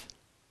on that.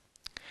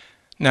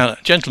 Now,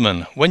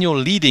 gentlemen, when you're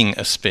leading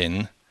a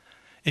spin,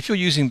 if you're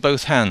using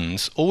both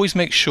hands, always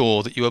make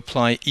sure that you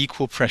apply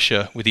equal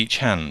pressure with each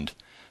hand.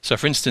 So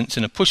for instance,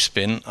 in a push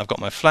spin, I've got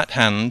my flat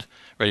hand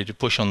ready to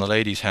push on the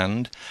lady's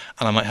hand,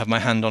 and I might have my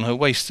hand on her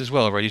waist as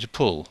well, ready to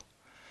pull.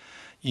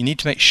 You need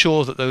to make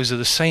sure that those are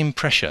the same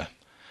pressure.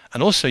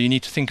 And also you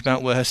need to think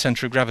about where her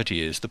centre of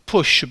gravity is. The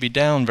push should be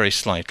down very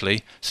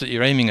slightly, so that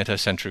you're aiming at her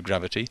centre of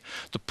gravity.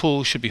 The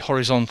pull should be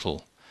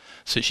horizontal,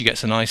 so that she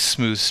gets a nice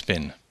smooth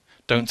spin.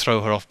 Don't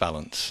throw her off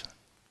balance.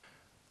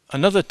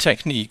 Another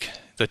technique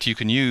that you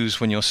can use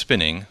when you're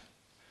spinning,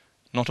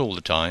 not all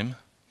the time,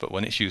 but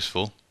when it's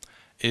useful,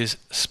 is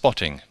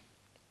spotting.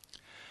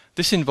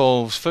 This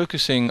involves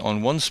focusing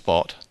on one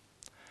spot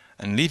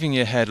and leaving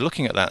your head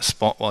looking at that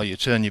spot while you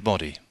turn your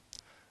body,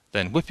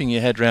 then whipping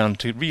your head round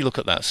to re-look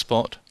at that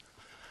spot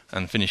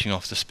and finishing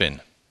off the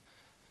spin.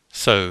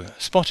 So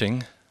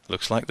spotting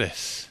looks like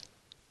this.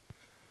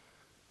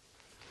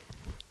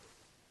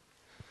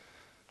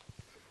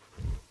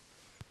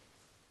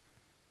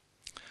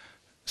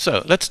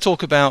 So let's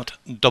talk about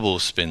double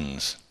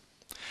spins.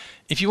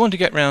 If you want to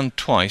get round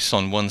twice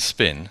on one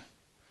spin,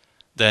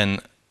 then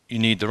you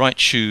need the right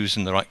shoes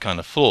and the right kind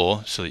of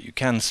floor so that you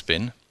can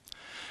spin.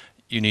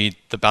 You need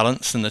the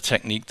balance and the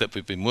technique that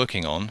we've been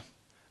working on,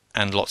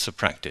 and lots of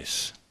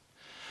practice.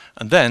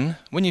 And then,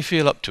 when you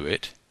feel up to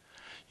it,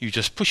 you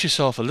just push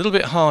yourself a little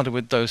bit harder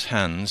with those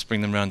hands,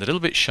 bring them round a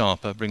little bit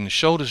sharper, bring the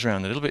shoulders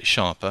round a little bit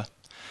sharper,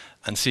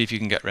 and see if you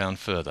can get round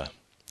further.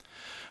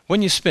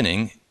 When you're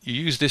spinning, you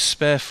use this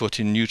spare foot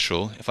in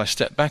neutral. If I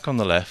step back on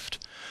the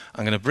left,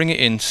 I'm going to bring it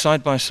in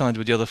side by side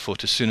with the other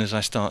foot as soon as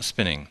I start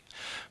spinning.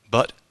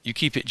 But you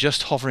keep it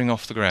just hovering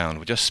off the ground.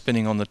 We're just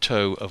spinning on the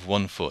toe of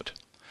one foot.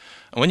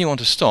 And when you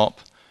want to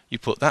stop, you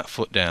put that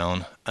foot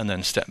down and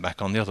then step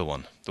back on the other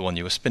one, the one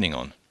you were spinning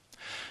on.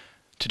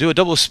 To do a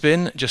double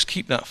spin, just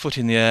keep that foot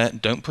in the air,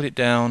 don't put it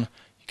down,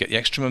 you get the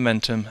extra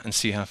momentum and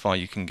see how far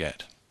you can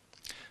get.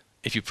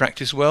 If you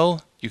practice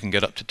well, you can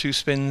get up to 2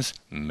 spins,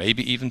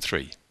 maybe even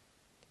 3.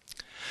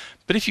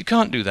 But if you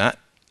can't do that,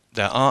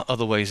 there are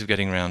other ways of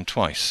getting round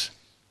twice.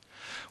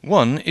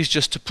 One is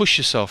just to push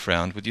yourself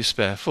round with your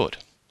spare foot.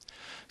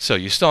 So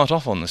you start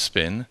off on the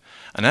spin,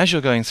 and as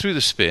you're going through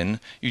the spin,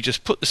 you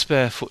just put the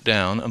spare foot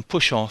down and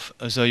push off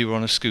as though you were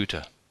on a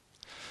scooter.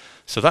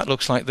 So that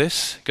looks like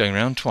this, going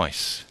round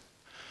twice.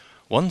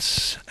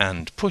 Once,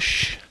 and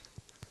push,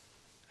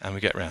 and we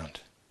get round.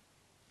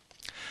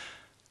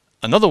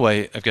 Another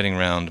way of getting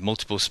round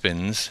multiple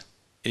spins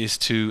is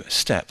to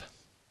step.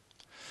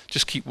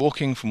 Just keep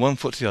walking from one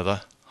foot to the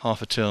other,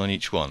 half a turn on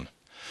each one.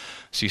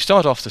 So you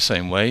start off the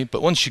same way,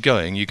 but once you're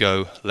going, you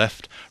go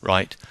left,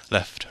 right,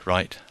 left,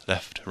 right,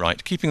 left,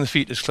 right, keeping the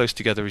feet as close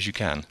together as you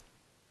can.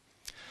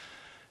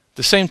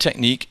 The same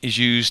technique is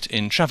used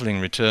in travelling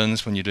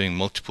returns when you're doing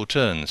multiple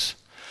turns.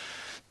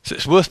 So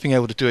it's worth being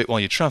able to do it while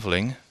you're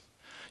travelling.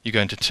 You're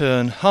going to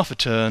turn, half a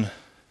turn,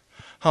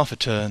 half a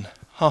turn,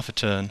 half a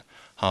turn,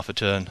 half a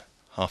turn,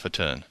 half a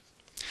turn.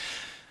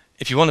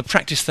 If you want to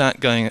practice that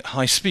going at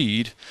high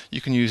speed, you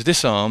can use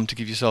this arm to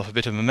give yourself a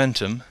bit of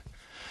momentum.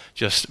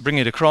 Just bring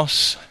it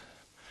across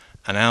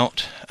and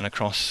out and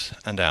across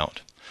and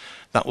out.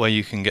 That way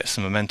you can get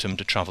some momentum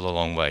to travel a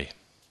long way.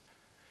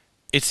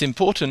 It's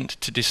important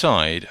to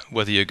decide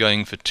whether you're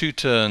going for 2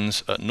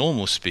 turns at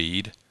normal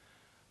speed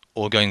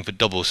or going for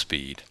double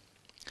speed.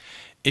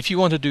 If you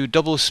want to do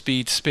double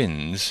speed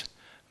spins,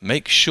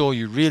 make sure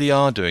you really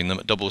are doing them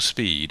at double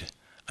speed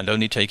and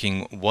only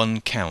taking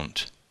 1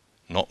 count,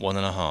 not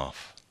 1.5.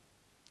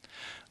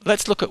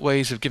 Let's look at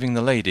ways of giving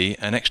the lady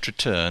an extra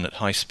turn at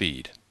high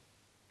speed.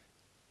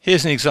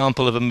 Here's an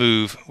example of a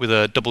move with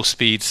a double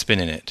speed spin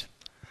in it.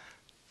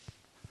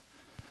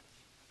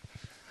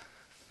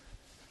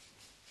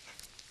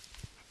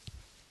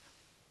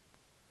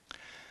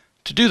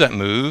 To do that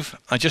move,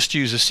 I just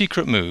use a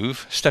secret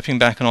move, stepping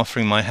back and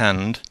offering my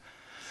hand.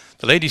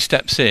 The lady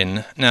steps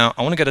in. Now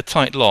I want to get a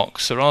tight lock,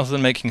 so rather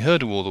than making her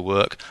do all the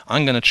work,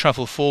 I'm going to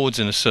travel forwards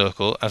in a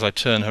circle as I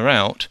turn her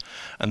out,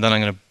 and then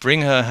I'm going to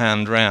bring her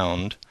hand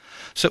round,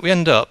 so that we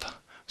end up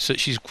so that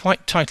she's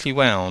quite tightly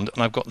wound,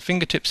 and I've got the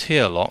fingertips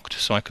here locked,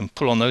 so I can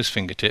pull on those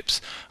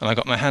fingertips, and I've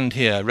got my hand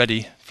here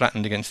ready,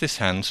 flattened against this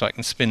hand, so I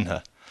can spin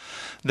her.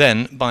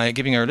 Then, by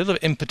giving her a little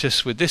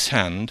impetus with this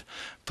hand,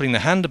 putting the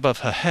hand above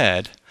her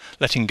head,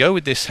 letting go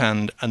with this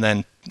hand, and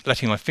then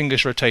letting my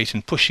fingers rotate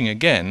and pushing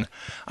again,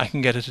 I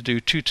can get her to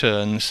do 2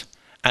 turns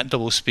at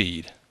double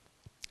speed.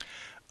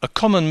 A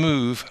common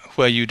move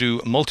where you do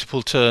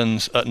multiple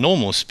turns at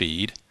normal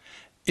speed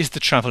is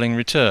the travelling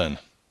return.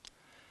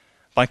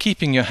 By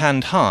keeping your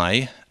hand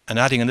high and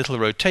adding a little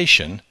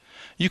rotation,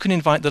 you can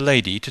invite the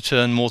lady to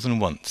turn more than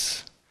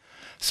once.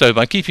 So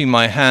by keeping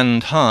my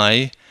hand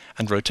high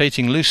and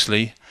rotating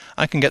loosely,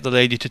 I can get the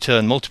lady to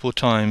turn multiple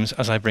times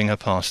as I bring her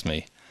past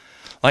me.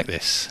 Like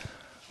this.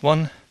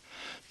 1,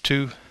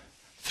 2,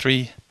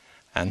 3,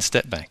 and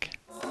step back.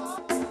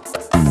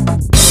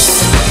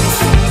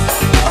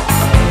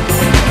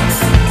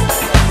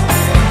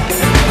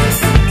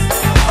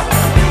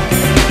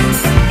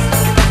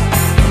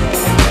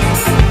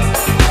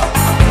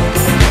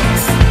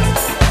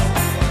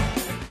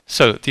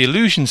 So the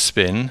illusion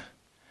spin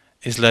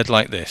is led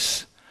like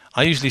this.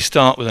 I usually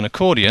start with an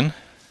accordion,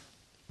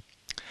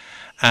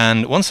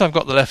 and once I've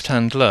got the left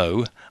hand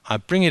low, I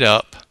bring it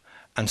up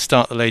and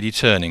start the lady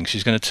turning.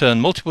 She's going to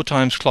turn multiple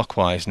times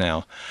clockwise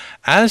now.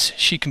 As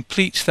she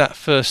completes that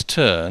first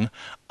turn,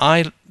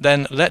 I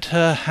then let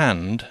her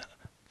hand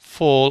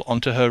fall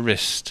onto her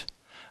wrist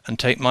and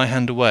take my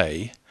hand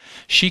away.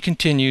 She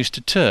continues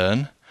to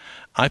turn.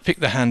 I pick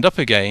the hand up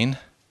again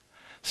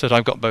so that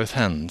I've got both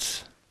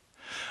hands.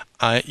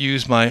 I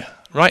use my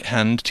right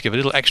hand to give a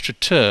little extra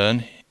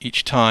turn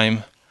each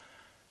time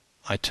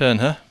I turn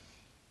her.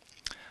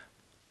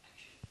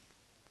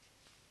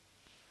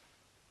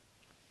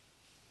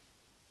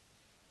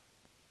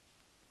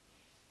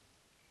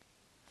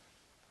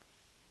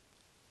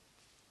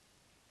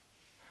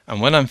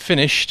 And when I'm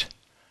finished,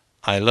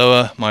 I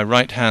lower my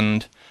right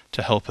hand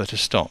to help her to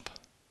stop.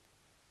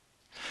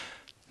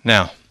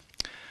 Now,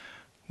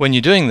 when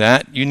you're doing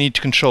that, you need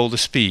to control the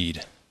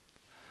speed.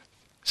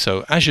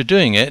 So as you're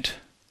doing it,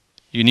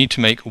 you need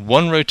to make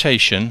 1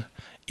 rotation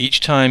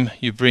each time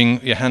you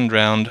bring your hand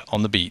round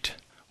on the beat.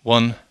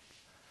 1,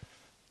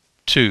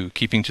 2,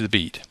 keeping to the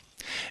beat.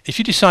 If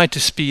you decide to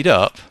speed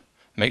up,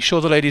 make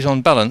sure the lady's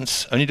on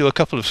balance, only do a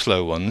couple of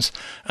slow ones,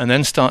 and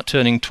then start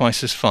turning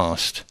twice as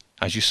fast,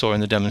 as you saw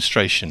in the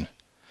demonstration.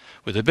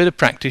 With a bit of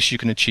practice you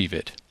can achieve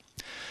it.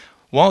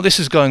 While this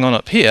is going on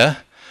up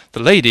here,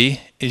 the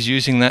lady is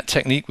using that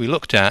technique we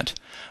looked at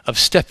of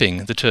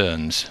stepping the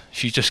turns.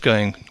 She's just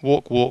going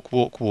walk, walk,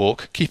 walk,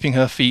 walk, keeping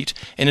her feet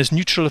in as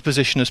neutral a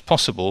position as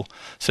possible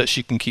so that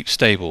she can keep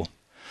stable.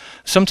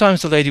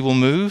 Sometimes the lady will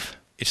move.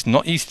 It's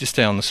not easy to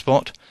stay on the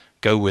spot.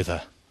 Go with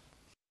her.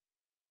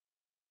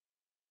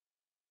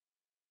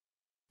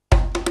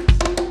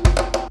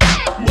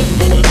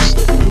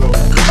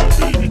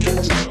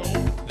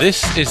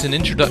 This is an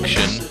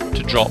introduction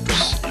to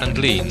drops and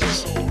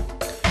leans.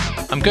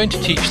 I'm going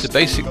to teach the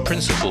basic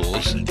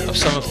principles of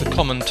some of the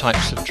common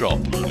types of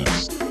drop.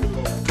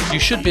 You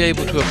should be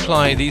able to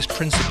apply these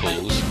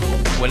principles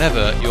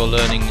whenever you're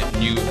learning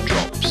new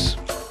drops.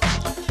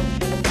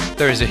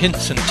 There is a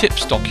hints and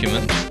tips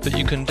document that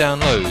you can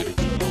download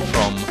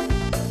from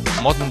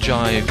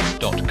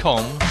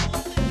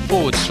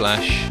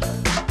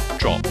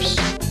modernjive.com/drops.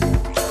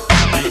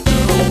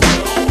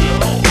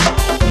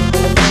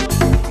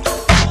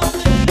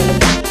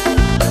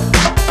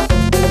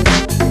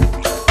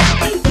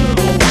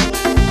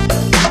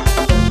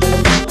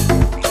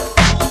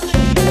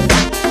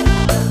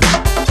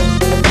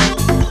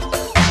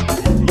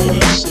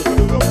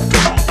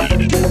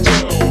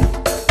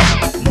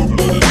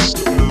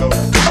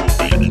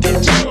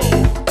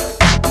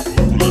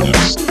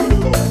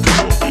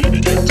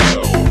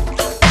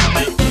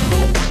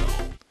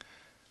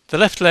 The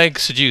left leg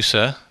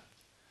seducer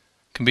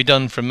can be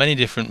done from many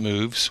different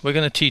moves. We're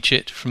going to teach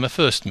it from a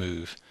first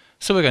move.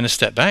 So we're going to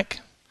step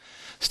back,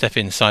 step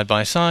in side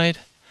by side,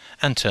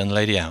 and turn the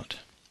lady out.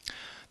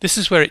 This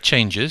is where it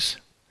changes.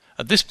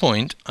 At this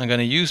point, I'm going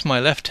to use my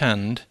left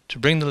hand to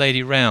bring the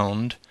lady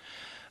round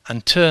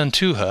and turn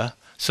to her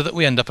so that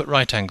we end up at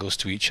right angles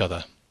to each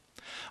other.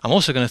 I'm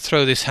also going to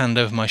throw this hand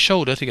over my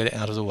shoulder to get it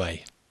out of the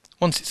way.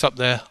 Once it's up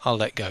there, I'll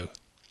let go.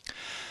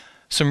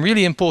 Some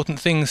really important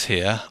things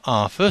here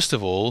are, first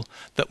of all,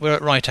 that we're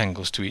at right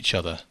angles to each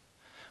other.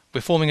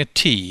 We're forming a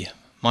T.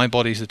 My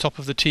body's the top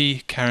of the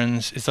T,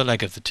 Karen's is the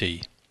leg of the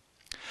T.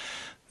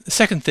 The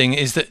second thing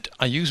is that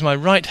I use my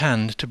right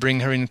hand to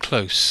bring her in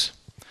close.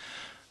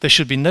 There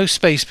should be no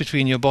space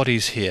between your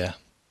bodies here.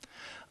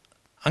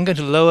 I'm going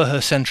to lower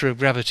her centre of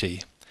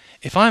gravity.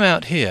 If I'm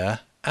out here,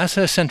 as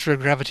her centre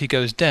of gravity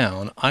goes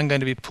down, I'm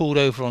going to be pulled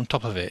over on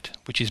top of it,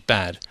 which is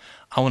bad.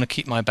 I want to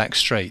keep my back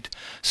straight.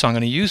 So I'm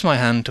going to use my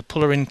hand to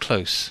pull her in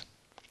close.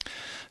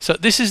 So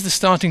this is the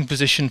starting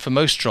position for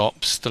most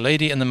drops, the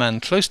lady and the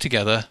man close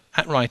together,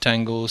 at right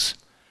angles,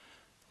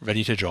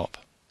 ready to drop.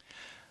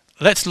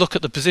 Let's look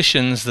at the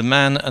positions the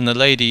man and the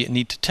lady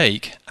need to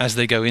take as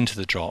they go into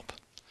the drop.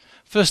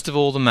 First of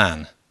all, the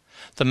man.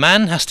 The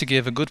man has to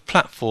give a good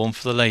platform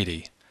for the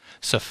lady.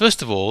 So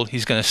first of all,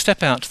 he's going to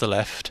step out to the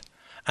left,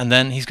 and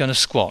then he's going to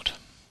squat.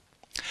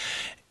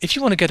 If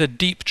you want to get a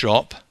deep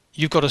drop,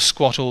 you've got to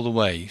squat all the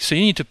way. So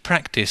you need to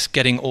practice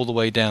getting all the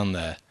way down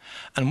there.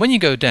 And when you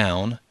go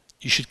down,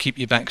 you should keep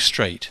your back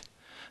straight.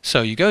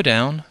 So you go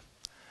down,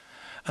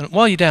 and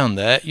while you're down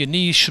there, your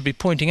knees should be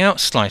pointing out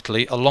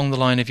slightly along the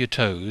line of your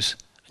toes,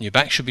 and your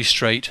back should be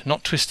straight,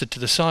 not twisted to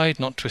the side,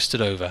 not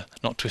twisted over,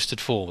 not twisted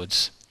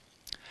forwards.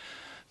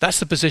 That's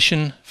the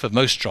position for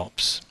most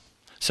drops.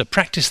 So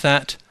practice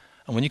that,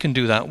 and when you can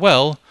do that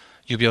well,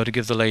 you'll be able to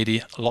give the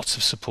lady lots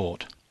of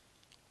support.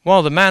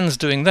 While the man's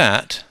doing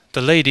that,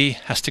 the lady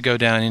has to go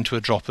down into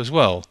a drop as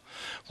well.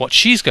 What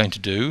she's going to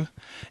do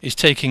is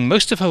taking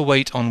most of her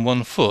weight on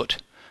one foot,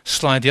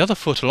 slide the other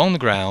foot along the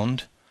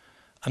ground,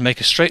 and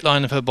make a straight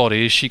line of her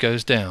body as she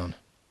goes down.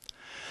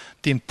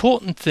 The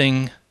important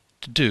thing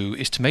to do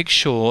is to make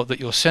sure that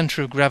your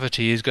centre of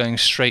gravity is going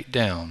straight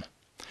down.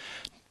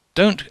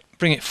 Don't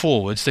bring it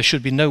forwards, there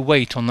should be no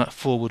weight on that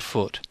forward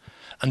foot.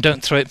 And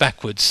don't throw it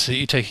backwards so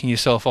you're taking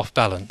yourself off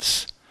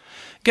balance.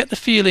 Get the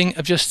feeling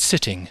of just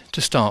sitting to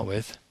start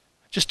with.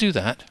 Just do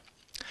that.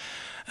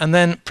 And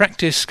then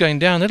practice going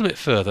down a little bit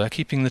further,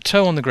 keeping the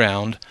toe on the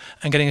ground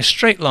and getting a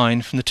straight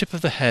line from the tip of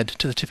the head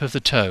to the tip of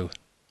the toe.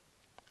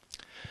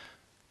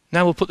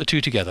 Now we'll put the two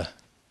together.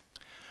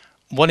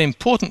 One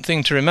important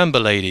thing to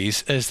remember,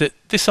 ladies, is that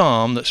this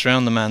arm that's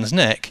around the man's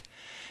neck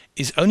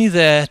is only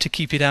there to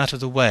keep it out of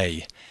the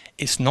way.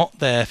 It's not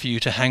there for you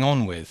to hang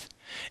on with.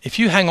 If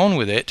you hang on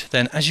with it,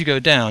 then as you go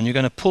down, you're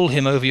going to pull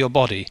him over your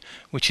body,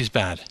 which is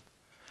bad.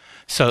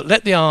 So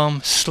let the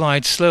arm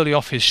slide slowly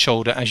off his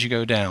shoulder as you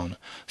go down.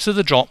 So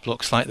the drop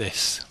looks like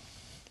this.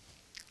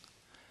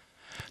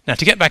 Now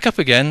to get back up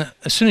again,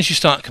 as soon as you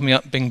start coming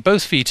up, bring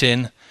both feet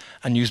in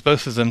and use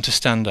both of them to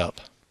stand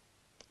up.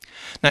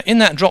 Now in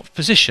that drop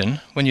position,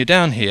 when you're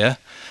down here,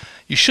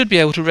 you should be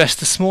able to rest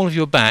the small of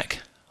your back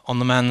on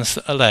the man's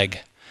leg.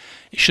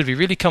 It should be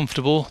really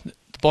comfortable.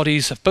 The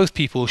bodies of both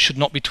people should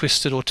not be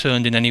twisted or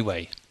turned in any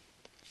way.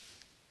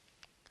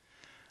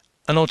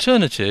 An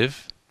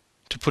alternative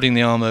to putting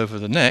the arm over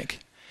the neck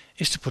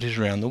is to put it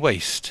around the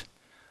waist.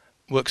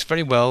 Works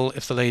very well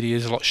if the lady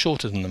is a lot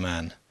shorter than the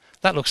man.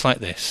 That looks like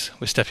this.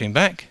 We're stepping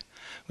back,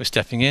 we're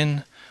stepping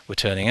in, we're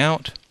turning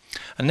out,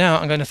 and now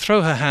I'm going to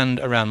throw her hand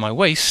around my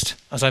waist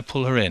as I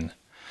pull her in.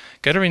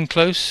 Get her in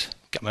close,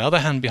 get my other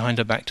hand behind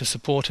her back to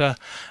support her,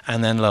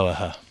 and then lower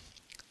her.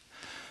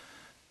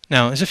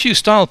 Now there's a few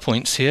style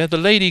points here. The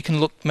lady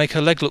can make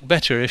her leg look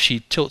better if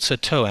she tilts her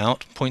toe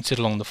out, points it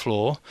along the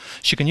floor.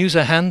 She can use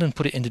her hand and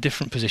put it into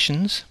different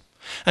positions.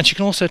 And she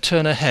can also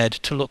turn her head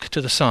to look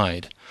to the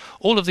side.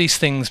 All of these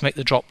things make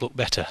the drop look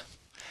better.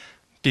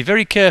 Be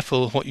very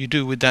careful what you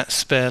do with that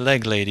spare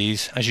leg,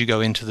 ladies, as you go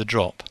into the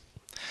drop.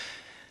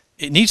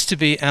 It needs to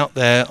be out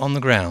there on the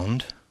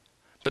ground,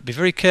 but be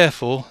very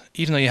careful,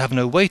 even though you have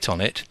no weight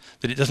on it,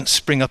 that it doesn't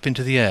spring up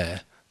into the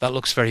air. That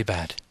looks very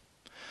bad.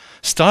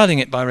 Styling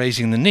it by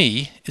raising the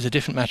knee is a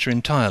different matter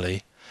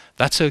entirely.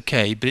 That's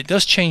okay, but it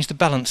does change the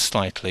balance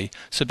slightly,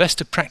 so best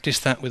to practice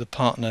that with a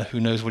partner who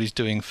knows what he's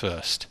doing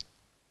first.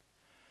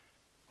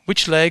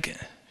 Which leg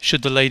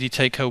should the lady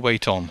take her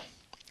weight on?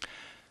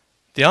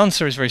 The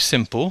answer is very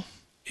simple.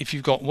 If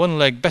you've got one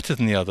leg better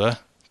than the other,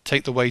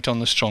 take the weight on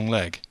the strong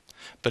leg.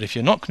 But if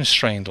you're not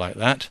constrained like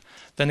that,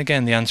 then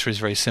again the answer is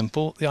very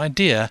simple. The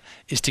idea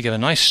is to give a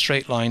nice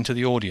straight line to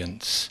the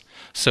audience.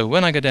 So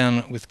when I go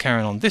down with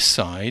Karen on this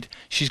side,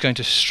 she's going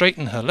to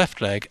straighten her left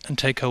leg and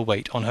take her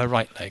weight on her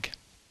right leg.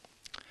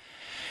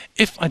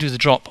 If I do the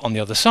drop on the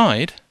other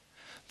side,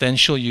 then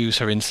she'll use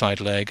her inside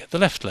leg, the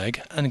left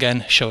leg, and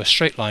again show a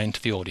straight line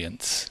to the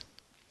audience.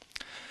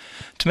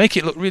 To make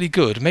it look really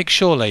good, make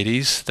sure,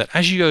 ladies, that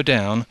as you go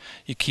down,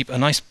 you keep a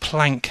nice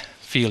plank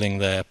feeling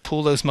there.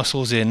 Pull those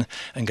muscles in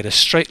and get a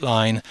straight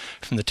line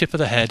from the tip of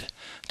the head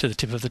to the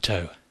tip of the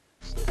toe.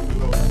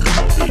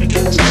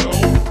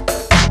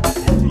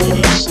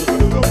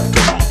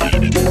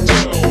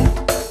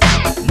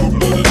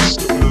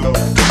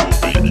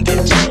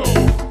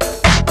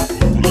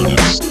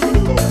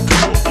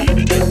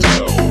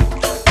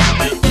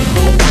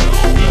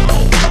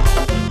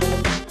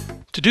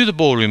 To do the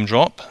ballroom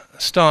drop,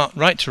 start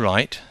right to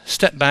right,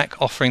 step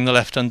back offering the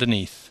left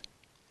underneath.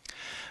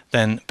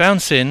 Then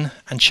bounce in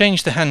and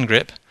change the hand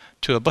grip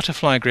to a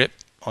butterfly grip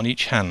on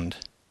each hand.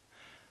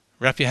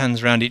 Wrap your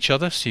hands around each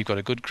other so you've got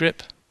a good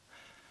grip,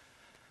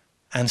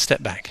 and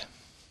step back.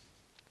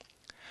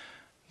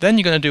 Then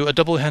you're going to do a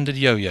double-handed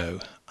yo-yo.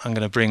 I'm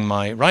going to bring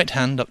my right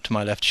hand up to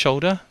my left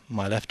shoulder,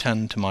 my left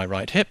hand to my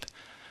right hip,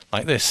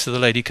 like this, so the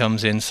lady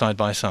comes in side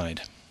by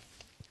side.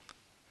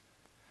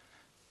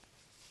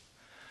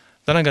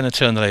 Then I'm going to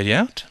turn the lady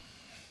out,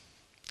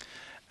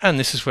 and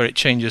this is where it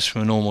changes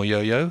from a normal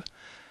yo-yo.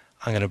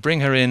 I'm going to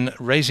bring her in,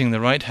 raising the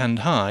right hand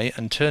high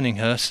and turning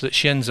her so that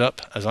she ends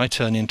up, as I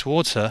turn in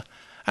towards her,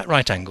 at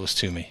right angles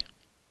to me.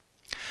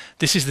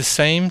 This is the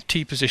same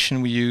T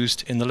position we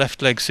used in the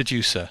left leg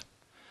seducer.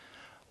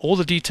 All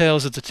the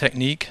details of the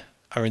technique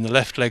are in the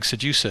left leg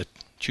seducer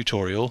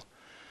tutorial.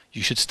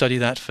 You should study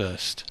that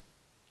first.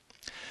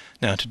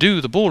 Now, to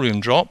do the ballroom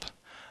drop,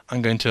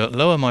 I'm going to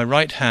lower my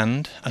right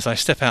hand as I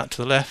step out to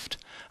the left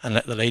and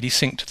let the lady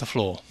sink to the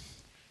floor.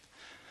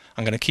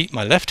 I'm going to keep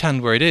my left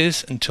hand where it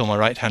is until my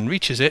right hand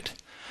reaches it,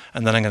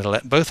 and then I'm going to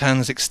let both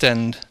hands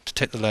extend to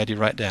take the lady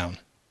right down.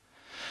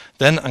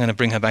 Then I'm going to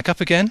bring her back up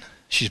again.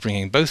 She's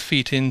bringing both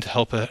feet in to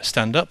help her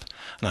stand up,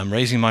 and I'm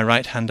raising my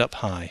right hand up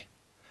high.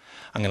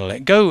 I'm going to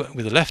let go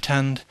with the left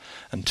hand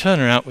and turn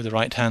her out with the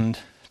right hand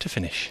to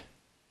finish.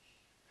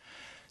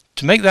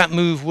 To make that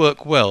move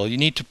work well, you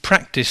need to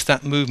practice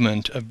that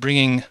movement of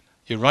bringing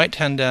your right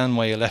hand down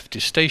while your left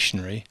is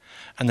stationary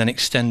and then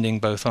extending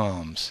both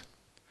arms.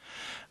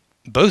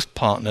 Both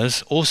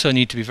partners also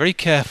need to be very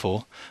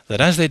careful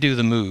that as they do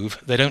the move,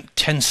 they don't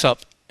tense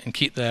up and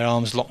keep their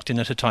arms locked in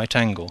at a tight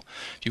angle.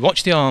 If you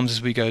watch the arms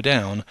as we go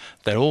down,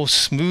 they're all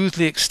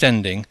smoothly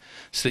extending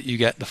so that you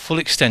get the full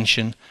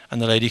extension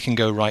and the lady can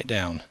go right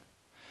down.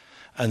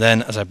 And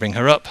then as I bring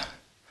her up,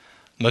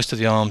 most of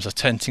the arms are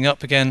tensing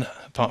up again,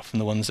 apart from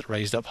the ones that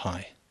raised up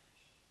high.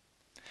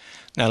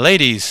 Now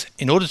ladies,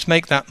 in order to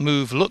make that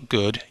move look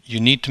good, you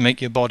need to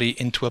make your body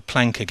into a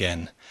plank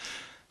again.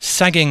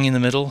 Sagging in the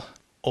middle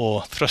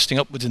or thrusting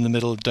upwards in the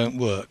middle don't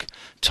work.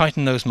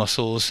 Tighten those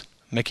muscles,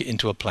 make it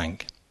into a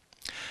plank.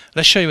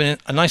 Let's show you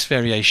a nice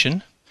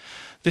variation.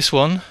 This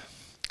one,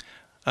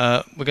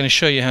 we're going to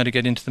show you how to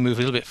get into the move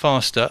a little bit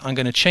faster. I'm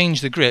going to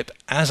change the grip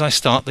as I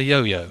start the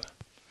yo-yo.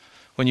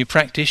 When you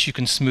practice, you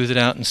can smooth it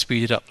out and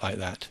speed it up like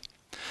that.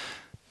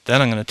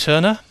 Then I'm going to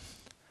turn her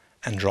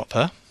and drop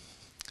her.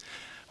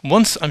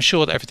 Once I'm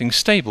sure that everything's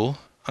stable,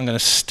 I'm going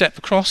to step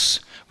across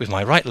with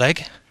my right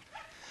leg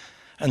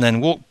and then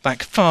walk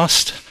back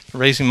fast,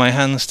 raising my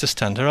hands to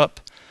stand her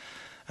up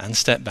and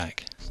step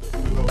back.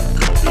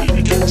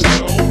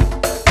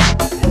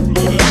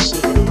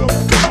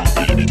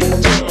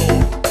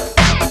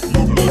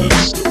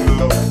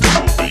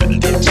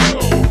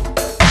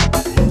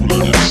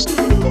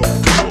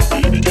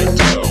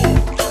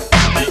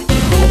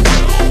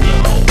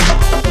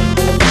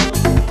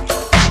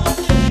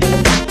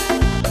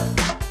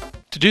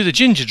 To do the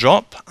ginger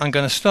drop, I'm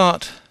going to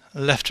start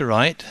left to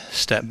right,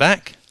 step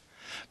back,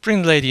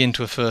 bring the lady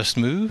into a first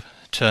move,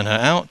 turn her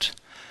out,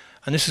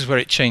 and this is where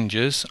it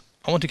changes.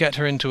 I want to get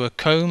her into a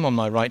comb on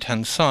my right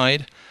hand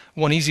side.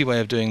 One easy way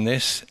of doing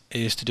this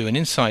is to do an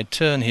inside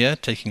turn here,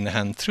 taking the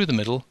hand through the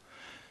middle,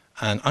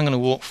 and I'm going to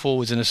walk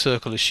forwards in a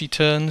circle as she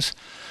turns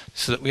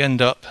so that we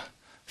end up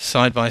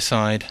side by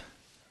side,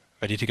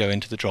 ready to go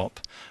into the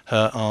drop,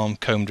 her arm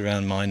combed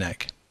around my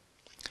neck.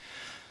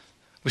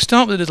 We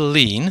start with a little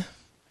lean.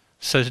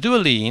 So to do a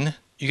lean,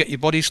 you get your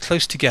bodies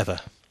close together.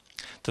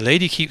 The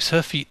lady keeps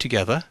her feet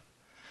together.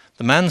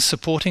 The man's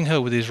supporting her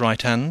with his right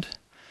hand.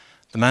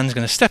 The man's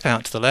going to step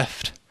out to the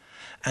left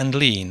and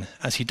lean.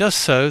 As he does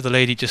so, the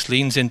lady just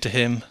leans into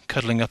him,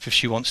 cuddling up if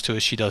she wants to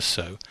as she does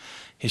so.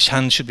 His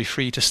hand should be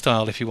free to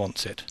style if he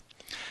wants it.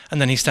 And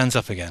then he stands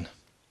up again.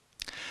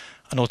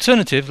 An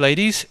alternative,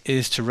 ladies,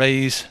 is to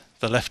raise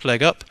the left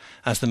leg up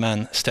as the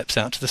man steps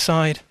out to the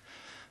side,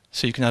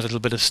 so you can add a little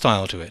bit of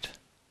style to it.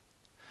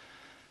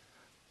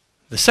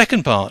 The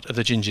second part of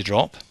the ginger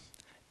drop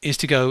is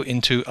to go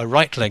into a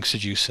right leg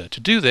seducer. To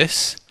do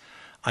this,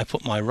 I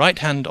put my right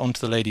hand onto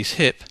the lady's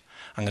hip.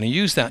 I'm going to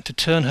use that to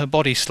turn her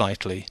body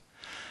slightly.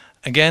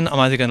 Again, I'm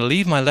either going to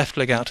leave my left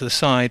leg out to the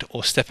side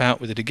or step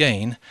out with it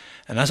again,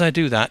 and as I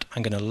do that,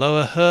 I'm going to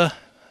lower her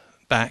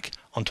back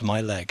onto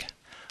my leg,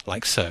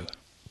 like so.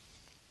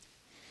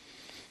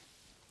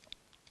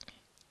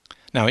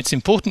 Now, it's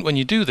important when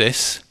you do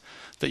this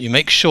that you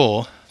make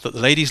sure that the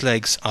lady's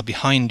legs are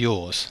behind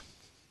yours.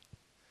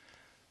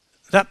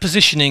 That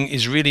positioning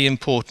is really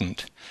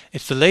important.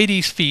 If the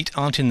lady's feet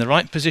aren't in the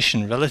right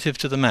position relative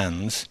to the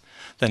man's,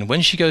 then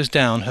when she goes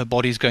down, her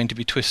body's going to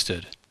be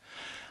twisted.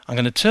 I'm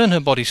going to turn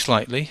her body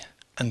slightly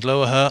and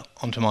lower her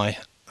onto my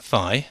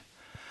thigh.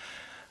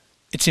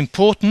 It's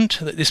important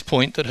at this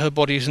point that her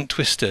body isn't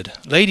twisted.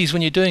 Ladies,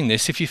 when you're doing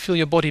this, if you feel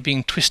your body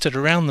being twisted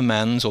around the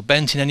man's or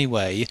bent in any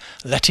way,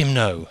 let him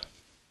know.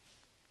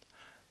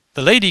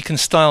 The lady can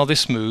style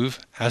this move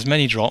as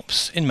many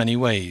drops in many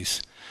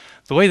ways.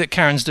 The way that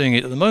Karen's doing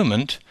it at the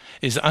moment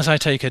is that as I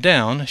take her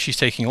down, she's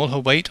taking all her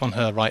weight on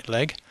her right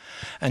leg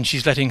and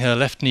she's letting her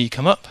left knee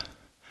come up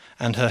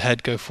and her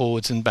head go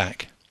forwards and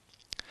back.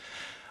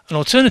 An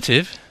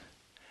alternative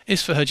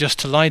is for her just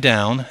to lie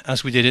down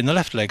as we did in the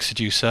left leg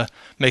seducer,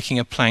 making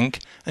a plank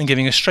and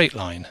giving a straight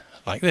line,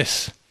 like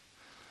this.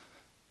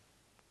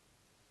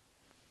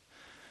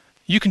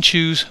 You can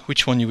choose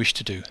which one you wish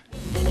to do.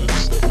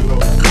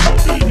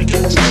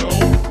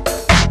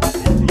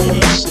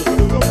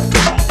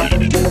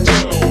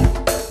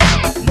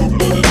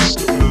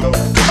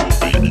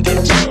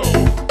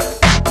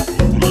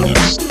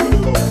 Lambadas.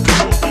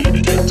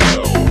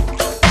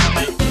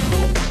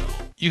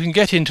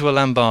 can get into a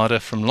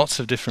lambada from lots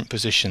of different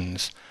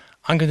positions.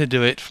 I'm going to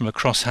do it from a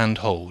cross-hand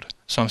hold.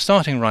 So I'm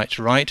starting right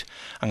to right,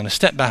 I'm going to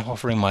step back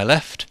offering my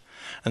left,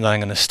 and then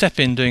I'm going to step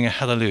in doing a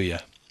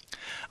hallelujah.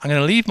 I'm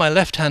going to leave my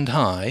left hand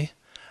high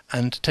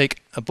and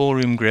take a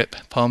ballroom grip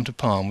palm to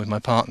palm with my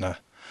partner.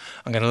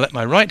 I'm going to let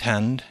my right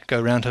hand go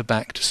round her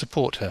back to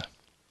support her.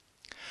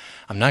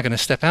 I'm now going to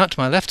step out to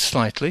my left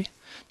slightly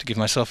to give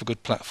myself a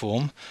good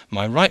platform.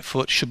 My right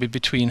foot should be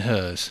between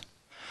hers.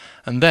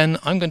 And then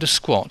I'm going to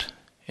squat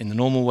in the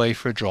normal way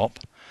for a drop,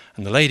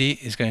 and the lady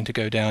is going to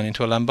go down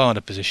into a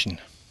lambada position.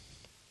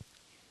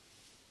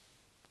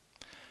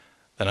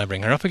 Then I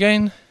bring her up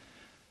again,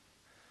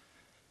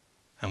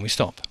 and we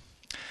stop.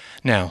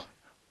 Now,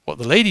 what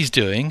the lady's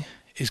doing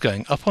is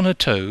going up on her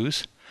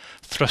toes,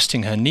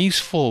 thrusting her knees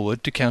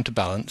forward to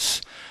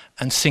counterbalance,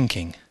 and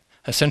sinking.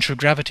 Her centre of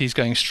gravity is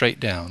going straight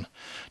down.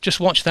 Just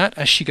watch that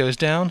as she goes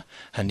down,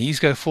 her knees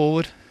go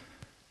forward,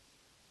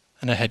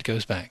 and her head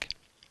goes back.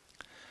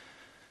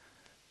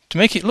 To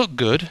make it look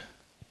good,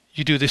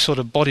 you do this sort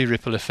of body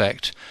ripple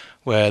effect,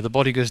 where the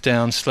body goes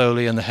down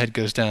slowly and the head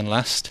goes down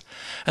last,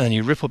 and then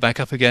you ripple back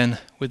up again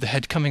with the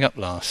head coming up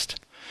last.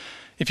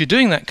 If you're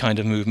doing that kind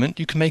of movement,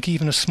 you can make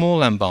even a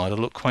small lambada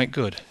look quite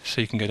good. So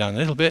you can go down a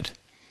little bit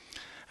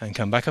and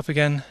come back up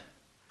again,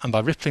 and by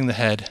rippling the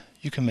head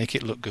you can make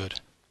it look good.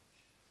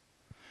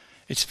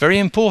 It's very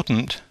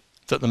important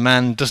that the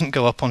man doesn't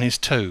go up on his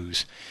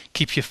toes.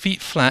 Keep your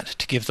feet flat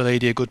to give the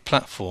lady a good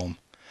platform.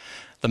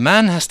 The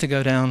man has to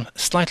go down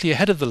slightly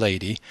ahead of the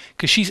lady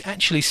because she's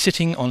actually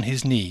sitting on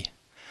his knee.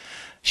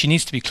 She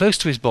needs to be close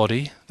to his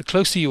body. The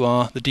closer you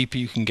are, the deeper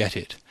you can get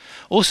it.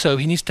 Also,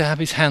 he needs to have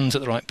his hands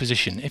at the right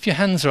position. If your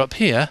hands are up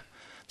here,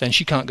 then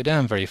she can't go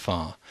down very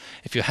far.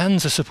 If your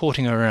hands are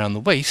supporting her around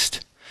the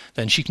waist,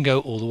 then she can go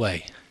all the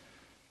way.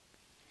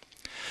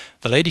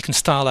 The lady can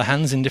style her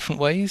hands in different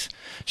ways.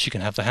 She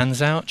can have the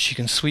hands out, she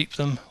can sweep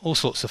them, all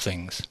sorts of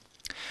things.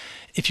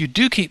 If you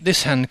do keep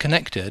this hand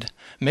connected,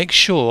 make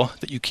sure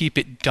that you keep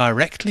it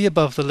directly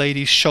above the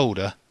lady's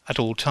shoulder at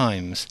all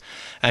times.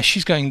 As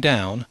she's going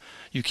down,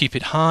 you keep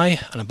it high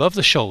and above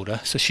the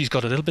shoulder so she's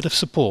got a little bit of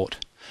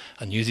support,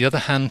 and use the other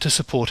hand to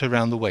support her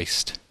around the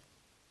waist.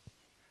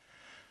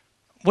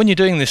 When you're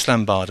doing this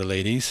lambada,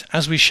 ladies,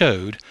 as we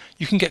showed,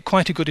 you can get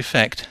quite a good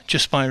effect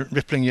just by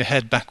rippling your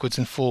head backwards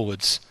and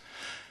forwards.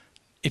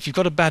 If you've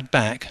got a bad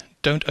back,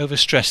 don't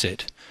overstress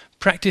it.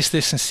 Practice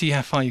this and see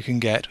how far you can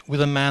get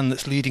with a man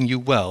that's leading you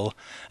well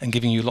and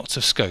giving you lots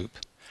of scope.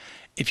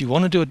 If you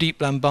want to do a deep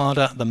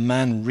lambada, the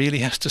man really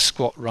has to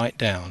squat right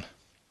down.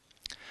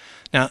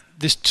 Now,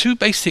 there's two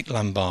basic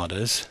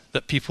lambadas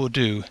that people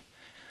do,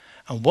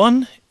 and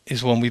one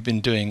is one we've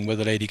been doing where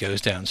the lady goes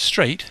down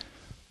straight,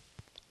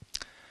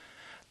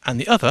 and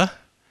the other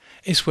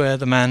is where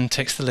the man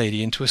takes the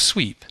lady into a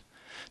sweep.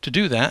 To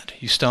do that,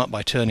 you start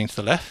by turning to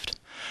the left,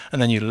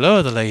 and then you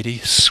lower the lady,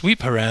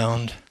 sweep her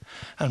round,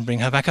 and bring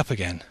her back up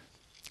again.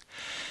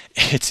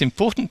 It's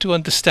important to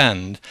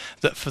understand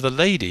that for the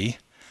lady,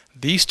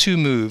 these two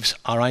moves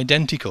are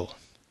identical.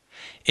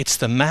 It's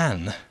the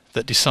man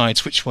that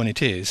decides which one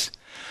it is,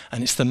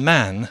 and it's the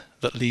man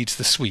that leads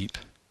the sweep.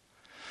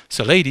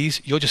 So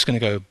ladies, you're just going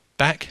to go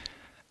back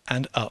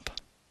and up.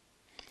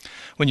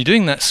 When you're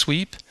doing that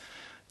sweep,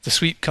 the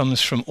sweep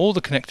comes from all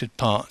the connected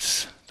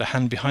parts, the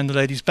hand behind the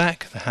lady's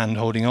back, the hand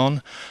holding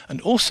on,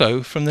 and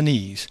also from the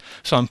knees.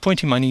 So I'm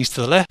pointing my knees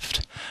to the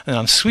left, and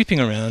I'm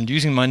sweeping around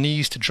using my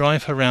knees to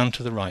drive her round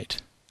to the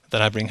right.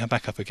 Then I bring her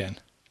back up again.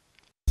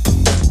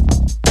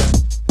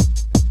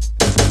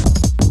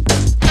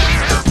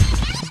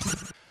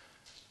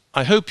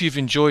 I hope you've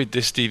enjoyed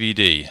this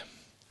DVD.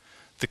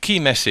 The key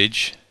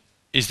message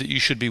is that you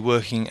should be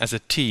working as a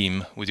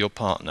team with your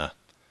partner,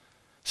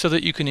 so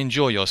that you can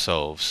enjoy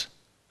yourselves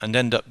and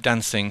end up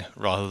dancing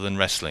rather than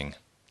wrestling.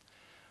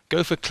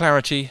 Go for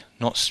clarity,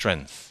 not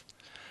strength.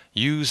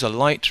 Use a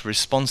light,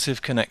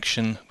 responsive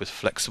connection with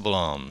flexible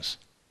arms.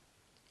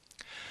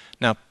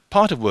 Now,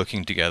 part of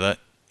working together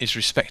is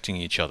respecting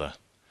each other.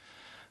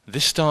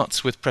 This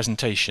starts with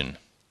presentation.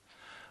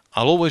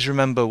 I'll always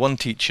remember one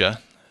teacher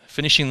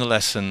finishing the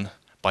lesson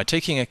by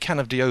taking a can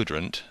of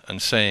deodorant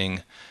and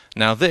saying,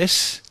 "Now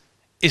this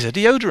is a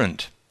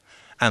deodorant,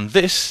 and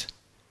this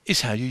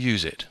is how you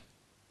use it."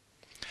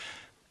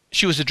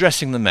 She was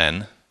addressing the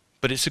men,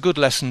 but it's a good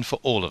lesson for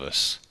all of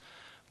us.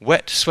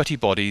 Wet, sweaty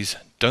bodies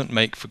don't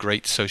make for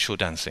great social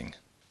dancing.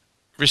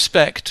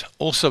 Respect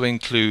also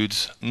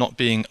includes not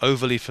being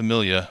overly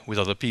familiar with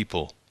other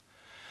people.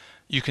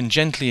 You can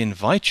gently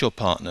invite your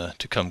partner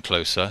to come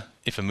closer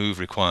if a move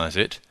requires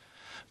it,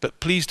 but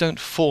please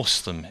don't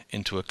force them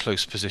into a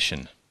close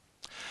position.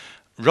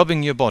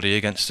 Rubbing your body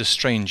against a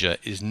stranger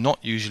is not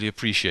usually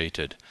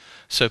appreciated,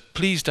 so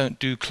please don't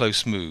do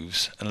close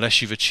moves unless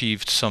you've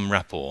achieved some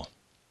rapport.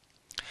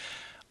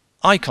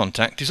 Eye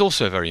contact is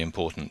also very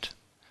important.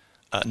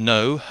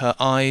 No, her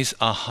eyes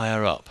are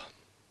higher up.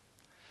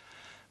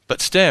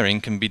 But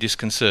staring can be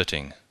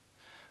disconcerting.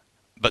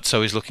 But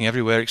so is looking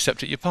everywhere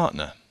except at your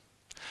partner.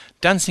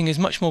 Dancing is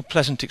a much more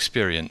pleasant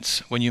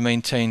experience when you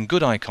maintain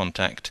good eye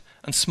contact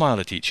and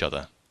smile at each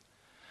other.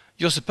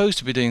 You're supposed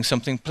to be doing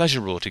something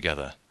pleasurable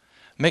together.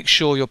 Make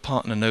sure your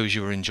partner knows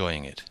you are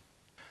enjoying it.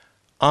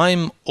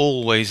 I'm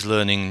always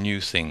learning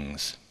new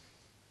things.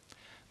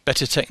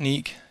 Better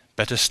technique,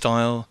 better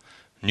style,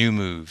 new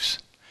moves.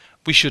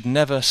 We should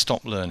never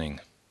stop learning.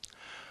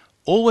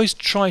 Always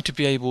try to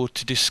be able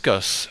to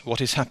discuss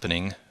what is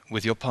happening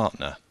with your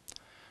partner,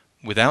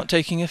 without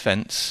taking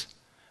offence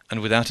and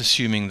without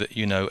assuming that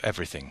you know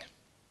everything.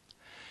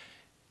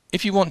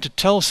 If you want to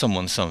tell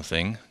someone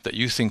something that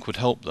you think would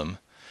help them,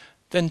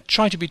 then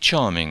try to be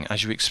charming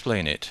as you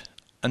explain it,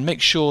 and make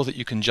sure that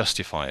you can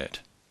justify it.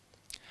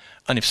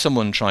 And if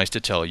someone tries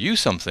to tell you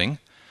something,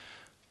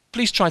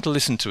 please try to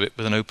listen to it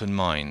with an open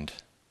mind.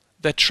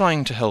 They're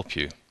trying to help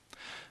you.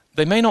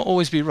 They may not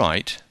always be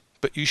right,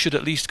 but you should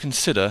at least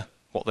consider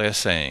what they are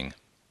saying.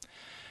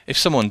 If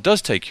someone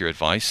does take your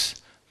advice,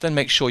 then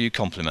make sure you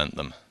compliment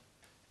them.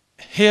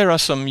 Here are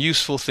some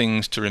useful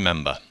things to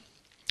remember.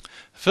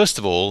 First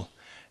of all,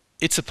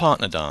 it's a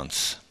partner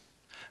dance.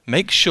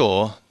 Make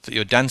sure that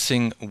you're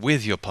dancing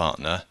with your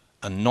partner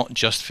and not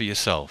just for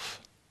yourself.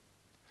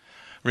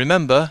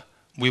 Remember,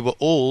 we were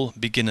all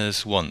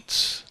beginners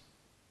once.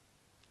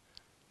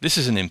 This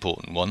is an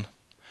important one.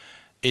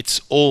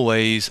 It's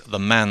always the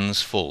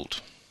man's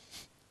fault.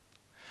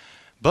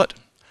 But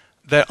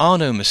there are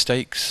no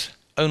mistakes,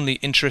 only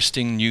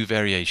interesting new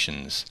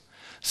variations.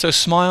 So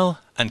smile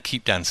and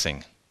keep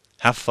dancing.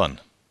 Have fun.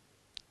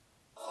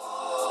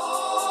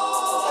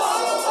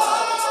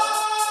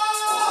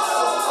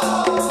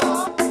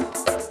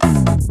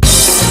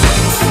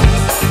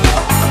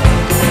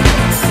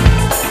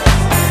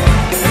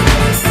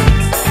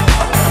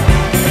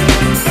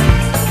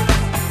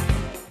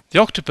 The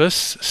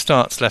octopus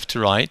starts left to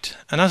right,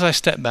 and as I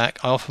step back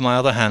I offer my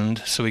other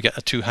hand so we get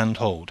a two-hand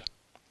hold.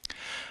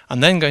 I'm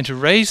then going to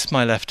raise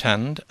my left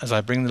hand as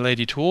I bring the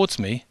lady towards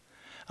me,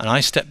 and I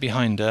step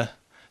behind her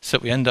so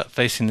that we end up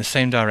facing the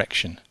same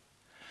direction.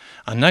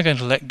 I'm now going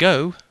to let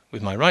go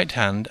with my right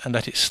hand and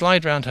let it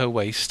slide round her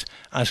waist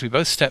as we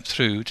both step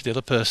through to the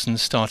other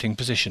person's starting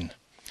position.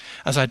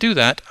 As I do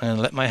that, I'm going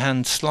to let my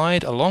hand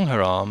slide along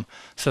her arm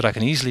so that I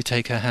can easily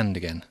take her hand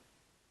again.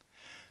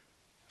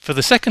 For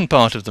the second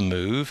part of the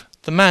move,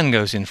 the man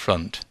goes in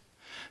front.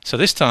 So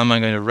this time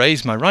I'm going to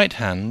raise my right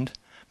hand,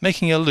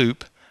 making a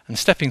loop and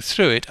stepping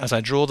through it as I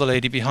draw the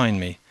lady behind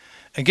me.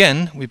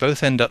 Again, we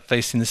both end up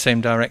facing the same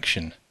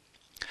direction.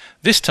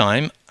 This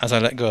time, as I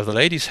let go of the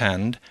lady's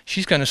hand,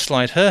 she's going to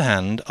slide her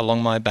hand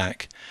along my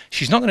back.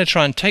 She's not going to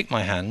try and take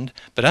my hand,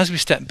 but as we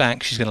step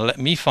back, she's going to let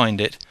me find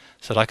it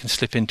so that I can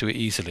slip into it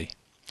easily.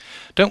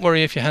 Don't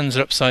worry if your hands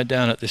are upside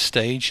down at this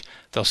stage.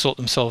 They'll sort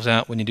themselves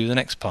out when you do the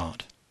next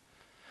part.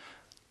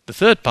 The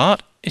third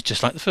part is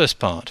just like the first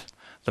part.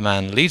 The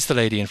man leads the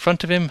lady in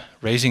front of him,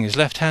 raising his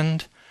left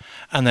hand,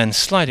 and then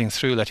sliding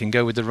through, letting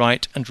go with the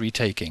right and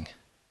retaking.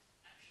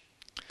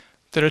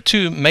 There are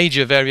two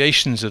major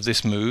variations of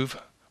this move,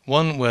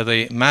 one where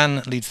the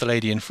man leads the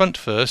lady in front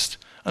first,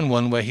 and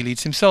one where he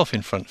leads himself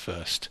in front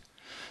first.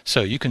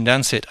 So you can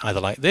dance it either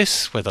like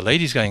this, where the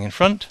lady's going in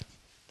front,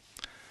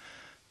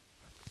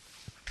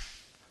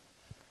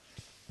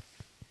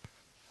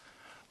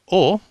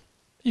 or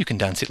you can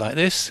dance it like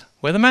this,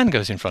 where the man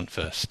goes in front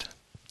first.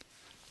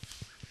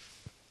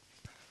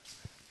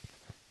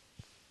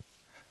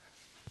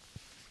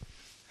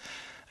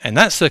 In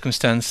that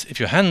circumstance, if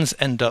your hands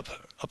end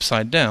up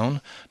upside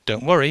down,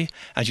 don't worry,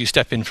 as you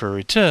step in for a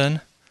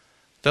return,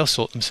 they'll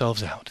sort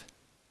themselves out.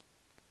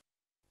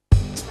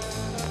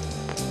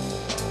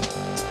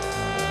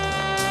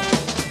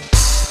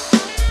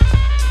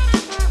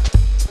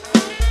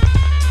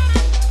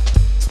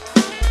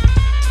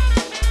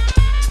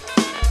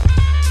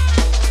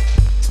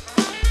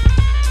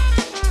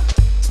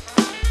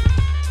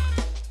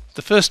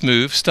 The first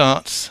move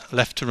starts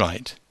left to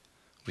right.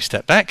 We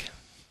step back,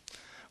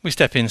 we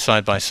step in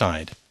side by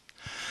side.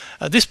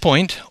 At this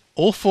point,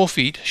 all 4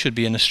 feet should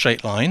be in a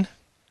straight line,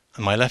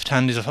 and my left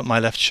hand is up at my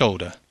left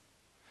shoulder.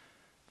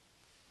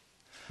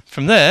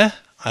 From there,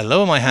 I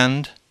lower my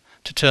hand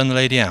to turn the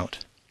lady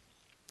out.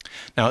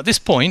 Now at this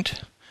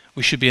point,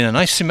 we should be in a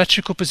nice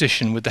symmetrical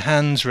position with the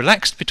hands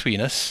relaxed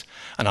between us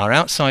and our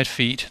outside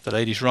feet, the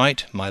lady's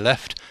right, my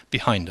left,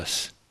 behind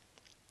us.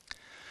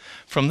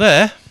 From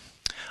there,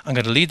 I'm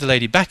going to lead the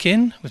lady back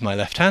in with my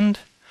left hand,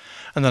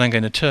 and then I'm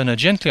going to turn her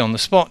gently on the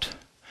spot.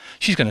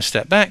 She's going to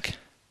step back,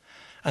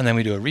 and then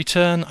we do a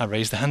return. I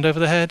raise the hand over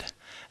the head,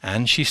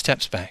 and she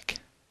steps back.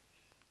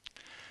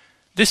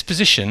 This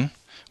position,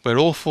 where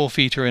all 4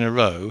 feet are in a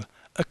row,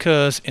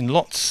 occurs in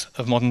lots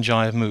of modern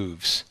jive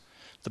moves.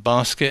 The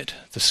basket,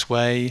 the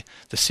sway,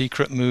 the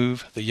secret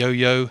move, the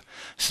yo-yo.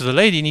 So the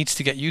lady needs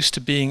to get used to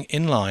being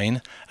in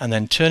line and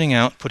then turning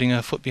out, putting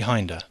her foot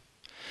behind her.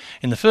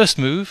 In the first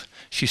move,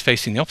 she's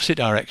facing the opposite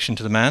direction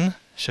to the man,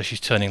 so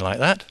she's turning like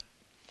that.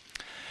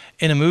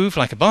 In a move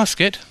like a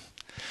basket,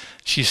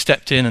 she's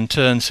stepped in and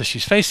turned so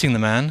she's facing the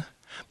man,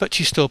 but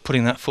she's still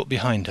putting that foot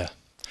behind her.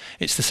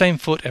 It's the same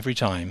foot every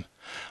time.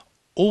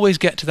 Always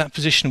get to that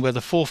position where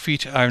the 4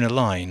 feet are in a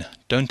line.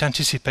 Don't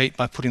anticipate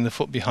by putting the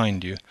foot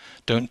behind you.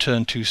 Don't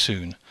turn too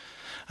soon.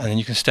 And then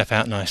you can step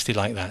out nicely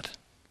like that.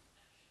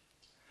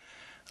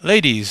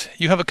 Ladies,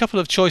 you have a couple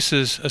of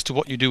choices as to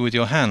what you do with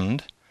your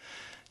hand.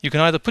 You can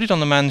either put it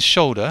on the man's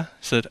shoulder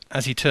so that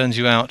as he turns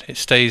you out it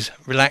stays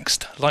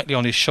relaxed lightly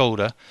on his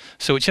shoulder,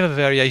 so whichever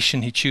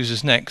variation he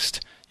chooses next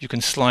you can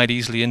slide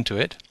easily into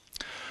it.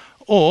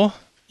 Or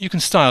you can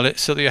style it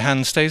so that your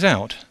hand stays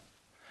out,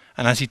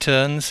 and as he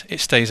turns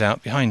it stays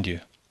out behind you.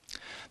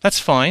 That's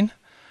fine.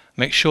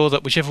 Make sure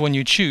that whichever one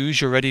you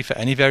choose you're ready for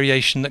any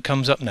variation that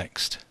comes up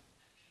next.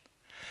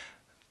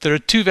 There are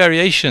two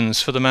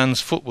variations for the man's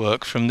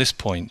footwork from this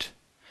point.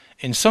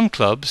 In some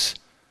clubs,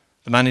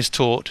 the man is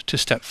taught to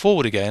step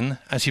forward again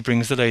as he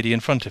brings the lady in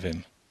front of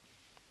him.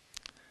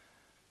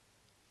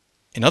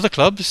 In other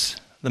clubs,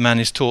 the man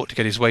is taught to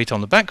get his weight on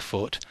the back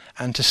foot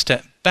and to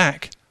step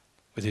back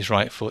with his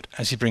right foot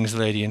as he brings the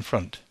lady in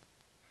front.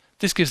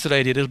 This gives the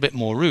lady a little bit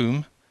more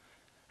room.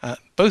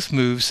 Both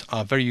moves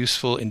are very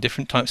useful in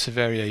different types of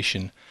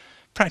variation.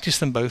 Practice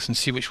them both and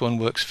see which one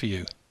works for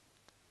you.